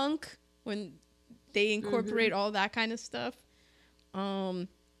 steampunk, when they incorporate all that kind of stuff. And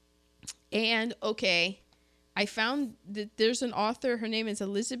okay, I found that there's an author, her name is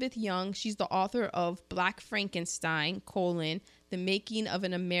Elizabeth Young. She's the author of Black Frankenstein, The Making of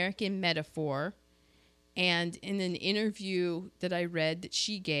an American Metaphor. And in an interview that I read that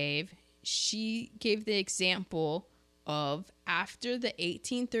she gave the example of after the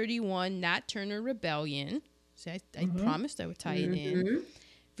 1831 Nat Turner Rebellion. So I promised I would tie it in.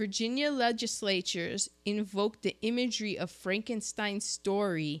 Virginia legislatures invoked the imagery of Frankenstein's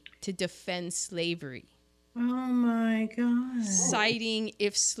story to defend slavery. Oh my God. Citing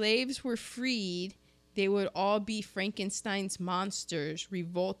if slaves were freed, they would all be Frankenstein's monsters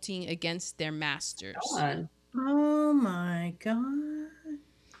revolting against their masters. God. Oh my God.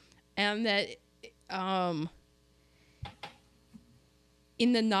 And that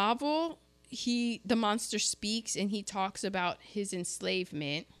in the novel, the monster speaks and he talks about his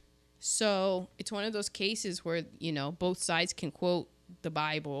enslavement. So it's one of those cases where, you know, both sides can quote the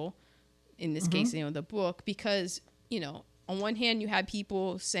Bible, in this case, you know, the book, because, you know, on one hand you had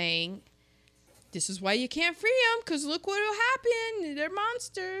people saying, this is why you can't free them, because look what will happen, they're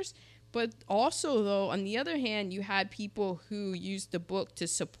monsters. But also, though, on the other hand, you had people who used the book to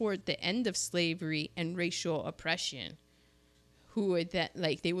support the end of slavery and racial oppression, who would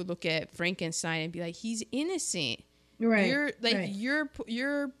they would look at Frankenstein and be like, he's innocent. Right.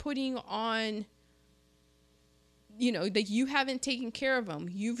 You're putting on, you know, like, you haven't taken care of him.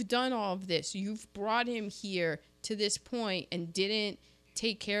 You've done all of this. You've brought him here to this point and didn't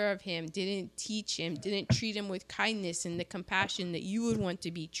take care of him, didn't teach him, didn't treat him with kindness and the compassion that you would want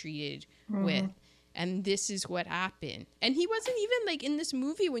to be treated with. And this is what happened. And he wasn't even, like, in this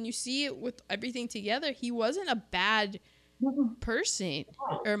movie, when you see it with everything together, he wasn't a bad person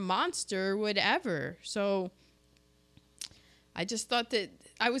or monster or whatever. So I just thought that,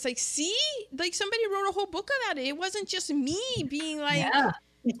 I was like, see, like, somebody wrote a whole book about it. It wasn't just me being like, Yeah.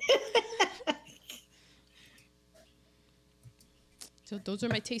 So those are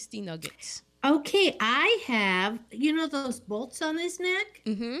my tasty nuggets. Okay, I have, you know, those bolts on his neck?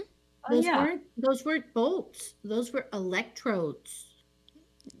 Mm-hmm. Those weren't bolts. Those were electrodes.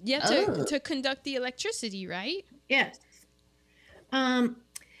 Yeah, Oh. to conduct the electricity, right? Yes.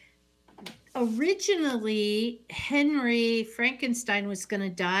 Originally, Henry Frankenstein was going to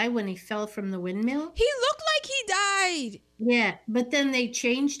die when he fell from the windmill. He looked like he died. Yeah, but then they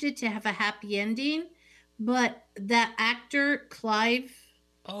changed it to have a happy ending. But that actor, Clive,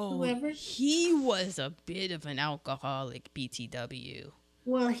 whoever, he was a bit of an alcoholic, BTW.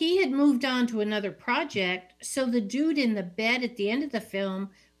 well, he had moved on to another project. So the dude in the bed at the end of the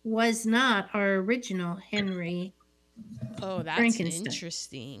film was not our original Henry. Oh, that's Frankenstein.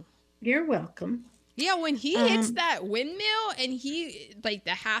 interesting. You're welcome. Yeah, when he hits that windmill and he, like,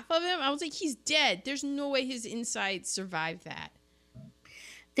 the half of him, I was like, he's dead. There's no way his insides survived that.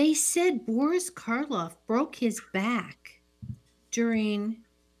 They said Boris Karloff broke his back during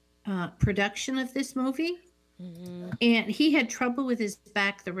production of this movie, and he had trouble with his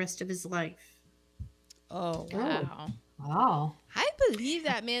back the rest of his life. Oh, wow. Wow. I believe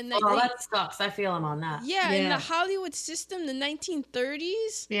that, man. That, Oh, that sucks. I feel him on that. yeah, in Yeah. the Hollywood system, the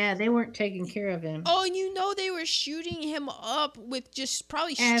 1930s. Yeah, they weren't taking care of him. Oh, and you know they were shooting him up with just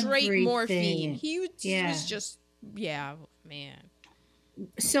probably straight Everything. morphine. He was Yeah. just, yeah, man.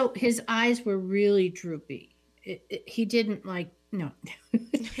 So his eyes were really droopy. He didn't no.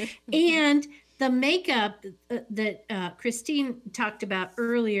 And the makeup that Christine talked about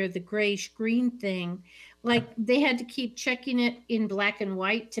earlier, the grayish green thing, like they had to keep checking it in black and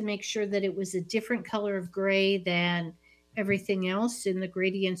white to make sure that it was a different color of gray than everything else in the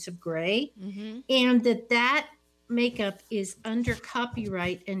gradients of gray. Mm-hmm. And that makeup is under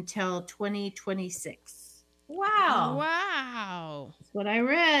copyright until 2026. Wow. Wow. That's what I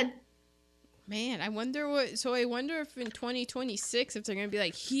read. Man, I wonder if in 2026 if they're gonna be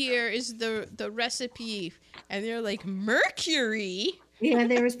like, here is the recipe, and they're like, mercury, Yeah,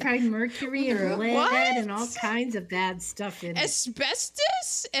 there was probably mercury and lead What? and all kinds of bad stuff in it.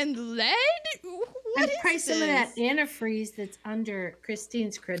 asbestos, and lead. What And is probably some of that this? antifreeze that's under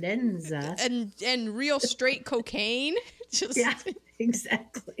Christine's credenza. And real straight cocaine. Just Yeah,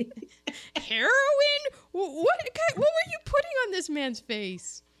 exactly. heroin. What were you putting on this man's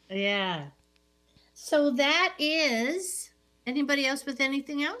face? Yeah. So that is anybody else with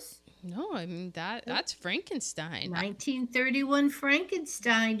anything else? No, I mean that's Frankenstein. 1931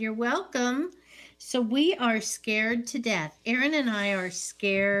 Frankenstein. You're welcome. So we are scared to death. Aaron and I are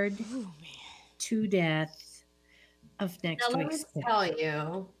scared Oh man. to death of next Now, let me week's pick. tell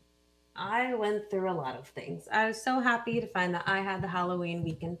you, I went through a lot of things. I was so happy to find that I had the Halloween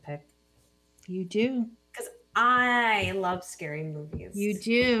weekend pick You do. because I love scary movies. You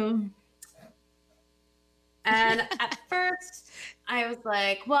do. And at first, I was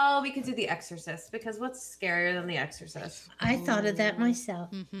like, well, we could do The Exorcist because what's scarier than The Exorcist? I thought of that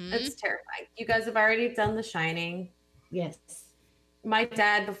myself. Mm-hmm. It's terrifying. You guys have already done The Shining. Yes. My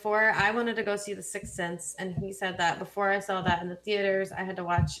dad, before I wanted to go see The Sixth Sense, and he said that before I saw that in the theaters, I had to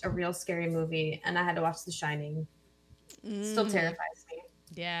watch a real scary movie, and I had to watch The Shining. Still terrifies me.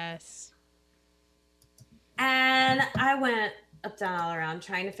 Yes. And I went up, down, all around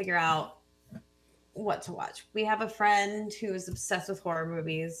trying to figure out what to watch. We have a friend who is obsessed with horror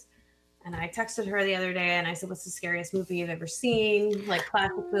movies. And I texted her the other day and I said, what's the scariest movie you've ever seen? Like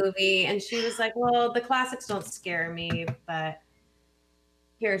classic movie. And she was like, well, the classics don't scare me, but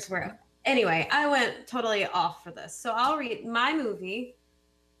here's where. Anyway, I went totally off for this. So I'll read my movie.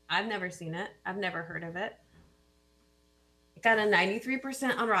 I've never seen it. I've never heard of it. It got a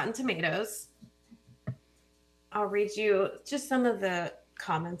 93% on Rotten Tomatoes. I'll read you just some of the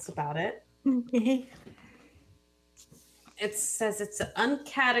comments about it. Okay. It says it's an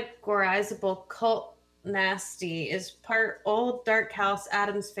uncategorizable cult nasty, is part old dark house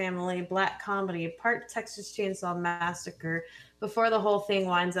Addams Family black comedy, part Texas Chainsaw Massacre, before the whole thing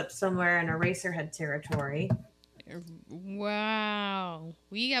winds up somewhere in Eraserhead territory. Wow.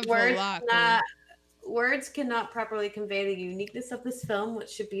 We have a Words, lot. words cannot properly convey the uniqueness of this film, which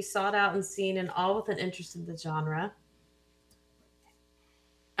should be sought out and seen in all with an interest in the genre.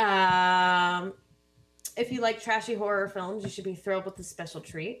 If you like trashy horror films, you should be thrilled with this special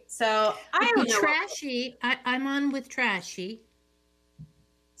treat. So I don't know. Trashy. I'm on with trashy.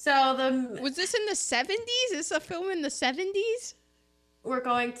 So Was this in the 70s? Is this a film in the 70s? we're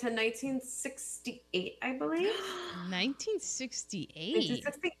going to 1968, I believe. 1968.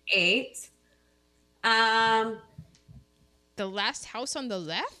 1968. The Last House on the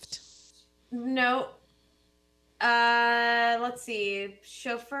Left? No. Let's see.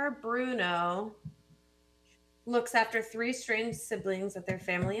 Chauffeur Bruno looks after three strange siblings at their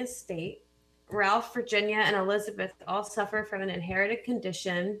family estate. Ralph, Virginia, and Elizabeth all suffer from an inherited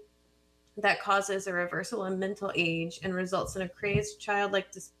condition that causes a reversal in mental age and results in a crazed childlike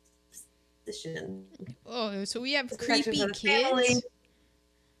disposition. Oh, so we have Protections creepy of the family. kids.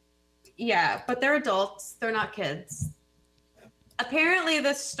 Yeah, but they're adults. They're not kids. Apparently,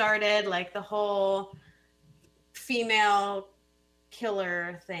 this started like the whole female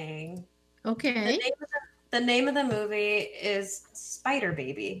killer thing. Okay. The name of the movie is Spider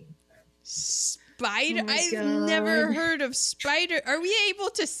Baby. Spider. Oh my I've God. never heard of Spider. Are we able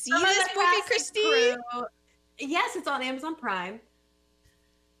to see Some of this the movie, cast and Christine? crew- Yes, it's on Amazon Prime.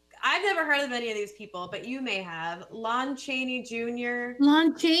 I've never heard of any of these people, but you may have. Lon Chaney Jr.,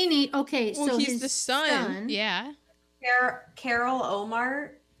 Lon Chaney. Okay, Well, so he's his the son. Yeah. Carol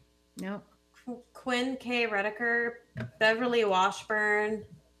Omar, No. Quinn K. Redeker, Beverly Washburn,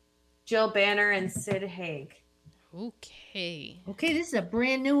 Jill Banner, and Sid Haig. Okay. Okay, this is a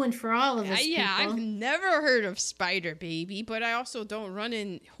brand new one for all of us. Yeah, I've people. never heard of Spider Baby, but I also don't run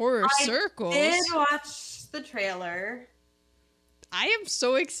in horror I circles. Did watch the trailer. I am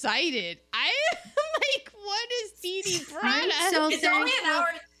so excited. I am like, what is Dee Dee I'm Prada? so It's only an thankful. hour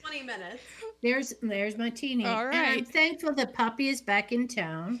and 20 minutes. There's my teenage. All And I'm right. thankful that Poppy is back in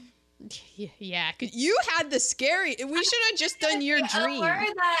town. Yeah, 'cause you had the scary. We should have just done your A dream.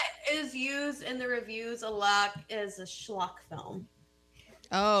 word that is used in the reviews a lot is a schlock film.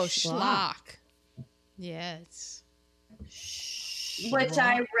 Oh, Schlock. schlock. Yeah, it's Which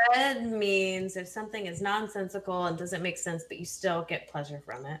I read means if something is nonsensical and doesn't make sense, but you still get pleasure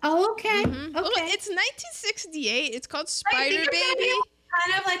from it. Oh, okay. Mhm. Well, Okay. it's 1968. It's called I Spider think it's gonna Baby. be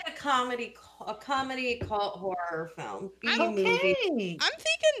kind of like a comedy cult horror film. B movie. Okay. I'm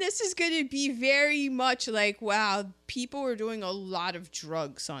thinking this is going to be very much like, wow, people were doing a lot of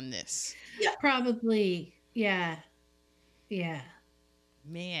drugs on this. Probably. Yeah. Yeah.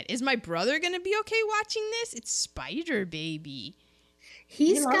 Man, is my brother going to be okay watching this? It's Spider Baby.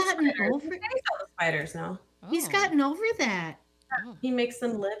 He's He loves gotten spiders. over. He hates all the spiders now. He's Oh. gotten over that. He makes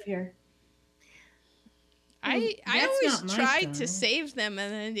them live here. I that's always not my try style. to save them,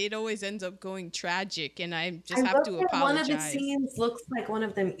 and then it always ends up going tragic, and I just I have looked to at one of the apologize. scenes looks like one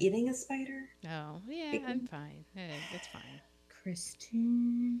of them eating a spider. Oh, yeah, I'm fine. It's fine.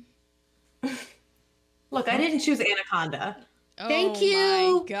 Christine. Look, I didn't choose Anaconda. Thank Oh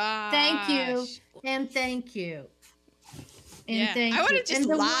you. my gosh. Thank you. And thank you. And Yeah, thank I you. would've just and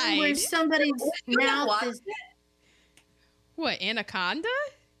the one where lied. somebody's You haven't mouth watched is. it? What, Anaconda?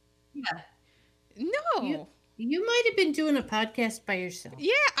 Yeah. No. You might have been doing a podcast by yourself.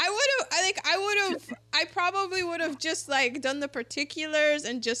 Yeah, I probably would have just like done the particulars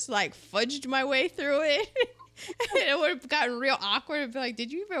and just like fudged my way through it. It would have gotten real awkward and be like,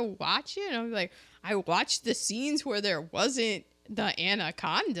 did you even watch it? And I was like, I watched the scenes where there wasn't the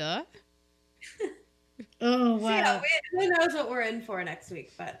anaconda. Oh, So, wow. yeah, who knows what we're in for next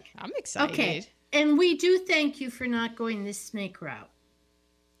week, but I'm excited. Okay. And we do thank you for not going this snake route.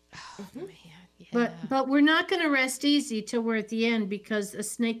 Oh, man. Yeah. But we're not going to rest easy till we're at the end because a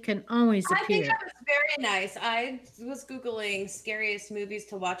snake can always I think appear. that was very nice. I was Googling scariest movies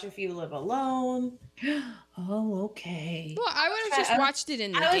to watch if you live alone. Oh, okay. Well, I would have just I was- watched it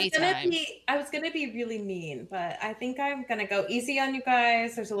in the I daytime. was gonna be really mean, but I think I'm gonna go easy on you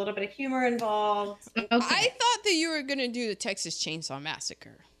guys. There's a little bit of humor involved. Okay. I thought that you were gonna do the Texas Chainsaw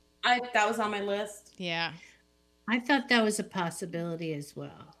Massacre. That was on my list. Yeah. I thought that was a possibility as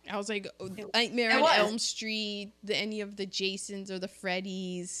well. I was like, Nightmare It on was. Elm Street, any of the Jasons or the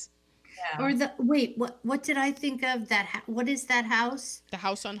Freddys, Yeah. Or the wait, what did I think of that? What is that house? the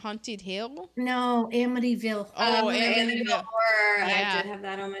House on Haunted Hill. No, Amityville. Oh, Amityville Amityville. Horror. Yeah. I did have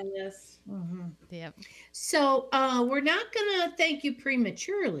that on my list. Mhm. Yep. So we're not gonna thank you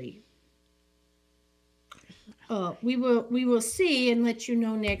prematurely. We will see and let you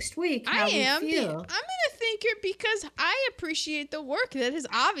know next week how I'm we feel. gonna thank you because I appreciate the work that has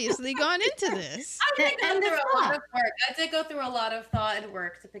obviously gone into this. I did go And the through a lot thought. of work. I did go through a lot of thought and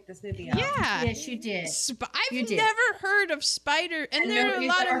work to pick this movie up. Yeah. Yes, you did. I've You did. never heard of Spider, and And there are a nobody's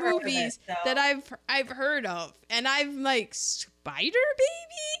lot ever of heard of it, movies so- that I've heard of, and I'm like, Spider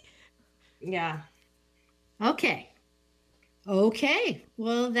Baby? Yeah. Okay. Okay.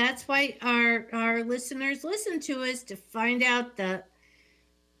 Well, that's why our listeners listen to us to find out the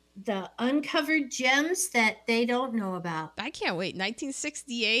uncovered gems that they don't know about. I can't wait.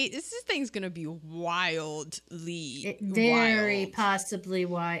 1968. This thing's gonna be wildly Very wild. possibly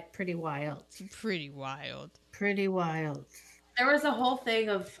pretty wild. Pretty wild. Pretty wild. There was a whole thing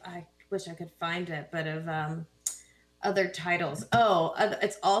of, I wish I could find it, but of other titles.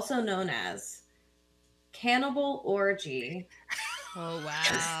 It's also known as Cannibal Orgy, Oh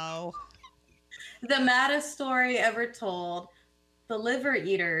wow. the maddest story ever told, The Liver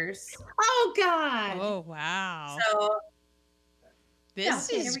Eaters. Oh God. Oh wow. So This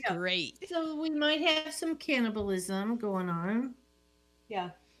yeah, here is we go. great. So we might have some cannibalism going on. yeah,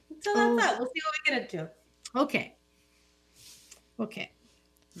 so Oh. that's that. We'll see what we get into. Okay. Okay.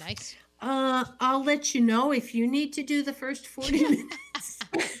 Nice. I'll let you know if you need to do the first 40 minutes.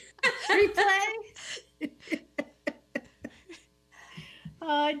 Replay.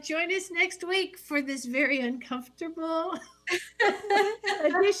 Join us next week for this very uncomfortable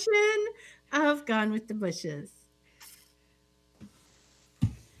edition of Gone with the Bushes.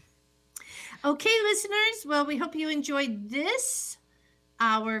 Okay, listeners. Well, we hope you enjoyed this,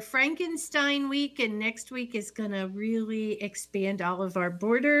 our Frankenstein week, and next week is going to really expand all of our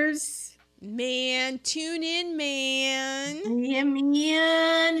borders. Man, tune in, man. Yeah,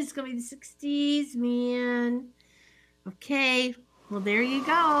 man. It's going to be the 60s, man. Okay. Well, there you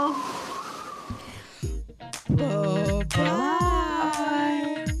go. Bye-bye.